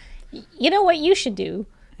while. You know what you should do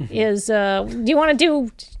is do you want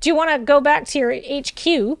to go back to your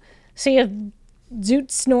HQ, see if Zoot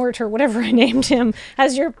Snort or whatever I named him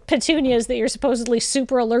has your petunias that you're supposedly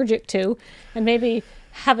super allergic to, and maybe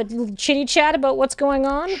have a little chitty chat about what's going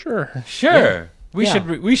on? Sure. Sure. We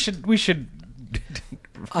Yeah. should.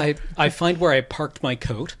 I find where I parked my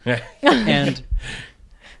coat and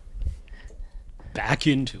back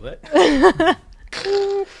into it.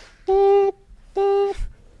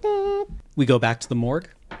 We go back to the morgue,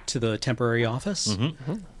 to the temporary office.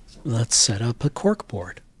 Let's set up a cork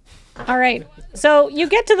board. All right. So you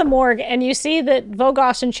get to the morgue and you see that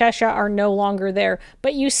Vogos and Cheshire are no longer there,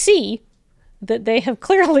 but you see that they have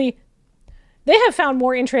found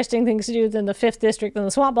more interesting things to do than the 5th District and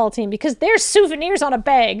the Swamp Ball team, because there's souvenirs on a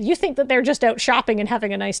bag. You think that they're just out shopping and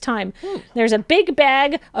having a nice time. There's a big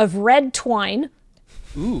bag of red twine.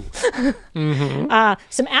 Ooh.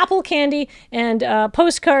 Some apple candy and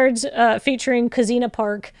postcards featuring Kazina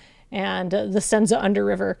Park and the Senza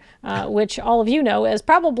Underriver, which all of you know as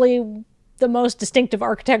probably the most distinctive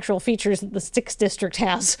architectural features that the 6th District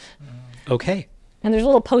has. Okay. And there's a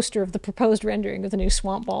little poster of the proposed rendering of the new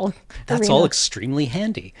Swamp Ball That's arena. all extremely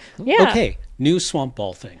handy. Yeah. Okay. New swamp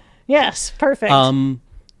ball thing. Yes, perfect.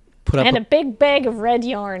 Put up and a big bag of red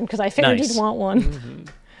yarn, because I figured Nice. you'd want one.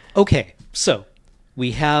 Okay. So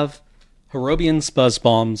we have Horobian's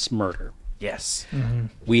Buzzbomb's murder. Yes.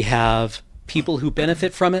 We have people who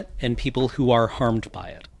benefit from it and people who are harmed by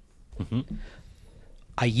it.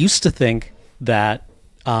 I used to think that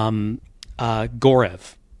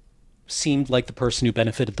Gorev seemed like the person who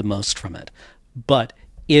benefited the most from it. But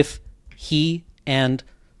if he and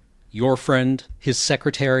your friend, his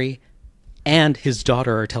secretary, and his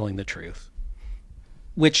daughter are telling the truth,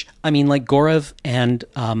 which, I mean, like Gorev and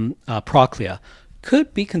Proclea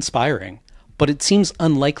could be conspiring, but it seems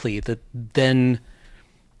unlikely that then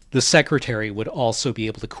the secretary would also be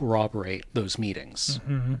able to corroborate those meetings,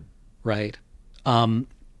 right?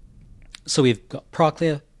 So we've got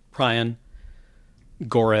Proclea, Prion,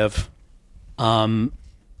 Gorev.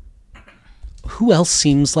 Who else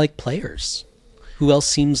seems like players? Who else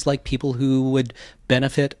seems like people who would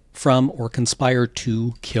benefit from or conspire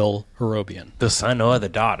to kill Horobian? The son or the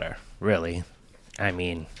daughter, really. I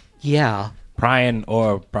mean, Yeah. Prion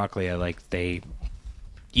or Proclea, like they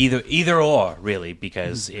either or, really,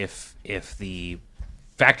 because if the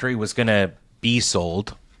factory was gonna be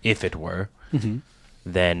sold, if it were,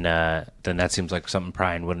 then that seems like something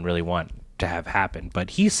Prion wouldn't really want to have happen.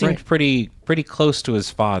 But he seemed pretty close to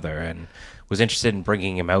his father and was interested in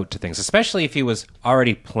bringing him out to things, especially if he was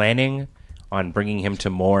already planning on bringing him to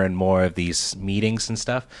more and more of these meetings and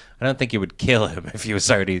stuff. I don't think he would kill him if he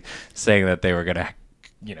was already saying that they were gonna,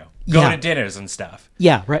 go to dinners and stuff.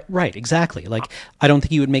 Yeah, right, exactly. Like, I don't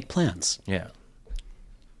think he would make plans. Yeah.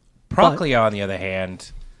 Proclea, on the other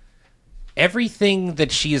hand, everything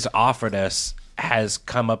that she has offered us has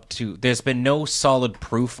come up to... There's been no solid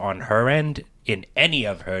proof on her end in any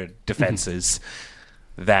of her defenses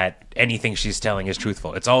that anything she's telling is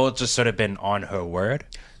truthful. It's all just sort of been on her word.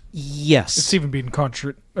 Yes. It's even been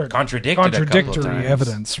Contradicted a couple of contradictory times.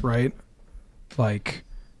 evidence, right? Like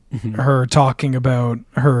her talking about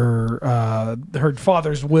her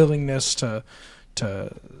father's willingness to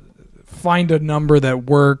find a number that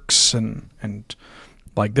works and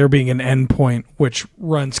like there being an endpoint which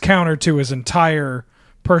runs counter to his entire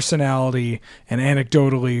personality and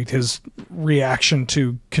anecdotally his reaction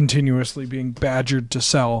to continuously being badgered to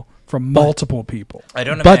sell from multiple people. I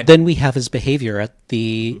don't But then we have his behavior at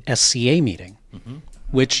the SCA meeting,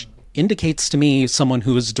 which indicates to me someone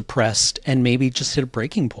who is depressed and maybe just hit a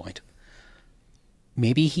breaking point.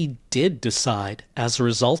 Maybe he did decide as a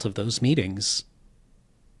result of those meetings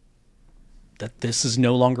that this is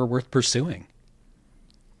no longer worth pursuing.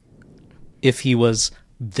 If he was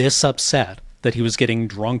this upset that he was getting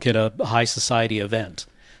drunk at a high society event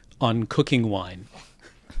on cooking wine.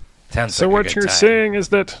 Sounds So like a what good you're time. saying is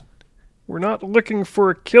that we're not looking for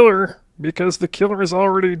a killer because the killer is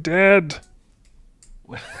already dead.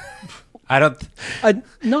 I don't...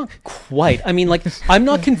 Not quite. I mean, like, I'm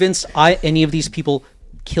not convinced any of these people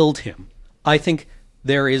killed him. I think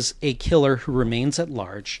there is a killer who remains at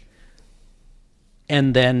large,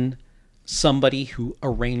 and then somebody who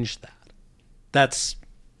arranged that.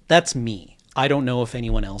 That's me. I don't know if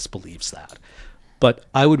anyone else believes that. But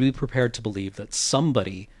I would be prepared to believe that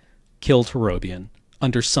somebody killed Horobian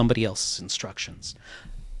under somebody else's instructions.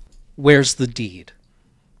 Where's the deed?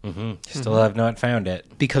 Still have not found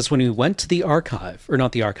it. Because when we went to the archive, or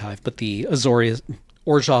not the archive, but the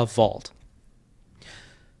Orzhov vault,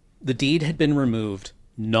 the deed had been removed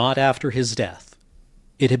not after his death.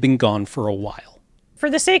 It had been gone for a while. For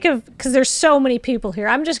the sake of, because there's so many people here,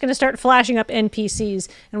 I'm just going to start flashing up NPCs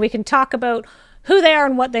and we can talk about who they are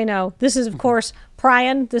and what they know. This is, of course,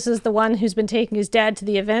 Prion. This is the one who's been taking his dad to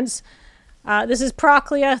the events. This is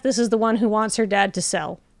Proclea. This is the one who wants her dad to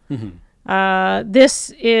sell.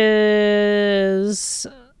 This is...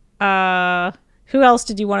 who else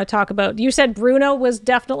did you want to talk about? You said Bruno was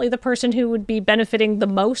definitely the person who would be benefiting the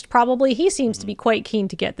most, probably. He seems to be quite keen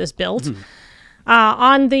to get this built.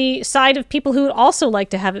 On the side of people who would also like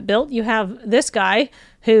to have it built, you have this guy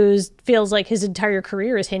who feels like his entire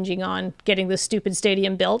career is hinging on getting this stupid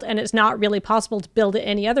stadium built, and it's not really possible to build it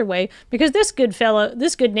any other way because this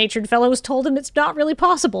good-natured fellow has told him it's not really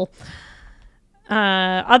possible.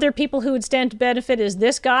 Other people who would stand to benefit is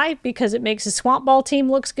this guy because it makes his swamp ball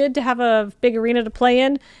team looks good to have a big arena to play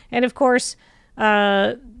in. And of course,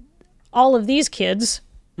 all of these kids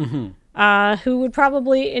who would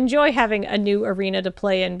probably enjoy having a new arena to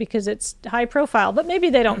play in because it's high profile, but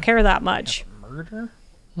maybe they don't care that much. Murder?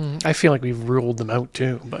 I feel like we've ruled them out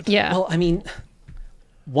too, but Yeah. Well, I mean,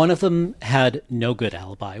 one of them had no good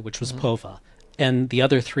alibi, which was Pova, and the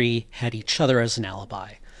other three had each other as an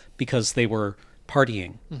alibi because they were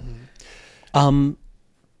partying.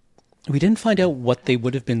 We didn't find out what they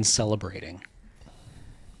would have been celebrating,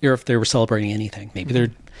 or if they were celebrating anything. Maybe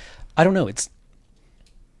they're, I don't know.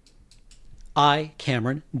 I,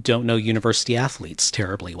 Cameron, don't know university athletes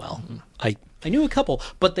terribly well. I knew a couple,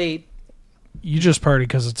 but they... You just party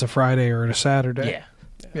because it's a Friday or a Saturday.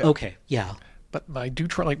 Yeah. Okay, yeah. But I do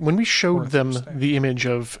try, like, when we showed them the image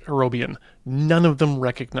of Herobian, none of them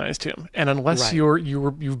recognized him. And unless Right.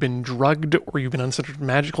 you've been drugged or you've been under such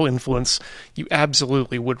magical influence, you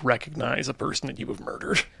absolutely would recognize a person that you have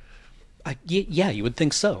murdered. Yeah, you would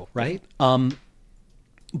think so, right?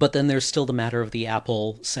 But then there's still the matter of the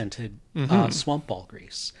apple-scented swamp ball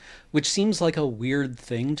grease, which seems like a weird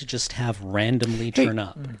thing to just have randomly turn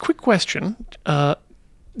up. Quick question.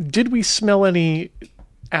 Did we smell any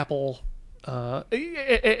apple,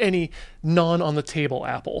 any non-on-the-table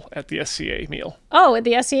apple at the SCA meal? Oh, at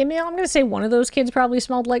the SCA meal, I'm going to say one of those kids probably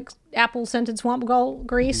smelled like apple-scented swamp ball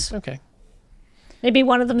grease. Okay. Maybe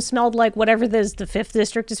one of them smelled like whatever the 5th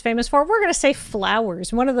district is famous for. We're going to say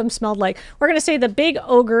flowers. One of them smelled like... We're going to say the big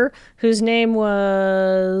ogre, whose name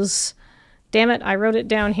was... Damn it, I wrote it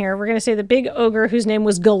down here. We're going to say the big ogre, whose name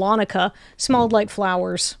was Galonica, smelled like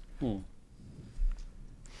flowers.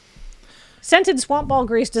 Scented swamp ball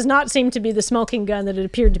grease does not seem to be the smoking gun that it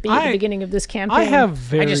appeared to be at the beginning of this campaign.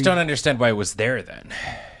 I just don't understand why it was there then.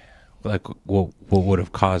 Like, what would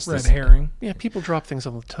have caused Red this? herring. Yeah, people drop things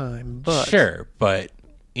all the time, but... Sure, but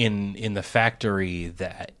in the factory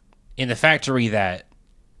that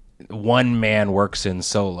one man works in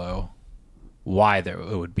solo, why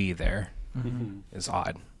it would be there is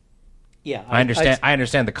odd. Yeah, I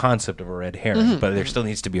understand the concept of a red herring, but there still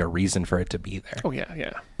needs to be a reason for it to be there. Oh,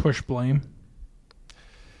 yeah. Push blame.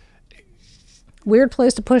 Weird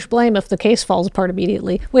place to push blame if the case falls apart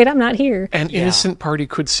immediately. Wait, I'm not here. An innocent party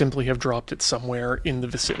could simply have dropped it somewhere in the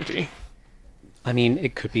vicinity. I mean,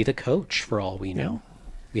 it could be the coach, for all we know.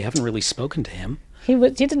 We haven't really spoken to him. He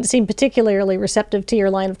didn't seem particularly receptive to your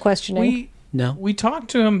line of questioning. We talked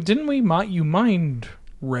to him, didn't we? You mind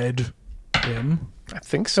read him? I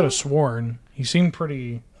think Could so. have sworn he seemed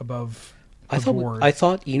pretty above I board.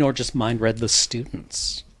 thought Enor just mind read the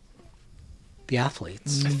students, the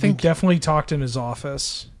athletes. I We think... definitely talked in his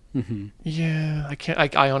office. Yeah,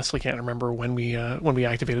 I honestly can't remember when we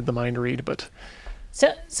activated the mind read, but...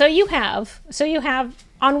 So you have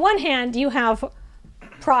on one hand you have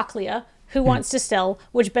Proclea, who wants to sell,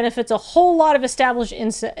 which benefits a whole lot of established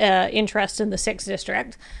interest in the 6th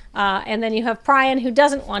district. And then you have Prion, who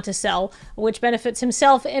doesn't want to sell, which benefits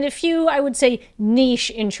himself and a few, I would say,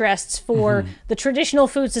 niche interests for the Traditional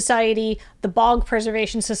Food Society, the Bog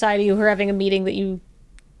Preservation Society, who are having a meeting that you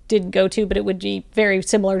didn't go to, but it would be very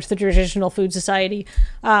similar to the Traditional Food Society,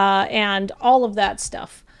 and all of that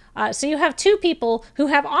stuff. So you have two people who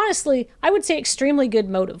have, honestly, I would say, extremely good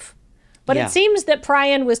motive. But Yeah. it seems that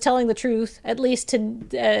Prion was telling the truth, at least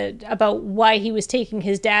to about why he was taking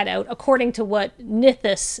his dad out, according to what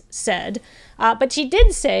Nithis said. But she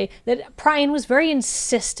did say that Prion was very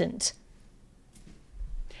insistent.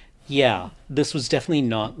 Yeah, this was definitely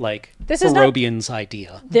not like This is not- Herobian's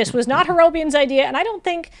idea. This was not Herobian's idea, and I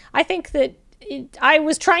think that I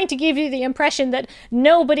was trying to give you the impression that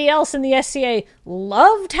nobody else in the SCA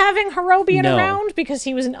loved having Herobian No. around because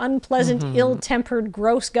he was an unpleasant, ill-tempered,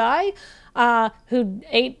 gross guy who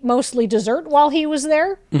ate mostly dessert while he was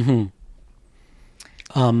there.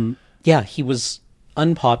 Yeah, he was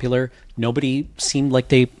unpopular. Nobody seemed like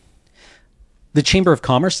the Chamber of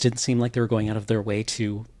Commerce didn't seem like they were going out of their way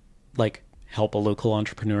to like help a local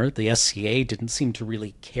entrepreneur. The SCA didn't seem to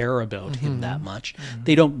really care about him that much.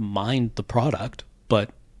 They don't mind the product, but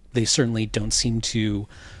they certainly don't seem to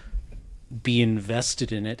be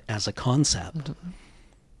invested in it as a concept.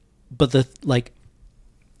 But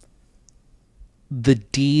the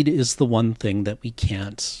deed is the one thing that we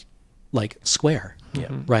can't square. Yeah.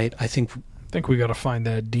 Right? I think we got to find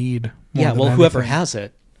that deed. more yeah, than well, whoever anything. has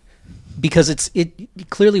it, because it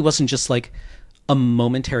clearly wasn't just like a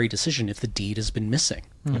momentary decision if the deed has been missing.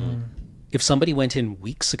 If somebody went in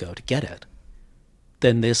weeks ago to get it,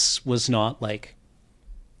 then this was not like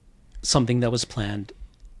something that was planned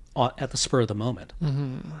at the spur of the moment.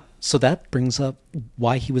 So that brings up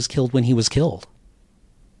why he was killed when he was killed.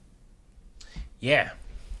 Yeah.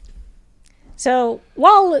 So,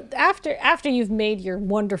 after you've made your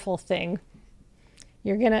wonderful thing,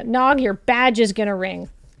 you're gonna Nog. Your badge is gonna ring.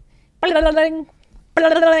 Bling, bling,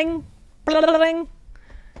 bling.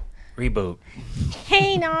 Reboot.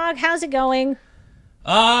 Hey Nog, how's it going?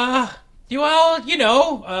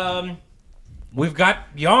 We've got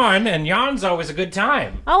yarn, and yarn's always a good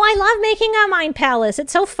time. Oh, I love making a mind palace.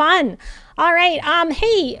 It's so fun. All right.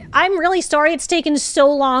 Hey, I'm really sorry it's taken so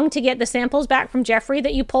long to get the samples back from Jeffrey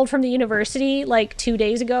that you pulled from the university like 2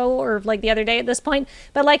 days ago or like the other day at this point.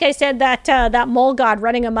 But like I said, that mole god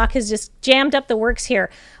running amok has just jammed up the works here.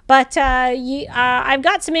 But I've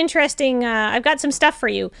got some interesting, I've got some stuff for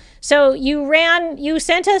you. So you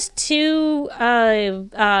sent us 2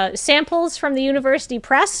 samples from the university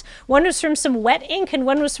press. One was from some wet ink and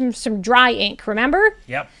one was from some dry ink, remember?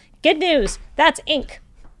 Yep. Good news, that's ink.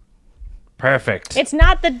 Perfect. It's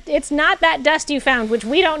not that dust you found, which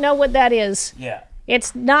we don't know what that is. Yeah.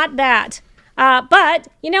 It's not that. But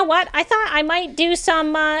you know what? I thought I might do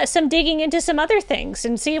some digging into some other things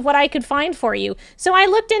and see what I could find for you. So I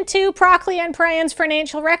looked into Proclea and Priam's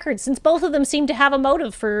financial records, since both of them seem to have a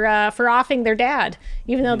motive for offing their dad,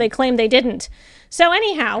 even though they claim they didn't. So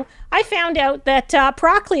anyhow, I found out that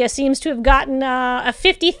Proclea seems to have gotten a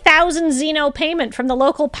 50,000 Xeno payment from the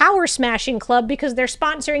local power smashing club because they're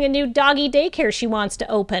sponsoring a new doggy daycare she wants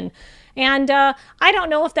to open. And I don't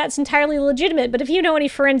know if that's entirely legitimate, but if you know any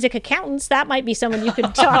forensic accountants, that might be someone you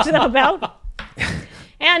could talk to them about.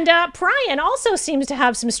 And Priam also seems to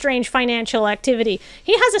have some strange financial activity.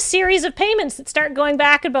 He has a series of payments that start going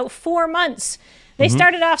back about 4 months. They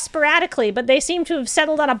started off sporadically, but they seem to have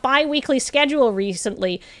settled on a bi-weekly schedule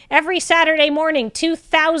recently. Every Saturday morning,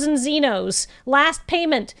 2,000 Xenos. Last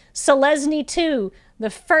payment, Selesny 2.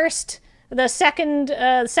 The second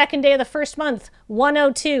day of the first month,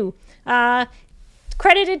 102.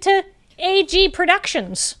 Credited to AG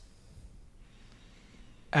Productions.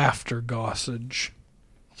 After Gossage.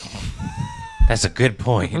 That's a good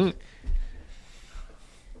point.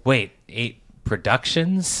 Wait, 8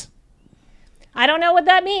 productions? I don't know what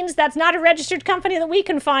that means. That's not a registered company that we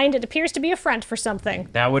can find. It appears to be a front for something.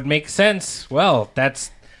 That would make sense. Well, that's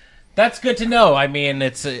good to know. I mean,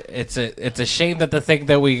 it's a shame that the thing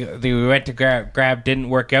that we went to grab didn't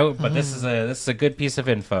work out, but this is a good piece of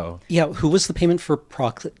info. Yeah, who was the payment for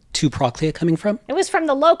Proclea coming from? It was from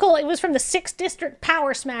the 6th District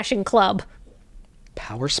Power Smashing Club.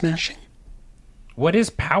 Power smashing? What is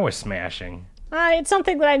power smashing? It's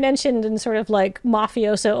something that I mentioned in sort of like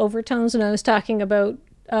mafioso overtones when I was talking about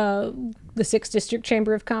the 6th District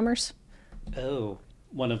Chamber of Commerce. Oh,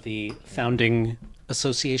 one of the founding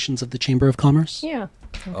associations of the Chamber of Commerce? Yeah.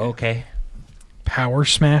 Okay. Power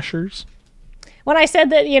smashers? When I said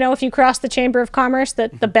that, if you cross the Chamber of Commerce,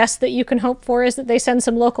 that the best that you can hope for is that they send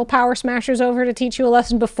some local power smashers over to teach you a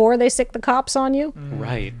lesson before they sick the cops on you.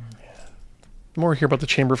 Right. The more I hear about the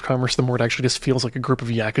Chamber of Commerce, the more it actually just feels like a group of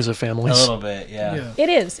Yakuza families. A little bit, yeah. It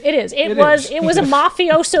is. It was a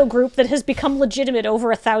mafioso group that has become legitimate over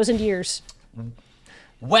 1,000 years.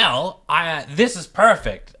 Well, this is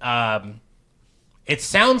perfect. It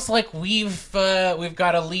sounds like we've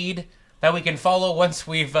got a lead that we can follow once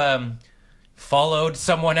we've followed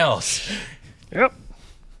someone else. Yep.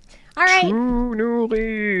 All right. 2 new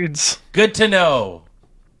leads. Good to know.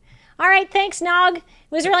 All right. Thanks, Nog.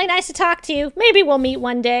 It was really nice to talk to you. Maybe we'll meet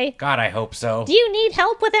one day. God, I hope so. Do you need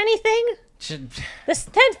help with anything? Should- The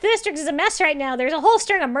 10th District is a mess right now. There's a whole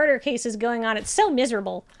string of murder cases going on. It's so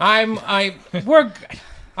miserable. I'm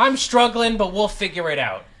struggling, but we'll figure it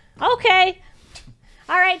out. Okay.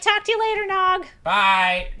 All right. Talk to you later, Nog.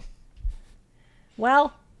 Bye.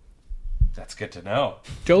 Well, That's good to know.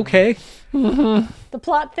 Okay. the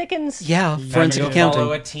plot thickens. Yeah, Time forensic to go accounting.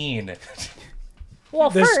 follow a teen. Well,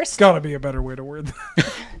 There's got to be a better way to word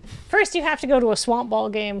that. first you have to go to a swamp ball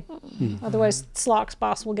game. Otherwise, Slock's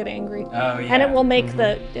boss will get angry. Oh, yeah. And it will make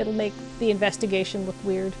it'll make the investigation look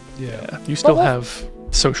weird. Yeah. You still we'll- have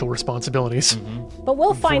social responsibilities. But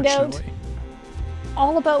we'll find out Unfortunately.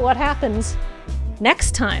 all about what happens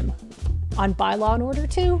next time on Bylaw and Order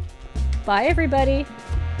 2. Bye, everybody.